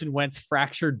that Carson Wentz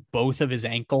fractured both of his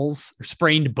ankles or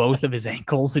sprained both of his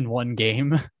ankles in one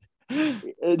game?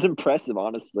 it's impressive,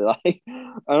 honestly. Like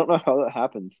I don't know how that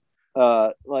happens.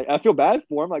 Like I feel bad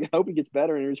for him. Like I hope he gets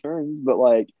better and returns, but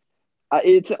like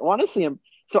it's honestly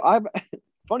I've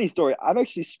funny story. I've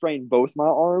actually sprained both my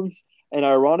arms, and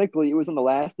ironically, it was on the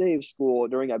last day of school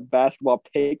during a basketball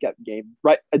pickup game,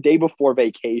 right a day before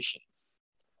vacation.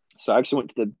 So I actually went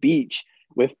to the beach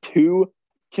with 2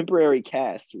 temporary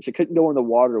casts, which I couldn't go in the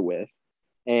water with,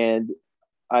 and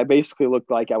I basically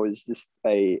looked like I was just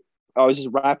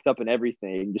wrapped up in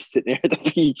everything, just sitting there at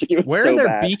the beach. It was Where so are there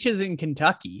bad. beaches in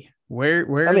Kentucky? Where I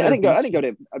mean, are I didn't there go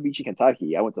beaches? to a beach in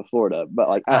Kentucky. I went to Florida, but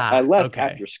like I left okay.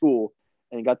 after school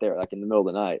and got there like in the middle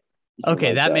of the night. Something Okay,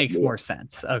 like that makes but- more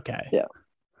sense. Okay. Yeah.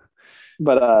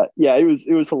 But yeah, it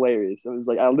was hilarious. It was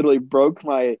like I literally broke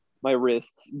my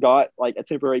wrists, got like a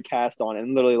temporary cast on,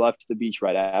 and literally left to the beach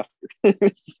right after.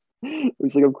 It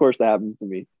was like, of course that happens to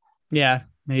me. Yeah.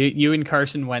 You and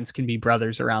Carson Wentz can be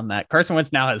brothers around that. Carson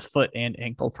Wentz now has foot and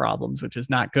ankle problems, which is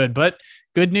not good. But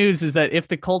good news is that if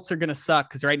the Colts are going to suck,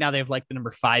 because right now they have like the number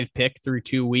 5 pick through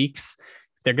 2 weeks,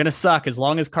 if they're going to suck, as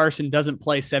long as Carson doesn't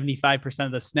play 75%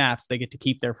 of the snaps, they get to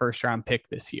keep their first round pick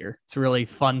this year. It's a really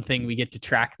fun thing we get to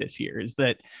track this year is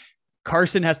that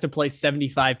Carson has to play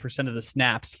 75% of the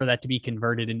snaps for that to be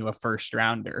converted into a first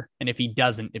rounder. And if he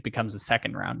doesn't, it becomes a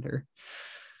second rounder.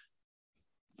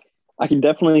 I can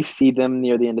definitely see them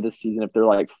near the end of the season if they're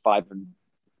like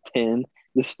 5-10,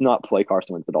 just not play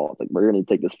Carson Wentz at all. It's like we're going to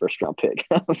take this first round pick.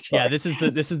 Yeah, this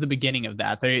is the beginning of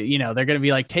that. They're going to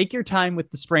be like, take your time with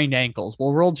the sprained ankles.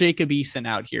 We'll roll Jacob Eason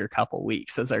out here a couple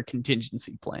weeks as our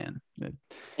contingency plan. Being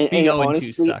 0-2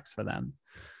 honestly, sucks for them.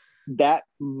 That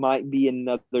might be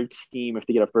another team if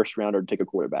they get a first rounder to take a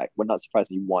quarterback. Would not surprise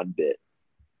me one bit.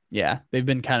 Yeah, they've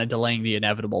been kind of delaying the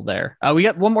inevitable there. We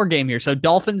got one more game here. So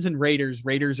Dolphins and Raiders.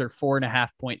 Raiders are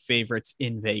 4.5-point favorites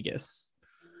in Vegas.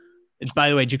 It's, by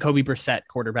the way, Jacoby Brissett,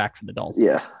 quarterback for the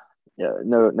Dolphins. Yeah.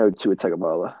 No Tua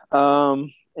Tagovailoa.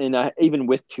 And even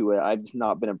with Tua, I've just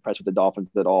not been impressed with the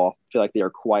Dolphins at all. I feel like they are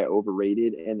quite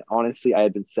overrated. And honestly, I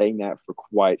had been saying that for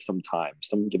quite some time.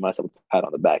 So I'm going to give myself a pat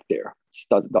on the back there. Just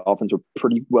thought the Dolphins were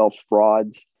pretty well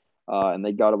frauds. And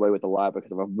they got away with a lot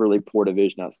because of a really poor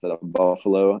division outside of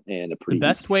Buffalo and a pretty The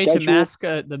best way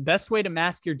to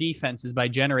mask your defense is by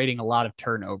generating a lot of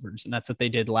turnovers, and that's what they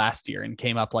did last year and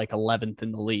came up like 11th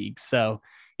in the league. So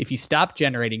if you stop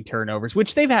generating turnovers,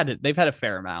 which they've had a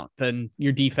fair amount, then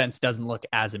your defense doesn't look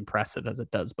as impressive as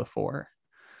it does before.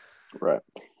 Right.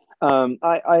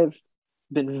 I've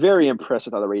been very impressed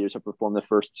with how the Raiders have performed the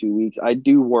first 2 weeks. I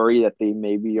do worry that they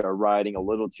maybe are riding a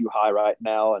little too high right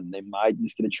now, and they might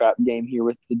just get a trap game here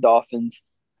with the Dolphins.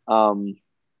 But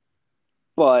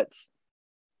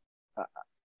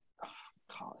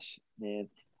gosh, man,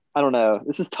 I don't know.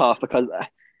 This is tough because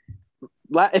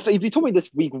if you told me this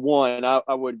week one,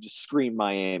 I would just scream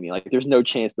Miami. Like, there's no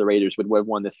chance the Raiders would have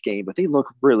won this game, but they look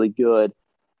really good.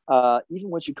 Even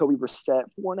with Jacoby Brissett,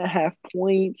 4.5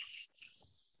 points.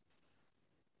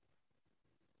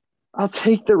 I'll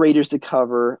take the Raiders to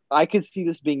cover. I could see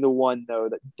this being the one, though,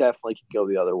 that definitely could go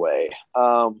the other way.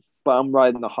 But I'm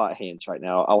riding the hot hands right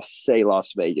now. I'll say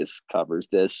Las Vegas covers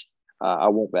this. I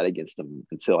won't bet against them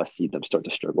until I see them start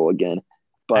to struggle again.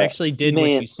 But I actually did what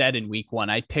you said in week one.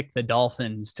 I picked the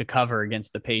Dolphins to cover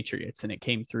against the Patriots, and it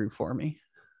came through for me.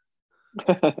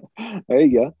 There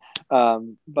you go.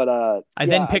 I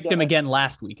then picked them again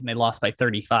last week, and they lost by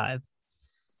 35.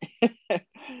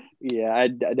 Yeah, I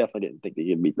definitely didn't think they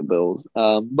could beat the Bills.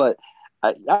 But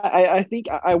I think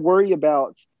I worry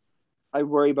about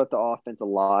the offense a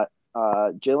lot.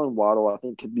 Jalen Waddle, I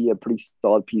think, could be a pretty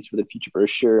solid piece for the future for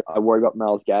sure. I worry about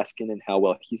Myles Gaskin and how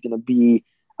well he's going to be.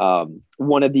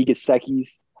 One of the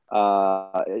Gesicki's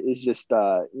is just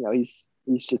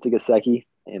he's just a Gesicki,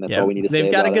 and that's all we need to say.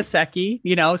 They've got a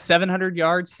Gesicki, 700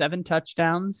 yards, 7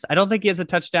 touchdowns. I don't think he has a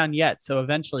touchdown yet, so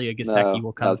eventually a Gesicki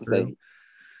will come through.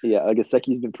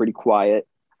 Gesicki's been pretty quiet.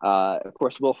 Of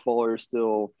course, Will Fuller is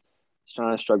still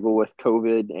trying to struggle with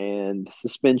COVID and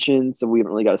suspension, so we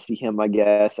haven't really got to see him, I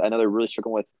guess. I know they're really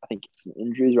struggling with, I think, some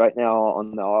injuries right now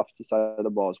on the offensive side of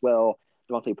the ball as well.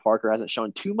 Devontae Parker hasn't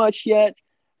shown too much yet.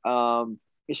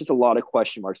 It's just a lot of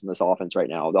question marks in this offense right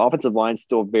now. The offensive line is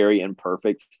still very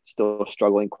imperfect, still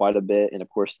struggling quite a bit. And, of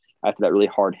course, after that really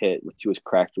hard hit with Tua's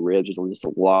cracked ribs, there's just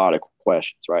a lot of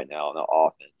questions right now on the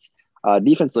offense.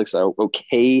 Defense looks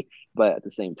okay, but at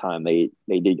the same time, they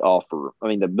did offer – I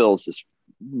mean, the Bills just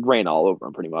ran all over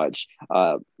them pretty much.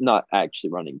 Not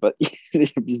actually running, but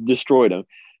just destroyed them.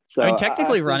 So I mean,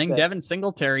 technically running, Devin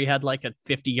Singletary had like a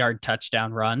 50-yard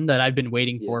touchdown run that I've been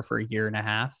waiting for a year and a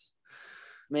half.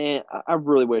 Man, I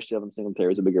really wish Devin Singletary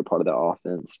was a bigger part of the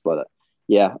offense, but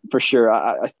yeah, for sure.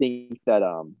 I think that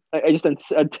I just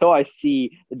until I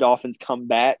see the Dolphins come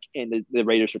back and the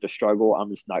Raiders start to struggle,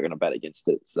 I'm just not going to bet against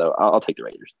it. So I'll take the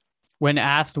Raiders. When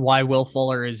asked why Will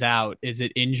Fuller is out, is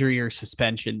it injury or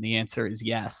suspension? The answer is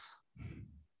yes.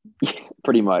 Yeah,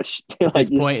 pretty much. At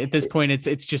this point,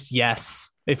 it's just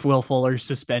yes. If Will Fuller's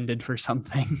suspended for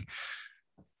something.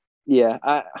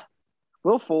 Yeah,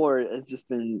 Will Fuller has just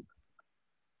been.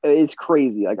 It's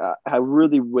crazy. Like I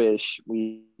really wish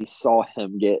we saw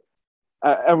him get.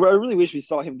 I really wish we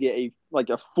saw him get a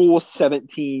full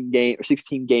 17 game or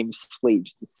 16 game slate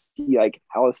just to see like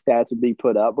how his stats would be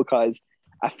put up, because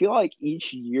I feel like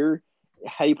each year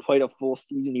had he played a full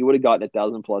season, he would have gotten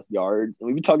 1,000+ yards. And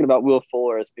we've been talking about Will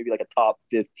Fuller as maybe like a top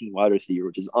 15 wide receiver,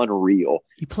 which is unreal.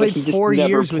 He played 4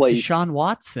 years with Deshaun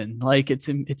Watson. Like it's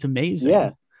amazing.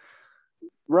 Yeah.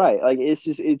 Right. Like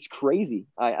it's crazy.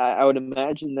 I would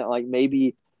imagine that like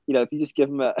maybe, if you just give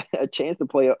him a chance to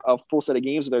play a full set of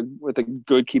games with a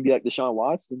good QB like Deshaun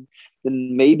Watson,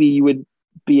 then maybe you would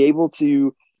be able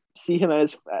to see him at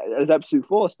his absolute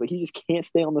fullest, but he just can't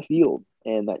stay on the field.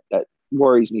 And that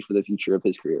worries me for the future of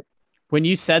his career. When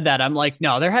you said that, I'm like,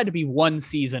 no, there had to be one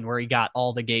season where he got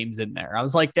all the games in there. I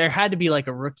was like, there had to be like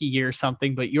a rookie year or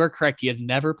something, but you're correct. He has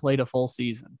never played a full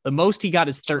season. The most he got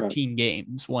is 13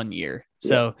 games one year.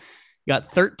 So he got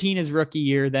 13 his rookie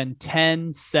year, then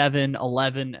 10, 7,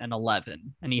 11, and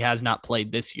 11. And he has not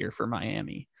played this year for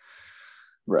Miami.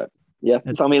 Right. Yeah.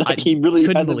 So, I mean, he really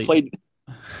hasn't played.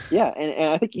 Yeah. And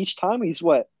I think each time he's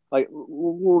I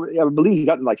believe he's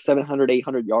gotten like 700,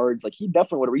 800 yards. Like he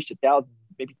definitely would have reached 1,000,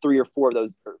 maybe 3 or 4 of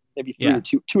those, or maybe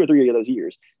two or three of those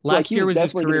years. So Last year was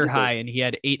his career high, and he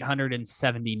had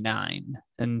 879,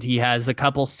 and he has a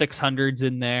couple 600s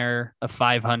in there, a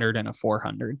 500 and a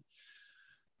 400.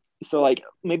 So like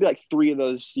maybe like 3 of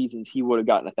those seasons, he would have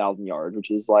gotten 1,000 yards,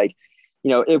 which is like,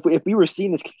 if we were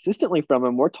seeing this consistently from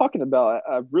him, we're talking about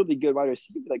a really good wide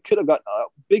receiver that could have gotten a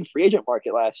big free agent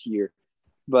market last year.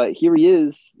 But here he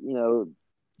is,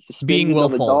 being Will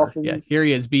Fuller. Yeah, here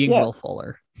he is being Will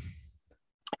Fuller.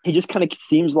 He just kind of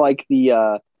seems like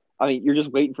you're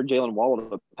just waiting for Jalen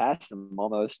Waddle to pass him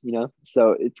almost,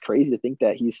 So it's crazy to think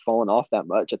that he's fallen off that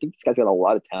much. I think this guy's got a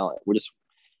lot of talent.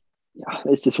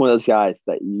 It's just one of those guys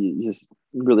that you just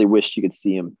really wish you could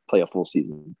see him play a full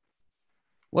season.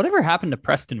 Whatever happened to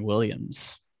Preston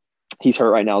Williams? He's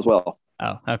hurt right now as well.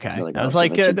 Oh, okay. I was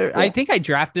like, I think I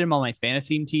drafted him on my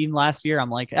fantasy team last year. I'm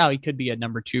like, oh, he could be a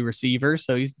number 2 receiver.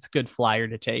 So he's a good flyer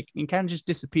to take. He kind of just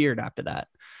disappeared after that.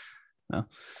 No.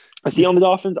 Is he on the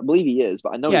Dolphins? I believe he is,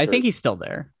 but I know. Yeah, he's I think hurt. he's still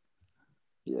there.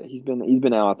 Yeah, he's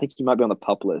been out. I think he might be on the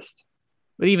PUP list.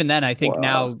 But even then, I think Or,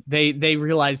 now they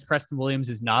realized Preston Williams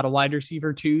is not a wide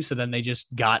receiver too. So then they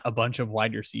just got a bunch of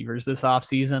wide receivers this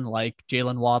offseason, like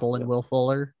Jalen Waddle and Will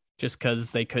Fuller, just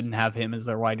because they couldn't have him as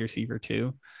their wide receiver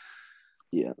too.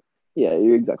 Yeah,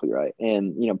 you're exactly right.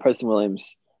 And Preston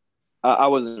Williams, I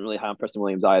wasn't really high on Preston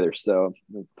Williams either, so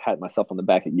I pat myself on the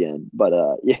back again.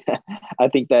 But yeah, I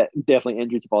think that definitely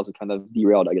injuries have also kind of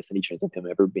derailed, I guess, any chance of him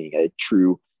ever being a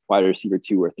true wide receiver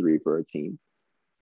 2 or 3 for a team.